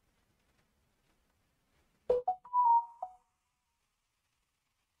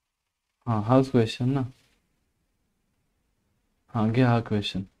 हां, हाच क्वेश्चन ना. हां, घ्या हा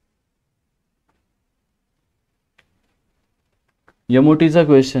क्वेश्चन. MOTचा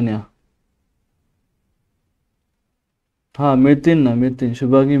क्वेश्चन या. हां, मिळतील ना, मिळतील,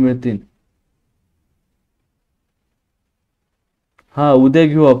 शुभांगी मिळतील. हां, उद्या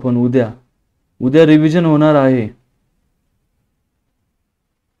घेऊ आपण, उद्या रिव्हिजन होणार आहे.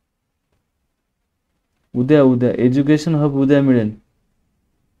 उद्या एज्युकेशन हब उद्या मिळेल.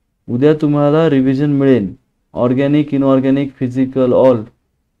 उद्या तुम्हाला रिव्हिजन मिळेल, ऑर्गॅनिक, इनऑर्गॅनिक, फिजिकल, ऑल.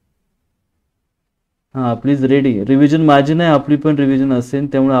 हां, प्लीज रेडी. रिव्हिजन माझी नाही, आपली पण रिव्हिजन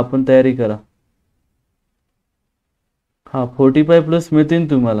असेल, त्यामुळे आपण तयारी करा. हा 45 प्लस मिळतील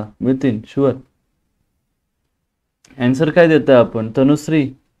तुम्हाला, मिळतील शुअर. आन्सर काय देतोय आपण? तनुश्री,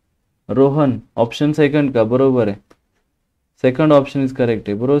 रोहन, ऑप्शन सेकंड का? बरोबर आहे, सेकंड ऑप्शन इज करेक्ट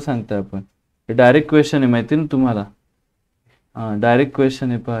आहे, बरोबर सांगताय आपण. हे डायरेक्ट क्वेश्चन आहे, माहिती ना तुम्हाला. हां, डायरेक्ट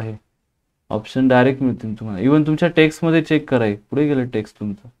क्वेश्चन आहे पहा, हे ऑप्शन डायरेक्ट मिळतील तुम्हाला. इवन तुमच्या टेक्स्टमध्ये चेक करा, पुढे गेलं टेक्स्ट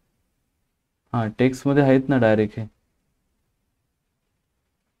तुमचं. हां, टेक्स्टमध्ये आहेत ना डायरेक्ट हे.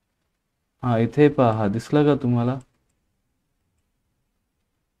 हां, इथे पहा, हा दिसला का तुम्हाला?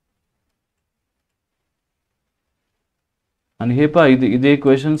 आणि हे पहा, इथे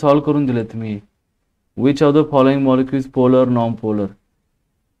क्वेश्चन सॉल्व्ह करून दिले तुम्ही. Which of the following molecules polar, non polar?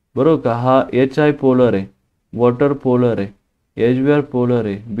 बरोबर का? हा HI पोलर आहे, वॉटर पोलर आहे, HBr पोलर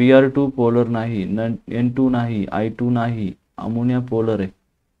आहे, Br2 पोलर नाही, N2 नाही, I2 नाही, अमोनिया पोलर आहे.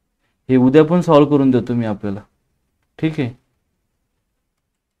 हे उद्या पण सॉल्व्ह करून देतो मी आपल्याला, ठीक आहे.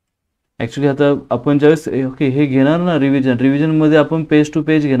 ॲक्च्युली आता आपण ज्यावेळेस ओके हे घेणार ना रिव्हिजनमध्ये आपण पेज टू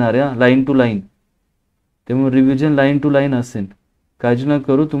पेज घेणार आहे, लाईन टू लाईन. त्यामुळे रिव्हिजन लाईन टू लाईन असेल, काळजी न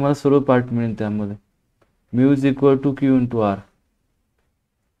करू, तुम्हाला सर्व पार्ट मिळेल त्यामध्ये. Mu is equal to Q into R.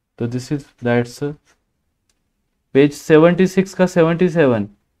 तर दिस इज दॅट्स पेज 76 का 77?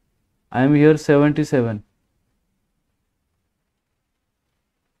 I am here 77.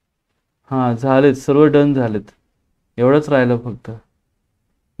 हां, झालेत, सर्व डन झालेत, एवढंच राहिलं फक्त.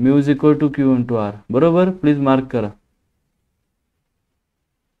 Mu is equal to Q into R, बरोबर. प्लीज मार्क करा.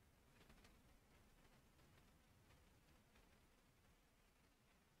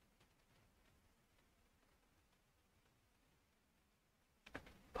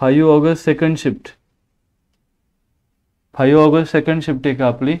 Five August second shift, 5 August second shift आहे का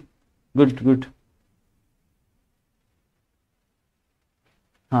आपली? Good good.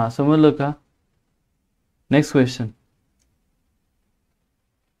 हां, समजलं का? Next question.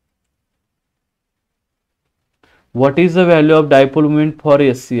 What is the value of dipole moment for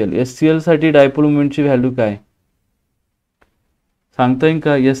SCl? SCl साठी डायपोल मोमेंटची व्हॅल्यू काय सांगता येईल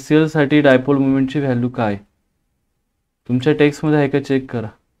का? SCl साठी डायपोल मोमेंटची व्हॅल्यू काय? तुमच्या टेक्स्टमध्ये आहे का? चेक करा.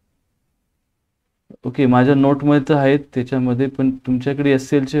 ओके, माझ्या नोटमध्ये तर आहेत त्याच्यामध्ये, पण तुमच्याकडे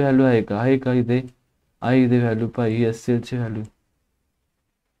SCl ची व्हॅल्यू आहे का? आहे का? इथे आहे, इथे व्हॅल्यू पाहिजे, ही SCl ची value.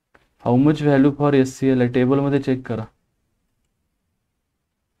 How much value for SCl आहे, टेबलमध्ये चेक करा.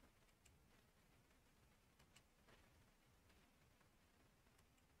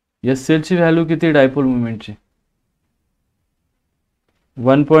 SCl ची व्हॅल्यू किती डायपोल मोमेंटची?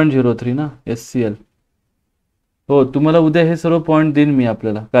 1.03 ना SCl. हो, तुम्हाला उद्या हे सर्व पॉईंट देईन मी,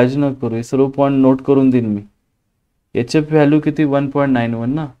 आपल्याला काळजी न करू, हे सर्व पॉईंट नोट करून देईन मी. HF व्हॅल्यू किती?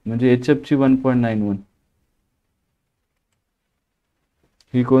 1.91 ना, म्हणजे HF ची 1.91.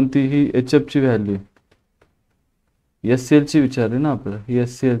 ही कोणती? ही HF ची व्हॅल्यू आहे. SCl ची विचारली ना आपल्याला, ही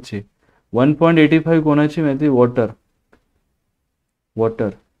SCl ची. 1.85 कोणाची माहिती? Water, water.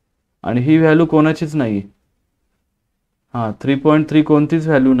 आणि ही व्हॅल्यू कोणाचीच नाही. हां, 3.3 कोणतीच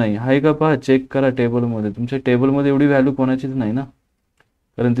व्हॅल्यू नाही आहे का? पहा, चेक करा टेबलमध्ये, तुमच्या टेबलमध्ये एवढी व्हॅल्यू कोणाचीच नाही ना,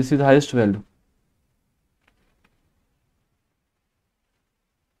 कारण दिस इज हायेस्ट व्हॅल्यू.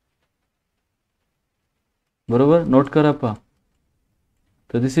 बरोबर, नोट करा पहा.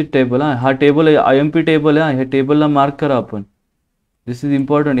 तर दिस इज टेबल. हा टेबल आहे, IMP टेबल आहे. ह्या टेबलला मार्क करा आपण, दिस इज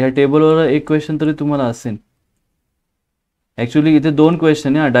इम्पॉर्टंट. ह्या टेबलवर एक क्वेश्चन तरी तुम्हाला असेल. ॲक्च्युली इथे 2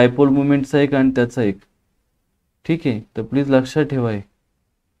 क्वेश्चन आहे, डायपोल मुवमेंटचा एक आणि त्याचा एक, ठीक आहे. तर प्लीज लक्षात ठेवा हे.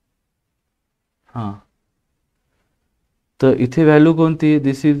 हां, तर इथे व्हॅल्यू कोणती?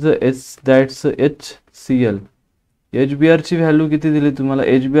 दिस इज दॅट्स HCl. HBr ची व्हॅल्यू किती दिली तुम्हाला?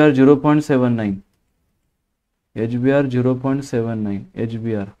 HBr 0.79, HBr 0.79,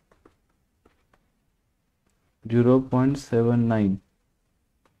 HBr 0.79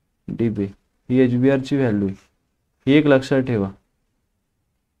 dB, ही HBr ची व्हॅल्यू, ही एक लक्षात ठेवा.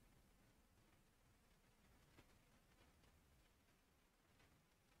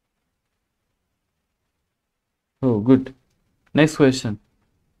 हो, good. Next question.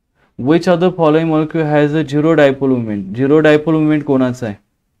 Which of the following molecule has a zero dipole movement? Zero dipole movement कोणाचा आहे?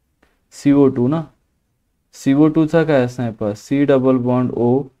 CO2 ना. CO2 चा काय असणार पहा, C double bond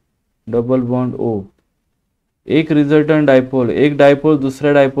O double bond O. एक रिझल्टंट डायपोल, एक डायपोल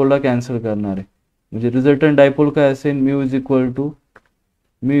दुसऱ्या डायपोलला कॅन्सल करणार आहे, म्हणजे रिझल्टंट डायपोल काय असेल? Mu is equal to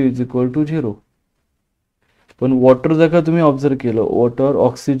 0. पण वॉटर जर का तुम्ही ऑब्झर्व केलं, वॉटर,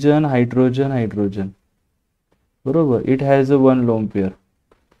 ऑक्सिजन, हायड्रोजन, हायड्रोजन, बरोबर, it has a 1 lone pair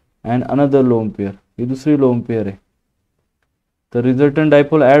and another lone pair, ही दुसरी लोन पेअर आहे. तर रिझल्टंट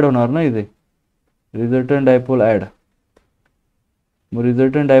डायपोल ॲड होणार ना इथे, रिझल्टंट डायपोल ॲड. मग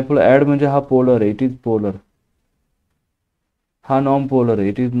रिझल्टंट डायपोल ॲड म्हणजे हा पोलर आहे, इट इज पोलर. हा नॉन पोलर आहे,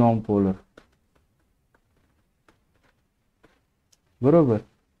 इट इज नॉन पोलर. बरोबर.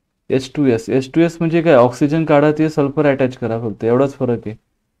 H2S म्हणजे काय, ऑक्सिजन काढा ते सल्फर अटॅच करा, फक्त एवढाच फरक आहे.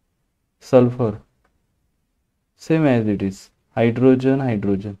 Sulphur same as it is, hydrogen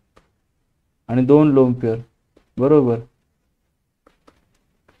आणि 2 लोन पेअर, बरोबर.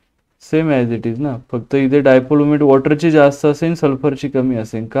 सेम ॲज इट इज ना, फक्त इथे डायपोल मोमेंट वॉटरची जास्त असेल, सल्फरची कमी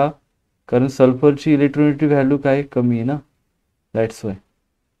असेल. का? कारण सल्फरची इलेक्ट्रोनेटिव्ह व्हॅल्यू काय कमी आहे ना, that's why.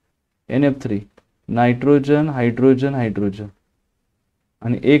 NF3 nitrogen hydrogen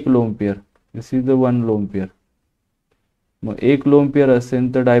आणि 1 lone pair, this is the 1 lone pair. मग 1 लोन पेअर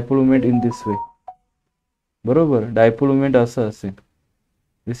असेल तर dipole moment in this way, बरोबर. डायपोल मोमेंट असं असेल,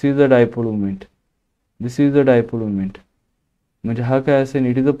 दिस is the dipole moment, this is the dipole moment. म्हणजे हा काय असेल,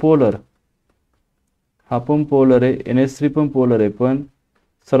 इट इज अ पोलर. हा पण पोलर आहे, NH3 पण पोलर आहे, पण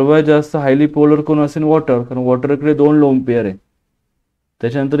सर्वात जास्त हायली पोलर कोण असेल, वॉटर, कारण वॉटरकडे 2 लोन पेअर आहे.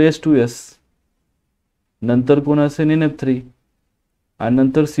 त्याच्यानंतर H2S, नंतर कोण असेल NF3, आणि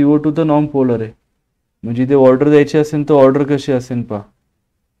नंतर CO2 तर नॉन पोलर आहे. म्हणजे इथे ऑर्डर द्यायची असेल तर ऑर्डर कशी असेल पहा.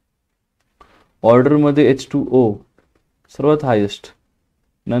 ऑर्डरमध्ये H2O सर्वात हायेस्ट,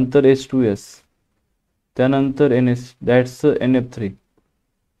 नंतर H2S, त्यानंतर NH, दॅट्स NF3,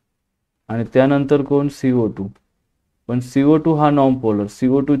 आणि त्यानंतर कोण, CO2. पण CO2 हा नॉन पोलर,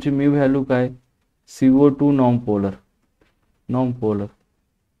 CO2 ची मी व्हॅल्यू काय, CO2 नॉन पोलर,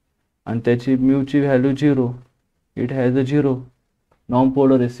 आणि त्याची म्यूची value 0, it has a 0, non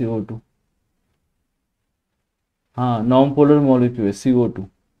polar आहे CO2. हां, नॉन पोलर मॉलिक्यूल आहे CO2,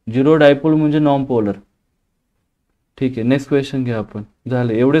 0 डायपोल म्हणजे नॉन पोलर. ठीक आहे, नेक्स्ट क्वेश्चन घ्या आपण.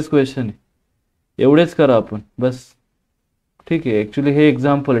 झालं, एवढेच क्वेश्चन आहे, एवढेच करा आपण बस. ठीक आहे, ॲक्च्युली हे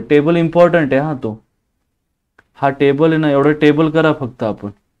एक्झाम्पल आहे, टेबल इम्पॉर्टंट आहे. हा टेबल आहे ना, एवढं टेबल करा फक्त आपण.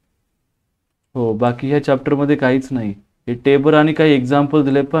 हो, बाकी ह्या चॅप्टरमध्ये काहीच नाही. हे टेबल आणि काही एक्झाम्पल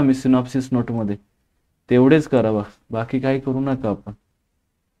दिले पहा मी सिनॉप्सिस नोटमध्ये, तेवढेच करा बस, बाकी काही करू नका आपण.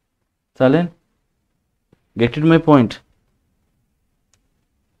 चालेल, गेट इट माय पॉइंट.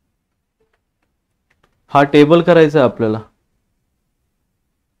 हा टेबल करायचा आहे आपल्याला.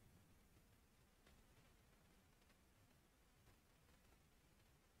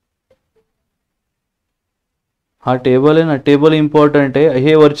 हा टेबल आहे ना, टेबल इम्पॉर्टंट आहे.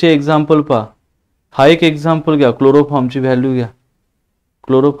 हे वरचे एक्झाम्पल पहा. हा एक एक्झाम्पल घ्या, क्लोरोफॉर्मची व्हॅल्यू घ्या.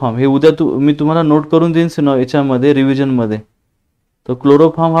 क्लोरोफॉर्म हे उद्या मी तुम्हाला नोट करून देईन याच्यामध्ये रिव्हिजनमध्ये. तर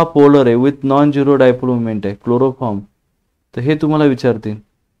क्लोरोफॉर्म हा पोलर आहे with non zero dipole moment आहे क्लोरोफॉर्म. तर हे तुम्हाला विचारतील.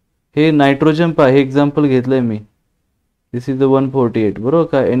 हे नायट्रोजन पहा, हे एक्झाम्पल घेतलं आहे मी. दिस इज द 148, बरोबर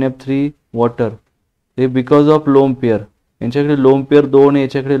का. NF3 वॉटर, हे बिकॉज ऑफ लोन पेअर. यांच्याकडे लोन पेअर 2 आहे,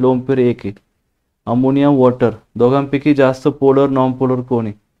 याच्याकडे लोन पेअर 1 आहे. अमोनियम वॉटर, दोघांपैकी जास्त पोलर नॉन पोलर कोण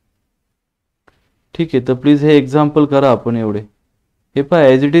आहे. ठीक आहे, तर प्लीज हे एक्झाम्पल करा आपण एवढे. हे पहा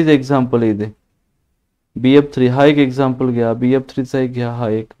ॲज इट इज एक्झाम्पल आहे इथे. BF3 हा एक एक्झाम्पल घ्या, BF3चा एक घ्या, हा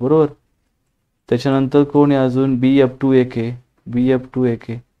एक, बरोबर. त्याच्यानंतर कोण आहे अजून, BF2 एक आहे, BF2 एक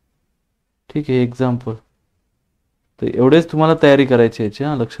आहे. ठीक आहे, एक्झाम्पल. तर एवढेच तुम्हाला तयारी करायची याची.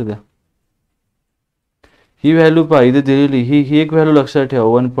 हां, लक्ष द्या. ही व्हॅल्यू पहा इथे दिलेली, ही एक व्हॅल्यू लक्षात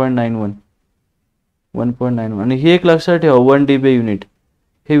ठेवा, 1.91, आणि ही एक लक्षात ठेवा 1 dB युनिट.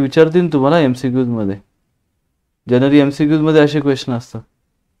 हे विचारतील तुम्हाला MCQs मध्ये. जनरली MCQs मध्ये असे क्वेश्चन असतात.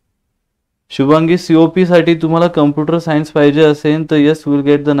 शुभांगी, COP साठी तुम्हाला कम्प्युटर सायन्स पाहिजे असेल तर यस विल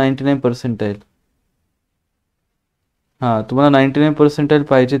गेट द 99%. हां, तुम्हाला 99%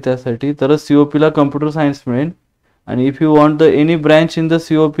 पाहिजे त्यासाठी, तरच COPला कम्प्युटर सायन्स मिळेल. आणि if you want the any branch in the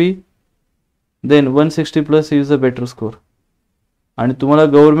COP then 160+ is a better score. आणि तुम्हाला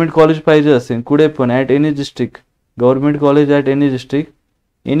गव्हर्नमेंट कॉलेज पाहिजे असेल कुठे पण, at any district, government college at any district,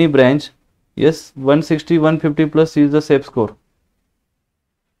 any branch, yes 160-150+ is the safe score.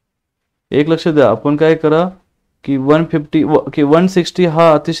 एक लक्ष द्या, आपण काय करा की 160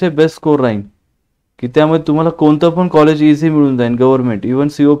 हा अतिशय बेस्ट स्कोर राहील, की त्यामुळे तुम्हाला कोणतं पण कॉलेज इझी मिळून जाईल गव्हर्नमेंट. इव्हन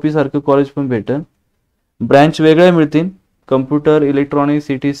COP सारखं कॉलेज पण भेटेल. ब्रँच वेगळ्या मिळतील, कम्प्युटर,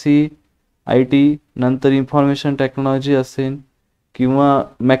 इलेक्ट्रॉनिक्स, ETC, IT, नंतर इन्फॉर्मेशन टेक्नॉलॉजी असेल किंवा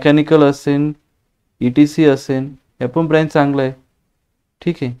मेकॅनिकल असेल, ETC असेल, हे पण ब्रँच चांगलं आहे.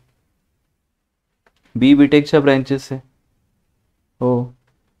 ठीक आहे, BTechच्या ब्रँचेस आहे. हो,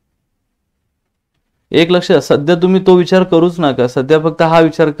 एक लक्ष, सध्या तुम्ही तो विचार करूच नका. सध्या फक्त हा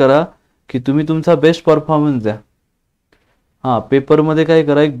विचार करा की तुम्ही तुमचा बेस्ट परफॉर्मन्स द्या. हां, पेपरमध्ये काय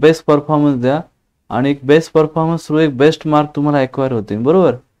करा, एक बेस्ट परफॉर्मन्स द्या, आणि एक बेस्ट परफॉर्मन्स थ्रू एक बेस्ट मार्क तुम्हाला ॲक्वायर होतील,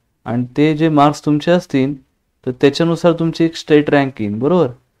 बरोबर. आणि ते जे मार्क्स तुमचे असतील तर त्याच्यानुसार तुमची एक स्टेट रँक येईल, बरोबर.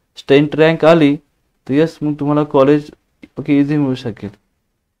 स्टेट रँक आली तर यस, मग तुम्हाला कॉलेज इझी मिळू शकेल.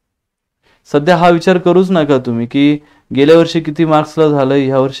 सध्या हा विचार करूच नका तुम्ही की गेल्या वर्षी किती मार्क्सला झालं,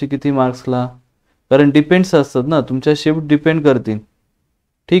 ह्या वर्षी किती मार्क्सला. कारण डिपेंड्स असतात ना, तुमच्या शिफ्ट डिपेंड करतील.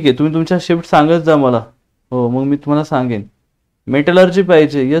 ठीक आहे, तुम्ही तुमच्या शिफ्ट सांगत जा मला. हो, मग मी तुम्हाला सांगेन. मेटलर्जी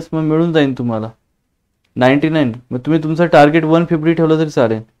पाहिजे, यस, मग मिळून जाईल तुम्हाला 99. मग तुम्ही तुमचं टार्गेट 150 ठेवलं तरी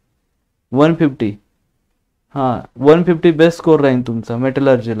चालेल. 150. हां, 150 बेस्ट स्कोर राहील तुमचा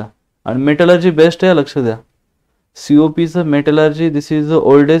मेटलर्जीला. आणि मेटलर्जी बेस्ट आहे, लक्ष द्या. COPचं metallurgy this is the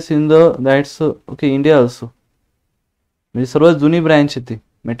oldest in the that's okay India also. म्हणजे सर्वात जुनी ब्रँच आहे ती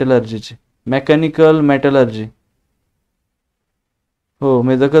मेटलर्जीची, मेकॅनिकल मेटलर्जी. हो,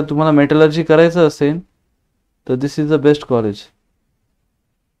 म्हणजे जर का तुम्हाला मेटलर्जी करायचं असेल तर दिस इज द बेस्ट कॉलेज.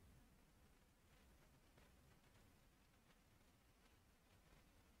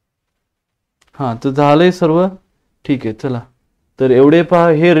 हां, तर झालंय सर्व. ठीक आहे, चला. तर एवढे पहा,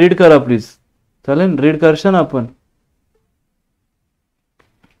 हे रीड करा प्लीज. चालेल, रीड करशा ना आपण.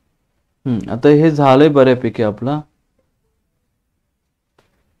 आता हे झालंय बऱ्यापैकी आपला.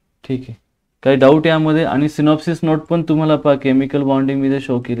 ठीक आहे, काही डाऊट यामध्ये? आणि सिनॉप्सिस नोट पण तुम्हाला पहा केमिकल बॉन्डिंग मध्ये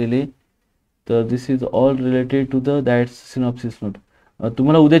शो केलेली. तर दिस is all related to the that's synopsis note.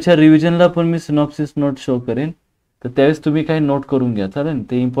 तुम्हाला उद्याच्या रिव्हिजनला पण मी सिनॉप्सिस नोट शो करेन, तर त्यावेळेस तुम्ही काही नोट करून घ्या. चालेल,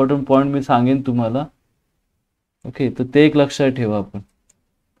 ते इम्पॉर्टंट पॉईंट मी सांगेन तुम्हाला. ओके, तर ते एक लक्षात ठेवा आपण.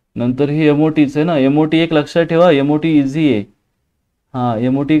 नंतर ही MOTच आहे ना, MOT एक लक्षात ठेवा, MOT इझी आहे. हां,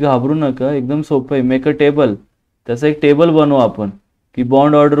 MOT घाबरू नका, एकदम सोपं आहे. मेक अ टेबल, त्याचा एक टेबल बनवू आपण की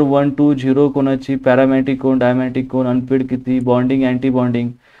बॉन्ड ऑर्डर 1 2 0 कोणाची, पॅरामॅटिक कोण, डायमॅटिक कोण, अनपेड किती, बॉन्डिंग अँटी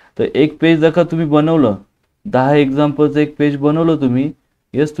बॉन्डिंग. तर एक पेज जर का तुम्ही बनवलं, 10 एक्झाम्पलचं एक पेज बनवलं तुम्ही,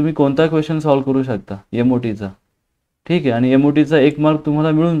 यस, तुम्ही कोणता क्वेश्चन सॉल्व्ह करू शकता MOTचा. ठीक आहे, आणि MOTचा 1 मार्क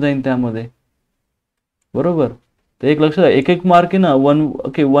तुम्हाला मिळून जाईल त्यामध्ये. बरोबर, तर एक लक्षात, एक मार्क आहे ना,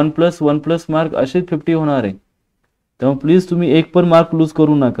 1+1+ मार्क असेच 50 होणार आहे. तेव्हा प्लीज तुम्ही एक पण मार्क लूज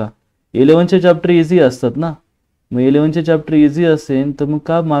करू नका. 11चे चॅप्टर इझी असतात ना, मग 11चे चॅप्टर इझी असेल तर मग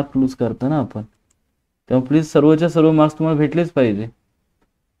का मार्क लूज करता ना आपण. तेव्हा प्लीज सर्वच्या सर्व मार्क्स तुम्हाला भेटलेच पाहिजे.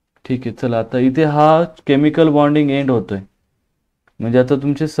 ठीक आहे, चला. आता इथे हा केमिकल बॉन्डिंग एंड होतोय, म्हणजे आता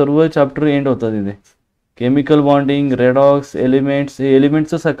तुमचे सर्व चॅप्टर एंड होतात इथे. Chemical bonding, redox, elements. हे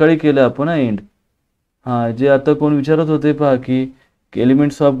एलिमेंटचं सकाळी केलं आपण ना एंड. हां, जे आता कोण विचारत होते पहा की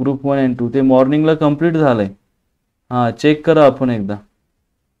एलिमेंट्स ऑफ ग्रुप 1 and 2, ते मॉर्निंगला कम्प्लीट झालंय. हां, चेक करा आपण एकदा.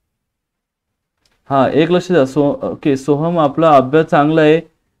 हां, एक लक्ष द्या. ओके, सोहम, आपला अभ्यास चांगला आहे,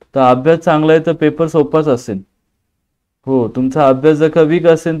 तर अभ्यास चांगला आहे तर पेपर सोपाच असेल. हो, तुमचा अभ्यास जर का वीक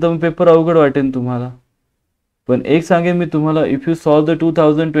असेल तर मग पेपर अवघड वाटेल तुम्हाला. पण एक सांगेन मी तुम्हाला, if you solve the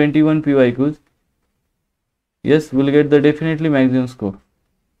 2021 PYQs, yes, will get the definitely maximum score.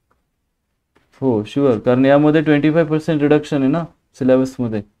 हो, शुअर, कारण यामध्ये 25% रिडक्शन आहे ना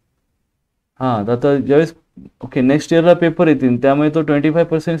सिलेबसमध्ये. हां, तर आता ज्यावेळेस ओके नेक्स्ट इयरला पेपर येतील त्यामुळे तो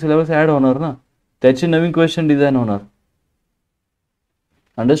 25% सिलेबस ॲड होणार ना, त्याची नवीन क्वेश्चन डिझाईन होणार.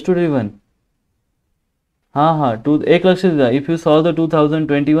 Understood even? हां, एक लक्ष द्या. If you solve the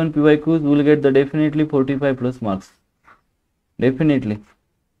 2021 PYQs, will get the definitely 45+ marks. Definitely.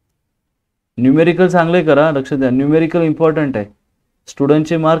 Numerical चांगले करा, लक्ष द्या. न्यूमेरिकल इम्पॉर्टंट आहे.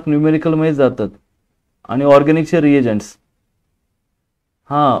 स्टुडंटचे मार्क न्यूमेरिकलमध्ये जातात. आणि ऑर्गॅनिकचे रिएजंट्स.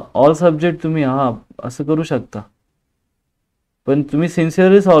 हां, ऑल सब्जेक्ट तुम्ही असं करू शकता, पण तुम्ही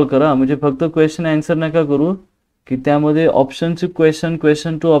सिन्सिअरली सॉल्व करा. म्हणजे फक्त क्वेश्चन आन्सर नका करू की त्यामध्ये ऑप्शनची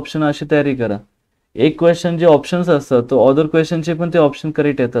क्वेश्चन टू ऑप्शन अशी तयारी करा. एक क्वेश्चन जे ऑप्शन्स असतात तो अदर क्वेश्चनचे पण ते ऑप्शन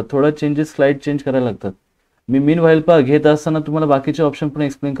करेक्ट येतात. थोडा चेंजेस, स्लाइड चेंज करायला लागतात. मी मीन व्हाईल पहा घेत असताना तुम्हाला बाकीचे ऑप्शन पण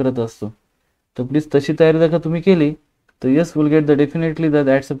एक्सप्लेन करत असतो. तर प्लीज तशी तयारी जर का तुम्ही केली तर yes, will get the definitely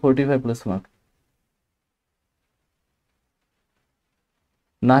that's a 45+ mark.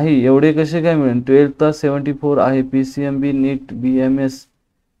 नाही, एवढे कसे काय मिळेल? 12th 74 आहे. PCMB, नीट, BMS.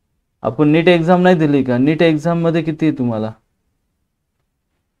 आपण नीट एक्झाम नाही दिली का? नीट एक्झाम मध्ये किती आहे तुम्हाला?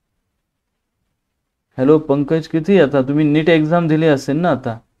 हॅलो पंकज, किती आता? तुम्ही नीट एक्झाम दिली असेल ना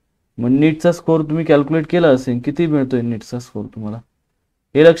आता, मग नीटचा स्कोर तुम्ही कॅल्क्युलेट केला असेल, किती मिळतोय नीटचा स्कोर तुम्हाला?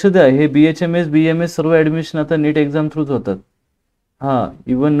 हे लक्ष द्या, हे BHMS BMS सर्व ॲडमिशन आता नीट एक्झाम थ्रूच होतात. हां,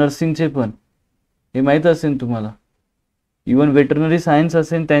 इवन नर्सिंगचे पण, हे माहीत असेल तुम्हाला. इवन वेटरनरी सायन्स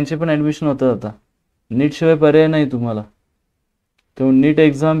असेल त्यांचे पण ॲडमिशन होतात आता. नीटशिवाय पर्याय नाही तुम्हाला. तर नीट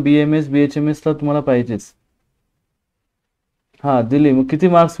एक्झाम BMS BHMSला तुम्हाला पाहिजेच. हां, दिली. मग किती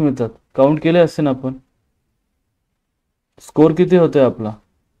मार्क्स मिळतात? काउंट केले असेल आपण. स्कोर किती होतोय आपला?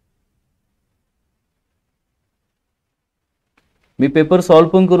 मी पेपर सॉल्व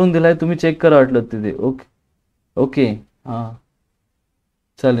पण करून दिलाय, तुम्ही चेक करा वाटलं तिथे. ओके ओके, हां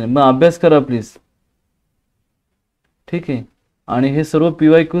चालेल. मग अभ्यास करा प्लीज. ठीक आहे, आणि हे सर्व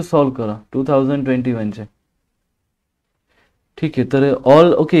PYQ सॉल्व करा 2021चे. ठीक आहे, तर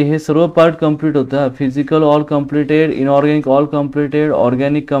ऑल ओके, हे सर्व पार्ट कम्प्लीट होतं. Physical all completed, inorganic all completed,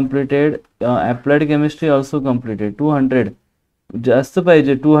 organic completed, applied chemistry also completed. 200 जास्त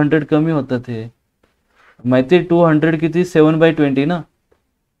पाहिजे, 200 कमी होतात हे माहिती आहे. 200 किती, 7/20 ना.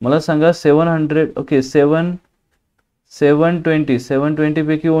 मला सांगा 700, ओके 720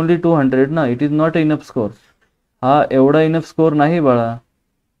 पैकी ओनली 200 ना. It is not enough score. हा एवढा इनफ स्कोर नाही बाळा.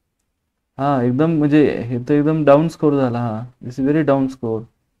 हा एकदम म्हणजे हे तर एकदम डाऊन स्कोर झाला. हा दिस is very down score.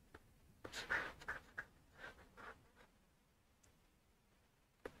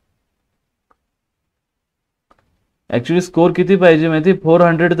 Actually score किती पाहिजे माहिती,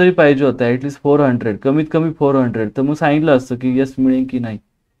 400 तरी पाहिजे होता, ऍटलीस्ट 400, कमीत कमी 400. तर मग सांगितलं असतं की यस मिळेल की नाही,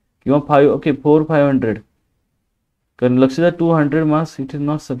 किंवा 5, ओके 500. कारण लक्ष द्या 200 marks it is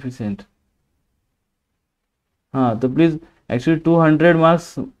not sufficient. हां तर प्लीज ॲक्च्युली 200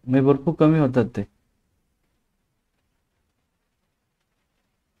 मार्क्स म्हणजे भरपूर कमी होतात ते.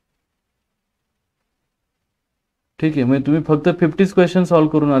 ठीक आहे, म्हणजे तुम्ही फक्त 50 क्वेश्चन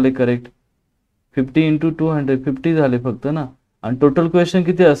सॉल्व्ह करून आले करेक्ट. 50 इंटू 200 50 झाले फक्त ना. आणि टोटल क्वेश्चन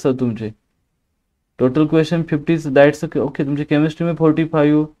किती असतात तुमचे, टोटल क्वेश्चन 50 दॅट्स ओके. तुमचे केमिस्ट्रीमध्ये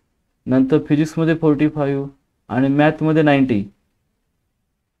 45, नंतर फिजिक्समध्ये 45 आणि मॅथमध्ये 90.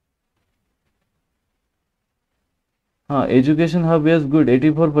 हां एज्युकेशन हब येस गुड,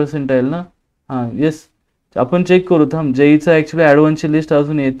 84% ना. हां येस आपण चेक करू थांब. जेईचं ॲक्च्युली ॲडव्हान्सची लिस्ट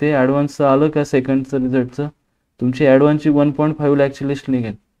अजून येते. ॲडव्हान्सचं आलं का सेकंडचं रिझल्टचं, तुमची ॲडव्हान्सची 1.5 लॅकची लिस्ट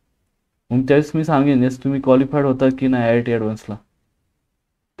निघेल. मग त्यावेळेस मी सांगेन येस तुम्ही क्वालिफाईड होता की नाही IIT ॲडव्हान्सला.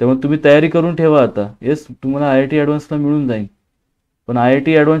 त्यामुळे तुम्ही तयारी करून ठेवा आता. येस तुम्हाला IIT ॲडव्हान्सला मिळून जाईल, पण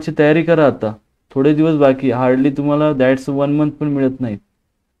IIT ॲडव्हान्सची तयारी करा आता. थोडे दिवस बाकी, हार्डली तुम्हाला दॅट्स 1 मंथ पण मिळत नाही.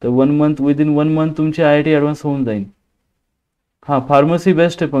 तर 1 मंथ, विदिन 1 मंथ तुमची IIT ॲडव्हान्स होऊन जाईल. हां फार्मसी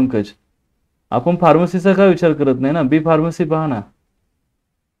बेस्ट आहे पंकज. आपण फार्मसीचा का विचार करत नाही ना, बी फार्मसी पहा ना.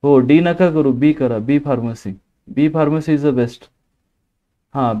 हो डी नका करू, बी करा, बी pharmacy. B pharmacy is the best.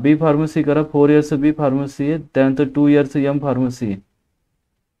 हां बी फार्मसी करा. 4 इयर्सचं बी फार्मसी आहे, त्यानंतर 2 इयर्सचं एम फार्मसी आहे.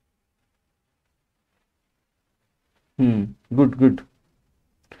 गुड गुड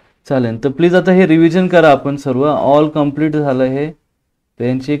चालेल. तर प्लीज आता हे रिव्हिजन करा आपण सर्व. ऑल कम्प्लीट झालं हे.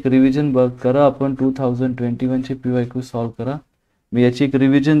 त्यांची एक रिव्हिजन करा आपण. 2021चे PYQ सॉल्व्ह करा. मी याची एक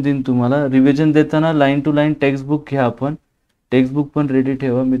रिव्हिजन देईन तुम्हाला. रिव्हिजन देताना लाईन टू लाईन टेक्स्टबुक घ्या आपण. टेक्स्टबुक पण रेडी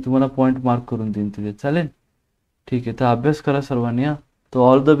ठेवा, मी तुम्हाला पॉईंट मार्क करून देईन तिथे. चालेल, ठीक आहे. तर अभ्यास करा सर्वांनी. हां तो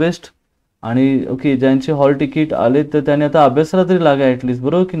ऑल द बेस्ट. आणि ओके ज्यांचे हॉल तिकीट आलेत तर त्याने आता अभ्यासाला तरी लागा ॲटलिस्ट,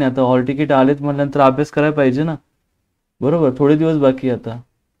 बरोबर की नाही. आता हॉल तिकीट आलेत म्हटल्यानंतर अभ्यास करायला पाहिजे ना, बरोबर. थोडे दिवस बाकी आता.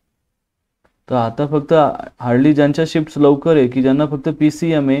 तर आता फक्त हार्डली ज्यांच्या शिफ्ट्स लवकर आहे, की ज्यांना फक्त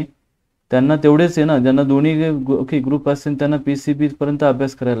PCM आहे त्यांना तेवढेच आहे ना. ज्यांना दोन्ही ओके ग्रुप असतील त्यांना PCB पर्यंत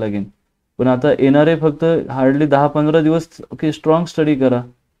अभ्यास करायला लागेल. पण आता येणारे फक्त हार्डली 10-15 दिवस ओके स्ट्रॉंग स्टडी करा.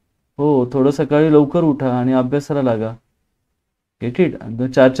 हो थोडं सकाळी लवकर उठा आणि अभ्यासाला लागा. Get it.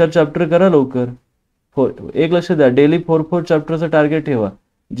 4-4 चॅप्टर करा लवकर. एक लक्ष द्या, डेली 4-4 चॅप्टरचं टार्गेट ठेवा.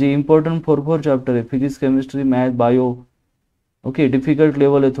 जे इम्पॉर्टंट 4-4 चॅप्टर आहे, physics chemistry math bio, okay difficult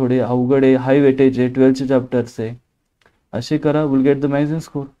level आहे, थोडे अवघड आहे, हाय वेटेज आहे, 12चे चॅप्टर्स आहे, असे करा. Will get the maximum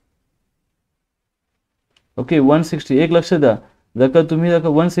score. Okay 160. एक लक्ष द्या, जर का तुम्ही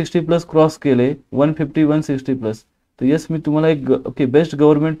 160 प्लस क्रॉस केले, 150 160 प्लस, तर येस मी तुम्हाला एक okay best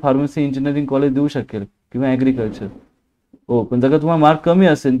government pharmacy engineering college देऊ शकेल किंवा ॲग्रिकल्चर. हो पण जर का तुम्हाला मार्क कमी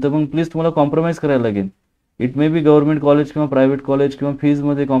असेल तर मग प्लीज तुम्हाला कॉम्प्रोमाइज करायला लागेल. It may be government college किंवा प्रायव्हेट कॉलेज किंवा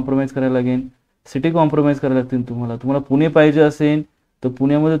फीजमध्ये कॉम्प्रोमाइज करायला लागेल, सिटी कॉम्प्रोमाइज करायला लागतील तुम्हाला. तुम्हाला पुणे पाहिजे असेल तर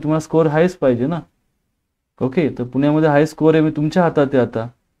पुण्यामध्ये तुम्हाला स्कोअर हायच पाहिजे ना. ओके तर पुण्यामध्ये हाय स्कोअर आहे, मी तुमच्या हातात आहे आता.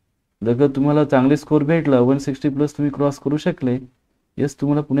 जर का तुम्हाला चांगले स्कोअर भेटला, 160 प्लस तुम्ही क्रॉस करू शकले, येस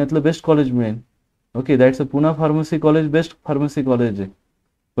तुम्हाला पुण्यातलं बेस्ट कॉलेज मिळेल. Okay that's a Pune pharmacy college, best pharmacy college आहे.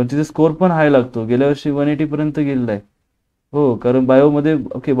 पण तिथे स्कोअर पण हाय लागतो. गेल्या वर्षी 180 पर्यंत गेलेला आहे. हो कारण बायोमध्ये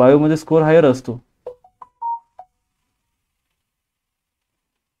ओके बायोमध्ये स्कोअर हायर असतो.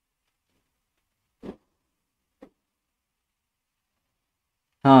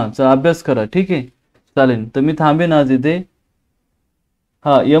 हां चला अभ्यास करा, ठीक आहे चालेल. तर मी थांबेन आज इथे.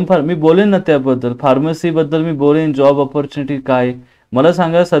 हां मी बोलेन ना त्याबद्दल, फार्मसीबद्दल मी बोलेन. जॉब ऑपॉर्च्युनिटी काय, मला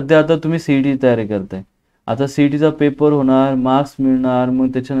सांगा. सध्या आता तुम्ही CET तयारी करताय, आता CETचा पेपर होणार, मार्क्स मिळणार,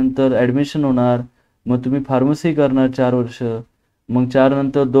 मग त्याच्यानंतर ॲडमिशन होणार, मग तुम्ही फार्मसी करणार 4 वर्ष, मग 4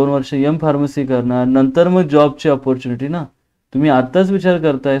 नंतर 2 वर्ष फार्मसी करणार, नंतर मग जॉबची ऑपॉर्च्युनिटी ना. तुम्ही आत्ताच विचार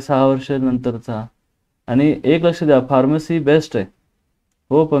करताय 6 वर्ष नंतरचा. आणि एक लक्ष द्या, फार्मसी बेस्ट आहे.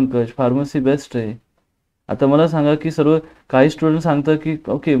 हो पंकज फार्मसी बेस्ट आहे. आता मला सांगा की सर्व काही स्टुडंट सांगतात की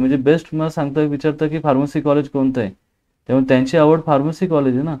ओके म्हणजे बेस्ट मला सांगता विचारतं की फार्मसी कॉलेज कोणतं आहे, त्यामुळे त्यांची आवड फार्मसी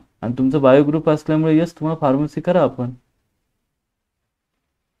कॉलेज आहे ना. आणि तुमचं बायो ग्रुप असल्यामुळे येस तुम्हाला फार्मसी करा आपण.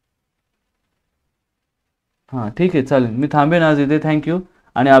 हां ठीक आहे चालेल, मी थांबेन आज इथे. थँक्यू.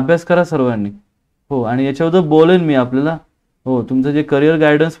 आणि अभ्यास करा सर्वांनी. हो आणि याच्याबद्दल बोलेन मी आपल्याला. हो, तुमचं जे करिअर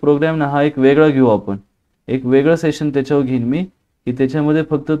गायडन्स प्रोग्राम ना, हा एक वेगळा घेऊ आपण. एक वेगळं सेशन त्याच्यावर घेईन मी, की त्याच्यामध्ये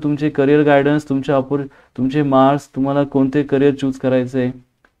फक्त तुमचे करिअर गायडन्स, तुमचे मार्क्स, तुम्हाला कोणते करिअर चूज करायचं आहे,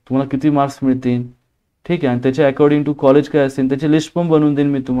 तुम्हाला किती मार्क्स मिळतील, ठीक आहे. आणि त्याच्या अकॉर्डिंग टू कॉलेज काय असेल त्याची लिस्ट पण बनवून देईन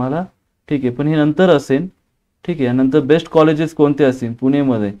मी तुम्हाला, ठीक आहे. पण हे नंतर असेल, ठीक आहे. नंतर बेस्ट कॉलेजेस कोणते असतील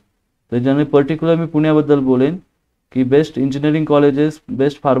पुणेमध्ये, त्याच्याने पर्टिक्युलर मी पुण्याबद्दल बोलेन, की best engineering colleges,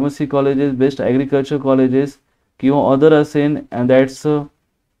 best pharmacy colleges, best agriculture colleges किंवा अदर असेल and that's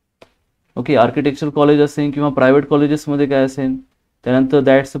okay architecture college असेल किंवा प्रायव्हेट कॉलेजेसमध्ये काय असेल, त्यानंतर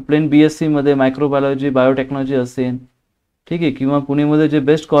that's plain BSc microbiology biotechnology असेल, ठीक आहे. किंवा पुणेमध्ये जे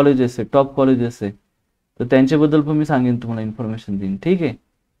बेस्ट कॉलेजेस आहे, टॉप कॉलेजेस आहे, तर त्यांच्याबद्दल पण मी सांगेन, तुम्हाला इन्फॉर्मेशन देईन, ठीक आहे.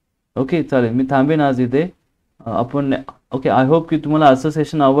 ओके चालेल, मी थांबेन आज इथे. आपण ओके, आय होप की तुम्हाला आजचं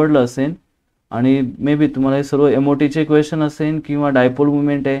सेशन आवडलं असेल आणि मे बी तुम्हाला हे सर्व MOTचे क्वेश्चन असेल किंवा डायपोल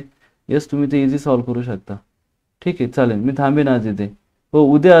मुवमेंट आहे, येस तुम्ही ते इझी सॉल्व्ह करू शकता, ठीक आहे. चालेल, मी थांबेन आज इथे. हो,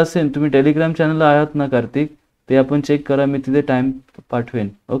 उद्या असेल, तुम्ही टेलिग्राम चॅनलला आहात ना कार्तिक, ते आपण चेक करा, मी तिथे टाईम पाठवेन.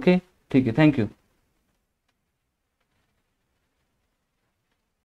 ओके ठीक आहे, थँक्यू.